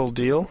special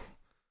deal?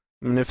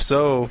 And if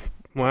so,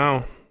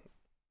 wow.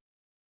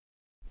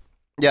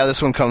 Yeah,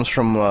 this one comes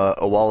from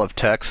a wall of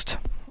text.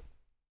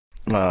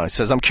 It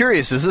says, I'm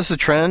curious, is this a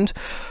trend?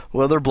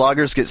 Will other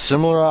bloggers get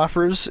similar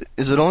offers?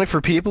 Is it only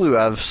for people who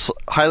have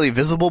highly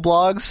visible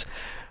blogs?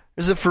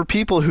 Is it for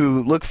people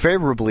who look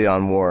favorably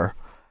on war?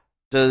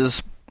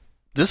 Does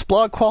this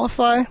blog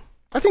qualify?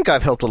 I think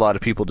I've helped a lot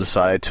of people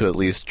decide to at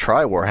least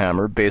try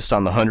Warhammer based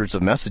on the hundreds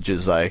of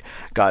messages I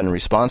got in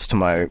response to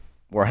my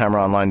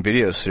Warhammer Online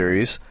video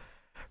series.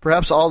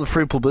 Perhaps all the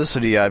free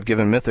publicity I've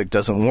given Mythic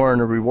doesn't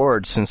warrant a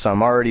reward since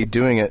I'm already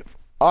doing it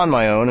on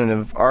my own and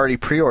have already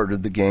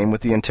pre-ordered the game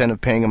with the intent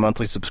of paying a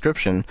monthly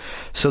subscription,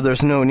 so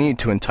there's no need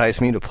to entice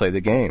me to play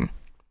the game.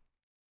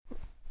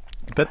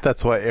 I bet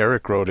that's why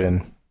Eric wrote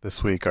in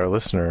this week, our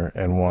listener,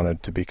 and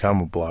wanted to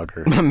become a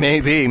blogger.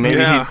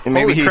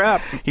 maybe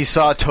crap. He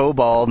saw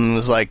Tobald and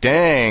was like,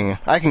 dang,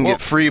 I can get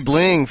free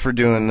bling for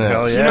doing this.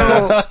 Hell yeah.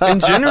 You know,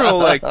 in general,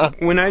 like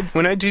when I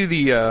do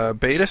the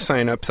beta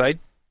signups,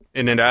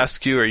 and it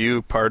asks you, are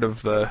you part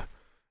of the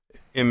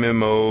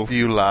MMO? Do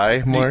you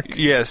lie, Mark?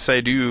 Yes,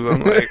 I do.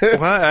 I'm like,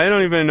 what? I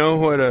don't even know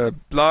what a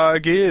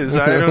blog is.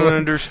 I don't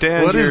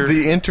understand. What is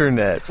the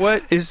internet?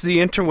 What is the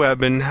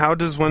interweb, and how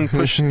does one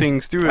push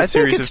things through a series of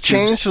I think it's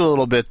changed a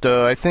little bit,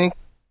 though. I think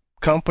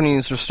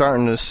companies are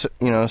starting to,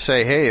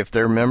 say, hey, if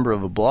they're a member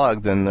of a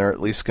blog, then they're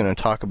at least going to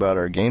talk about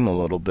our game a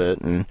little bit.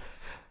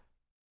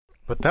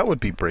 But that would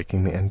be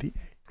breaking the NDA.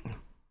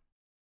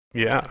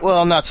 Yeah.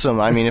 Well, not so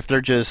much. I mean, if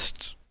they're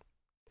just...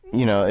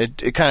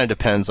 it kind of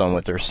depends on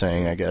what they're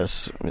saying, I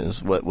guess,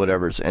 is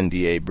whatever's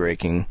NDA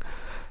breaking.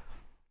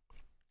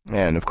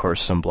 And, of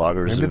course, some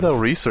bloggers... Maybe they'll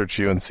research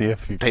you and see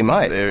if you... They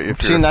might.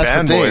 If See, you're that's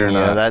a the thing. fanboy or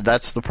not.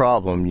 That's the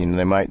problem.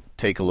 They might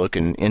take a look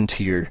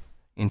into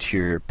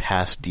your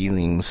past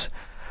dealings.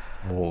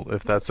 Well,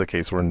 if that's the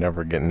case, we're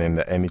never getting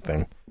into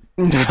anything.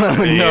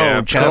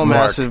 No, Channel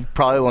Massive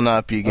probably will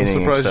not be getting I'm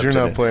surprised accepted.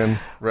 you're not playing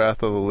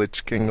Wrath of the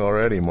Lich King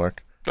already,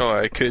 Mark. Oh,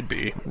 I could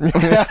be. No,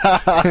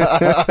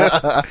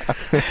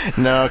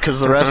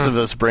 because the rest of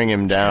us bring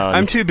him down.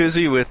 I'm too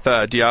busy with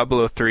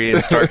Diablo 3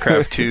 and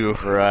StarCraft 2.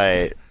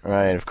 Right,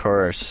 of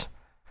course.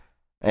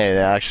 Hey,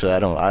 actually, I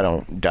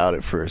don't doubt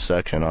it for a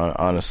second.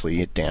 Honestly,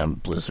 you damn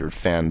Blizzard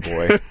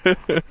fanboy.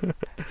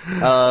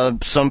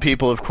 Some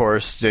people, of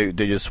course, they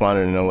just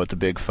wanted to know what the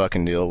big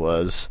fucking deal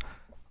was.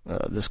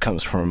 This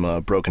comes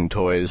from Broken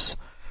Toys.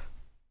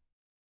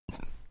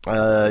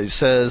 It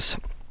says...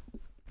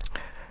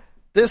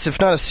 This,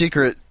 if not a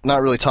secret,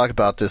 not really talk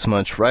about this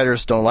much.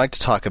 Writers don't like to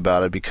talk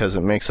about it because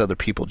it makes other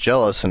people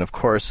jealous and, of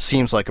course,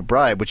 seems like a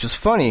bribe, which is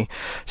funny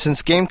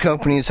since game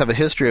companies have a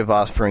history of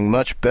offering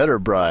much better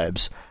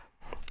bribes.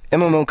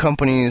 MMO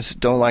companies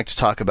don't like to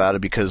talk about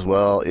it because,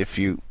 well, if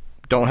you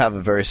don't have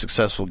a very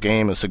successful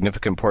game, a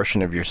significant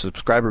portion of your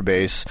subscriber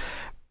base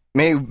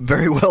may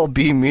very well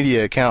be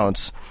media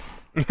accounts.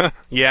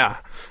 Yeah,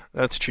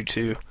 that's true,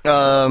 too.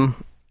 From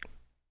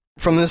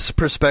this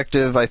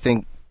perspective, I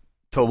think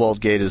Tobald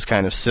Gate is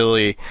kind of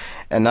silly,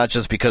 and not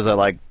just because I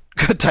like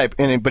type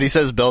in it, but he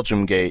says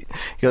Belgium Gate.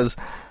 He goes,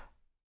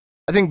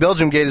 I think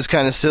Belgium Gate is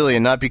kind of silly,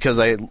 and not because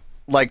I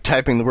like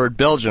typing the word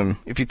Belgium.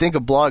 If you think a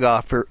blog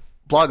author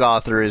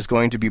is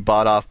going to be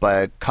bought off by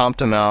a comped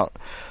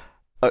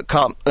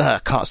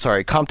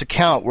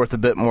account worth a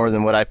bit more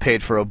than what I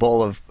paid for a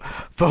bowl of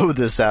pho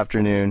this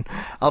afternoon,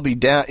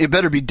 it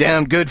better be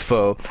damn good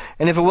pho.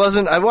 And if it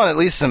wasn't, I want at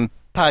least some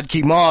pad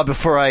ki ma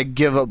before I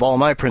give up all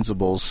my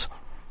principles.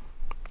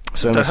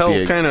 So the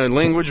hell kind of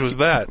language was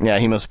that? Yeah,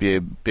 he must be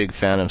a big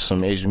fan of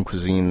some Asian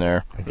cuisine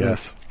there. I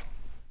guess.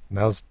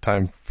 Now's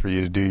time for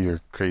you to do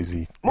your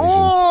crazy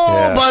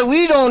But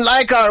we don't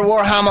like our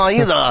Warhammer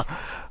either.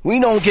 We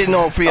don't get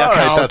no free account.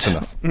 All right, that's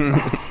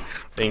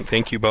enough.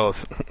 Thank you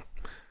both.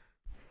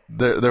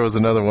 There was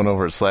another one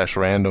over at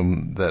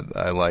 /random that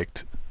I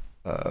liked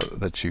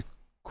that you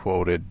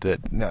quoted.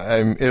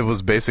 It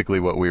was basically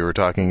what we were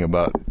talking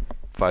about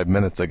 5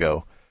 minutes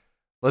ago.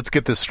 Let's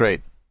get this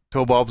straight.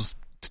 Tobald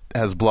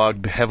has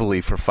blogged heavily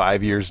for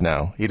 5 years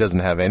now. He doesn't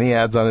have any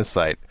ads on his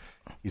site.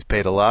 He's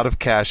paid a lot of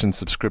cash in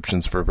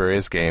subscriptions for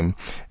various games,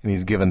 and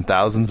he's given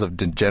thousands of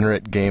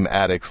degenerate game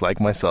addicts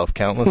like myself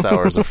countless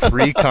hours of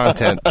free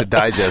content to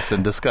digest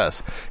and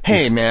discuss.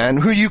 Hey, man,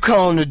 who you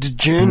calling a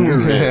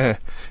degenerate?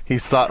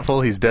 He's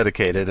thoughtful, he's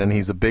dedicated, and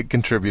he's a big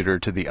contributor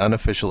to the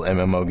unofficial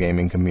MMO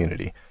gaming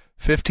community.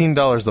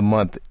 $15 a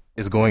month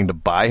is going to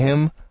buy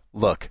him?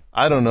 Look,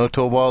 I don't know,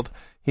 Tobald.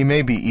 He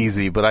may be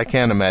easy, but I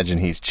can't imagine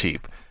he's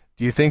cheap.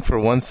 Do you think for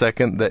 1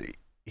 second that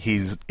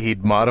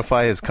he'd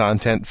modify his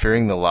content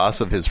fearing the loss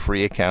of his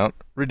free account?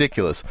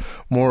 Ridiculous.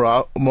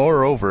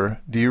 Moreover,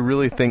 do you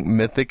really think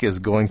Mythic is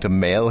going to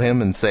mail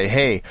him and say,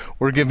 hey,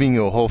 we're giving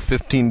you a whole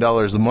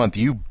 $15 a month.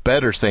 You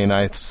better say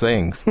nice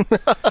things.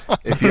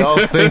 If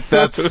y'all think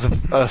that's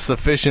a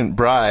sufficient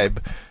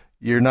bribe,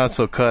 you're not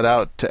so cut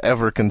out to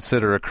ever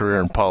consider a career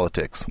in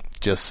politics.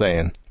 Just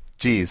saying.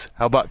 Geez,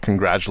 how about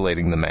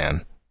congratulating the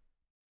man?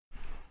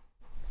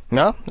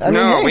 No?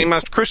 We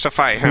must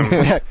crucify him.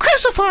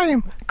 Crucify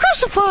him!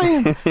 Crucify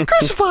him!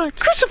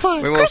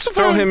 Crucify! We will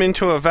throw him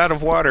into a vat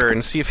of water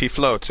and see if he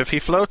floats. If he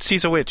floats,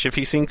 he's a witch. If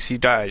he sinks, he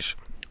dies.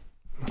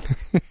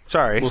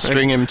 Sorry. We'll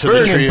string him to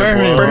the tree of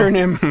woe. Burn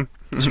him.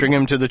 String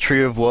him to the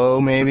tree of woe,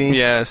 maybe?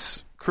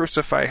 Yes.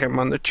 Crucify him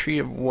on the tree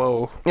of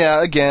woe.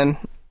 Yeah, again,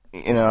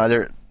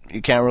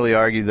 you can't really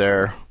argue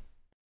there.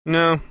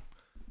 No.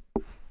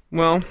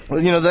 Well,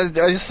 I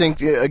just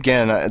think,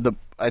 again,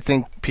 I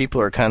think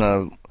people are kind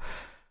of...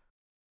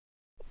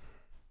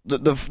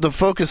 The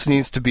focus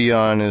needs to be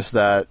on is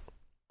that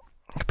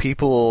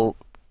people...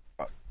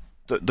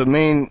 The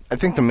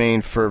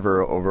main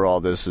fervor over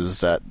all this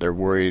is that they're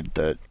worried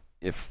that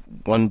if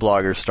one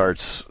blogger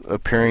starts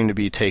appearing to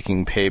be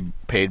taking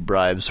paid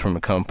bribes from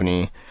a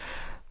company,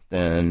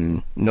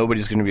 then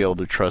nobody's going to be able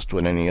to trust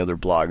what any other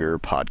blogger or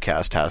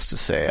podcast has to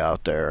say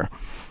out there.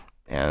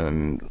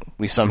 And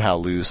we somehow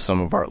lose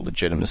some of our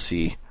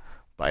legitimacy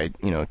by,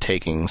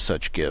 taking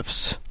such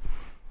gifts.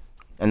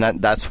 And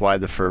that's why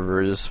the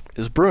fervor is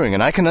brewing,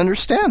 and I can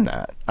understand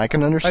that. I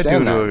do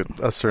to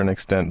a certain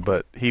extent,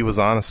 but he was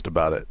honest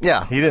about it.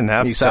 Yeah, he didn't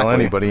have to tell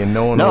anybody, and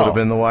no one would have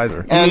been the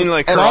wiser. You mean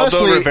like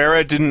Geraldo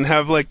Rivera didn't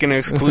have like an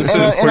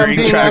exclusive where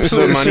he tracks the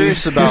money? I'm being absolutely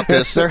serious about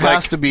this. There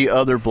has to be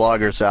other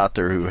bloggers out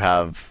there who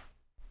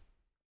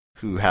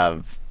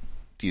have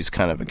these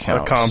kind of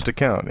accounts. A comped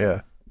account,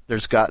 yeah.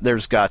 There's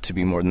got to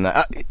be more than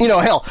that.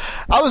 Hell,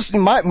 I was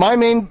my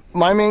main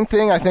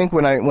thing. I think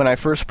when I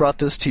first brought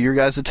this to your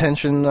guys'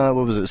 attention, what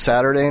was it,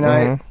 Saturday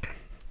night?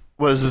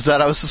 Was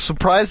that I was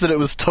surprised that it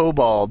was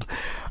Tobald,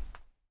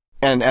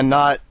 and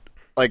not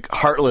like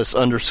Heartless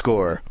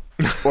 _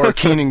 or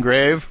Keenan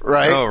Grave,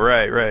 right? Oh,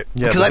 right.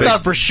 Yeah, because I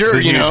thought for sure,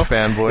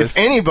 fanboys. If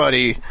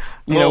anybody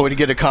would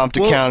get a comped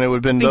account, it would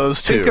have been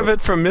those two. Think of it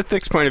from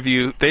Mythic's point of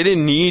view. They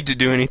didn't need to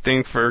do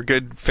anything for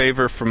good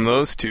favor from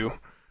those two.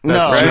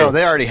 No,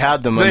 they already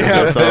had them. They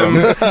have them.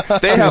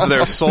 They have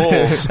their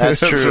souls. That's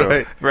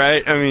true,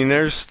 right? I mean,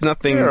 there's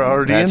nothing. They're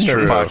already in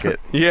their pocket.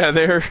 Yeah,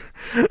 they're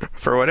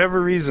for whatever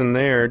reason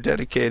they're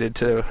dedicated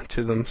to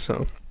them.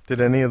 So,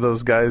 did any of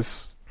those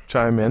guys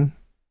chime in?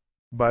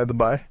 By the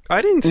by,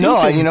 I didn't see.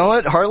 No, you know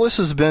what? Heartless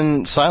has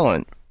been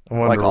silent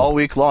like all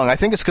week long. I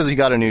think it's because he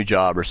got a new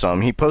job or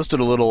something. He posted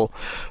a little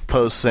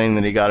post saying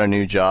that he got a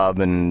new job,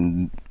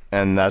 and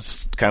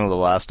that's kind of the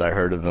last I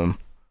heard of him.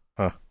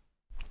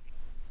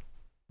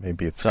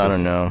 Maybe it's. I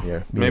don't know.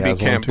 Yeah, maybe he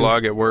can't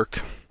blog at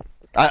work.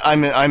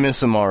 I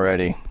miss him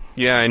already.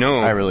 Yeah, I know.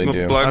 I really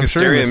do. Blog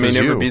Hysteria may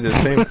never be the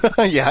same.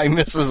 Yeah, he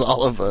misses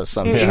all of us.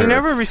 He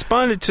never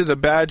responded to the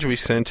badge we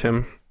sent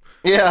him.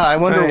 Yeah, I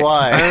wonder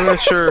why. I'm not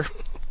sure.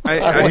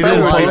 I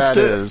wonder why that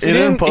is. He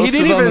didn't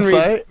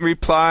even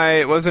reply.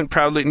 It wasn't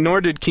proudly, nor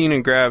did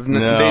Keenan Grav.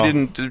 No. They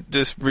didn't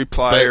just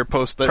reply or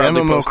post. But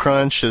proudly MMO post.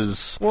 Crunch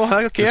has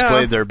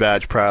displayed their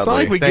badge proudly. It's not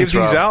like we give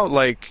these out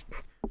like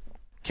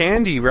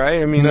candy,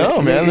 right? I mean,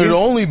 no, man. There's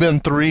only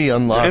been 3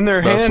 unlocked. And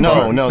they're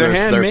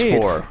there's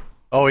 4.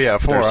 Oh yeah,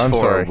 4. I'm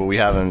sorry, but we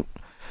haven't.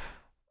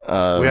 We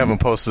haven't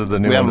posted the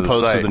new one to the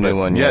site. We haven't posted the new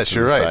one yet. Yes,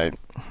 you're right.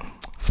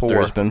 4.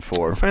 There's been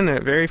 4. I find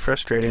that very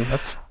frustrating.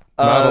 That's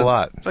not a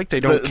lot. It's like they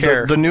don't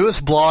care. The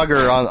newest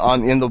blogger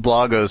in the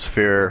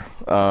blogosphere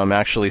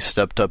actually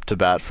stepped up to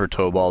bat for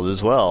Tobald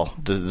as well.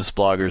 This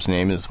blogger's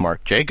name is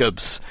Mark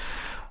Jacobs.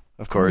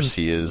 Of course,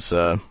 he is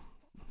the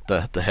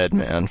head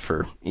man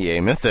for EA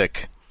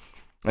Mythic.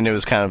 And it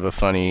was kind of a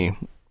funny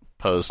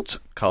post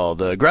called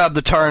 "Grab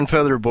the tar and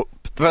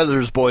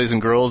feathers, boys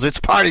and girls. It's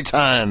party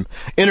time,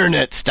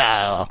 internet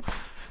style."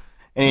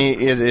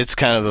 And it's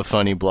kind of a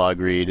funny blog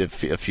read.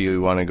 If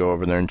you want to go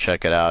over there and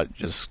check it out,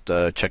 just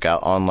check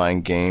out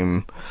Online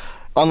Game.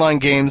 Online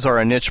games are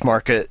a niche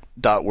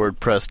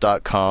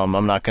market.wordpress.com.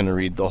 I'm not going to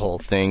read the whole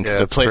thing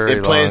because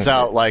it plays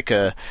out like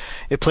a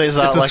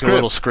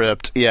little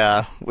script.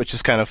 Yeah, which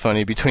is kind of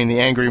funny between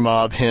the angry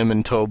mob, him,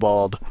 and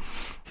Tobald.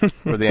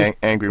 Where the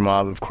angry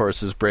mob, of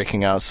course, is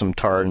breaking out some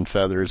tar and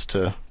feathers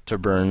to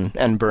burn,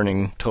 and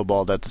burning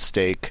Tobald at the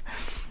stake.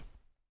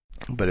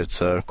 But it's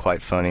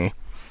quite funny.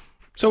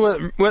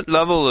 So what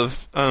level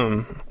of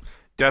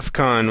DEF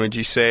CON would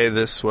you say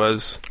this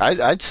was?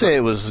 I'd say it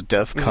was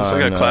DEF CON. It's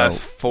like a class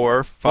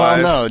 4,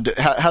 5? Well, no.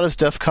 How does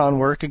DEF CON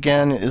work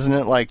again? Isn't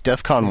it like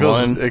DEF CON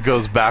 1? It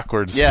goes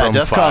backwards from 5.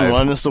 Yeah, DEF CON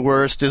 1 is the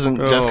worst. Isn't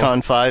DEF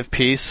CON 5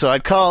 peace? So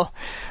I'd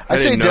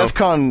say DEF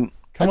CON...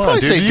 Come on,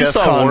 dude, you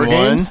saw War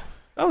Games?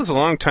 That was a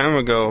long time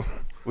ago.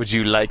 Would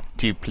you like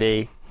to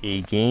play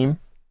a game?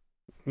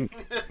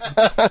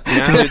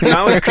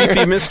 Now with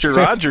creepy Mr.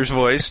 Rogers'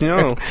 voice,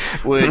 no.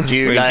 Would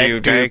you like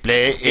to play a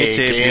game? It's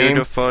a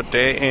beautiful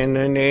day in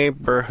the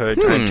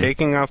neighborhood. I'm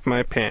taking off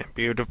my pants.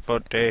 Beautiful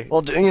day.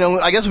 Well,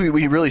 I guess we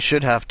really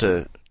should have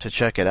to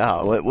check it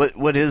out.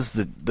 What is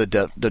the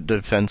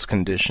defense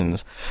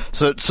conditions?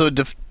 So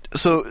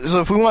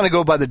if we want to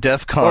go by the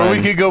DEF CON... Or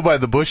we could go by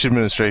the Bush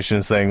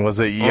administration's thing. Was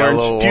it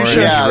yellow, orange,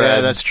 fuchsia? Red?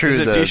 Yeah, that's true. Is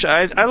it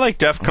fuchsia? I like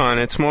DEF CON.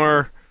 It's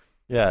more...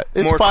 Yeah,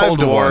 it's more 5 Cold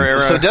to War 1. era.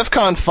 So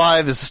DEFCON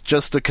 5 is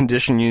just a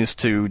condition used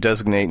to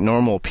designate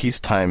normal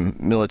peacetime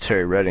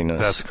military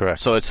readiness. That's correct.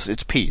 So it's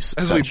peace.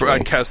 As we essentially.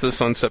 broadcast this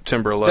on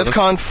September 11th.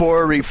 DEFCON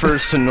 4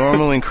 refers to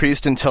normal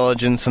increased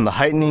intelligence and the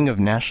heightening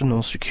of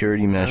national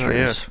security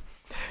measures.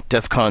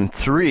 DEFCON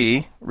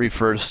 3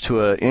 refers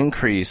to an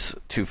increase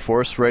to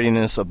force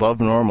readiness above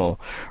normal.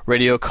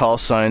 Radio call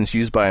signs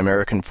used by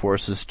American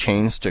forces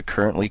changed to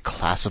currently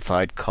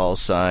classified call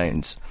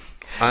signs.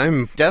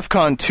 I'm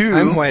DEFCON 2.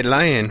 I'm White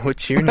Lion.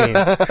 What's your name?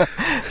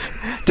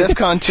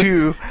 DEFCON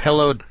 2.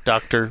 Hello,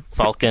 Dr.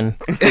 Falcon.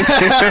 Would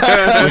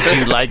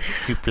you like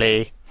to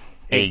play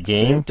a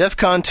game?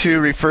 DEFCON 2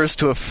 refers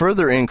to a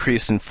further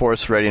increase in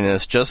force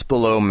readiness just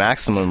below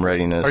maximum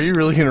readiness. Are you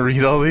really going to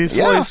read all these?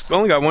 Yeah. Well, he's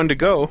only got one to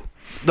go.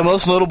 The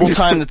most notable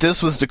time that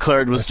this was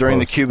declared was during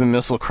the Cuban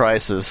Missile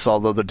Crisis.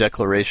 Although the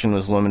declaration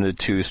was limited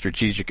to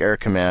Strategic Air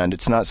Command,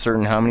 it's not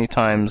certain how many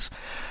times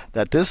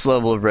that this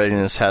level of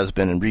readiness has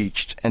been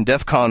reached. And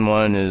DEFCON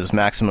 1 is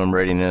maximum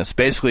readiness.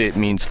 Basically, it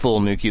means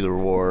full nuclear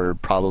war,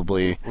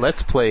 probably.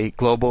 Let's play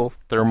global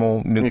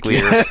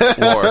thermonuclear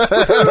war.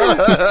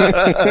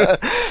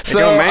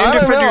 So, I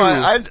don't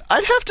know.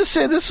 I'd have to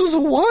say this was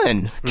a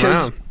 1.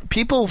 Because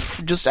people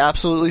just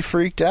absolutely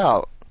freaked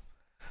out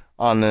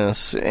on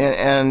this.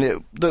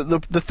 And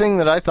the thing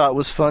that I thought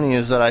was funny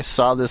is that I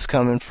saw this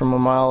coming from a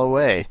mile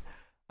away.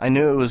 I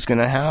knew it was going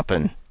to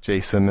happen.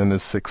 Jason and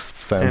his sixth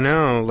sense. I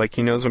know, like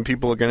he knows when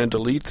people are going to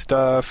delete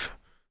stuff.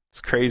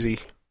 It's crazy.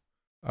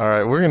 All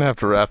right, we're going to have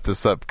to wrap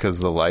this up because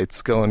the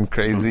light's going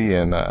crazy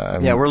and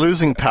we're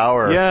losing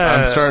power. Yeah.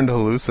 I'm starting to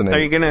hallucinate. Are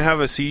you going to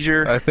have a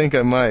seizure? I think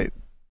I might.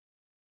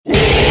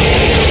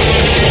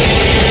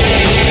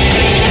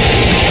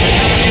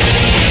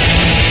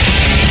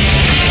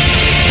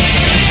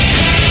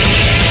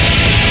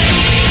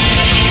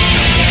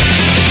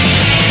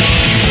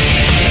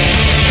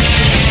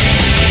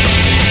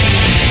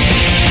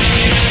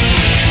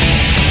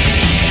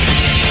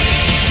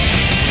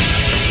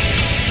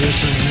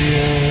 This is the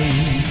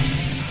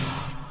end,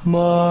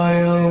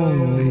 my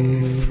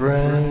only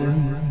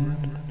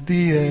friend,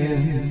 the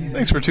end.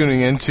 Thanks for tuning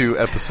in to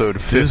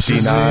episode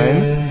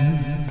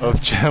 59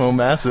 of Channel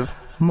Massive.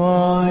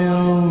 My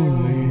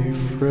only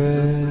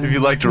friend. If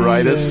you'd like to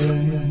write us,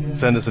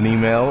 send us an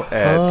email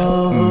at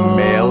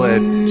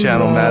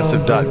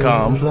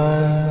mail@channelmassive.com.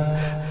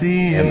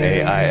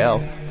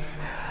 MAIL.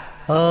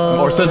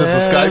 Or send us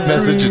a Skype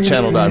message at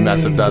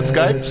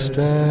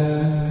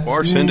channel.massive.skype.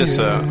 Or send us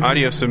an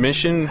audio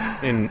submission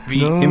in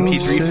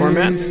MP3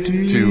 format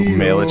to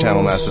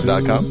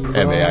mail@channelmassive.com.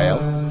 MAIL.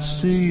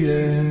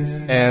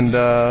 And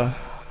I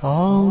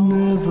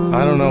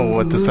don't know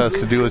what this has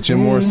to do with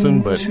Jim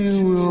Morrison, but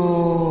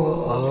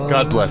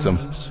God bless him.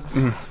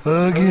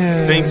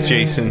 Again. Thanks,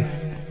 Jason.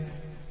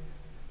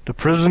 The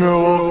prisoner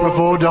woke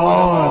before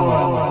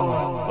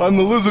dawn. I'm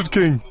the Lizard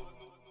King.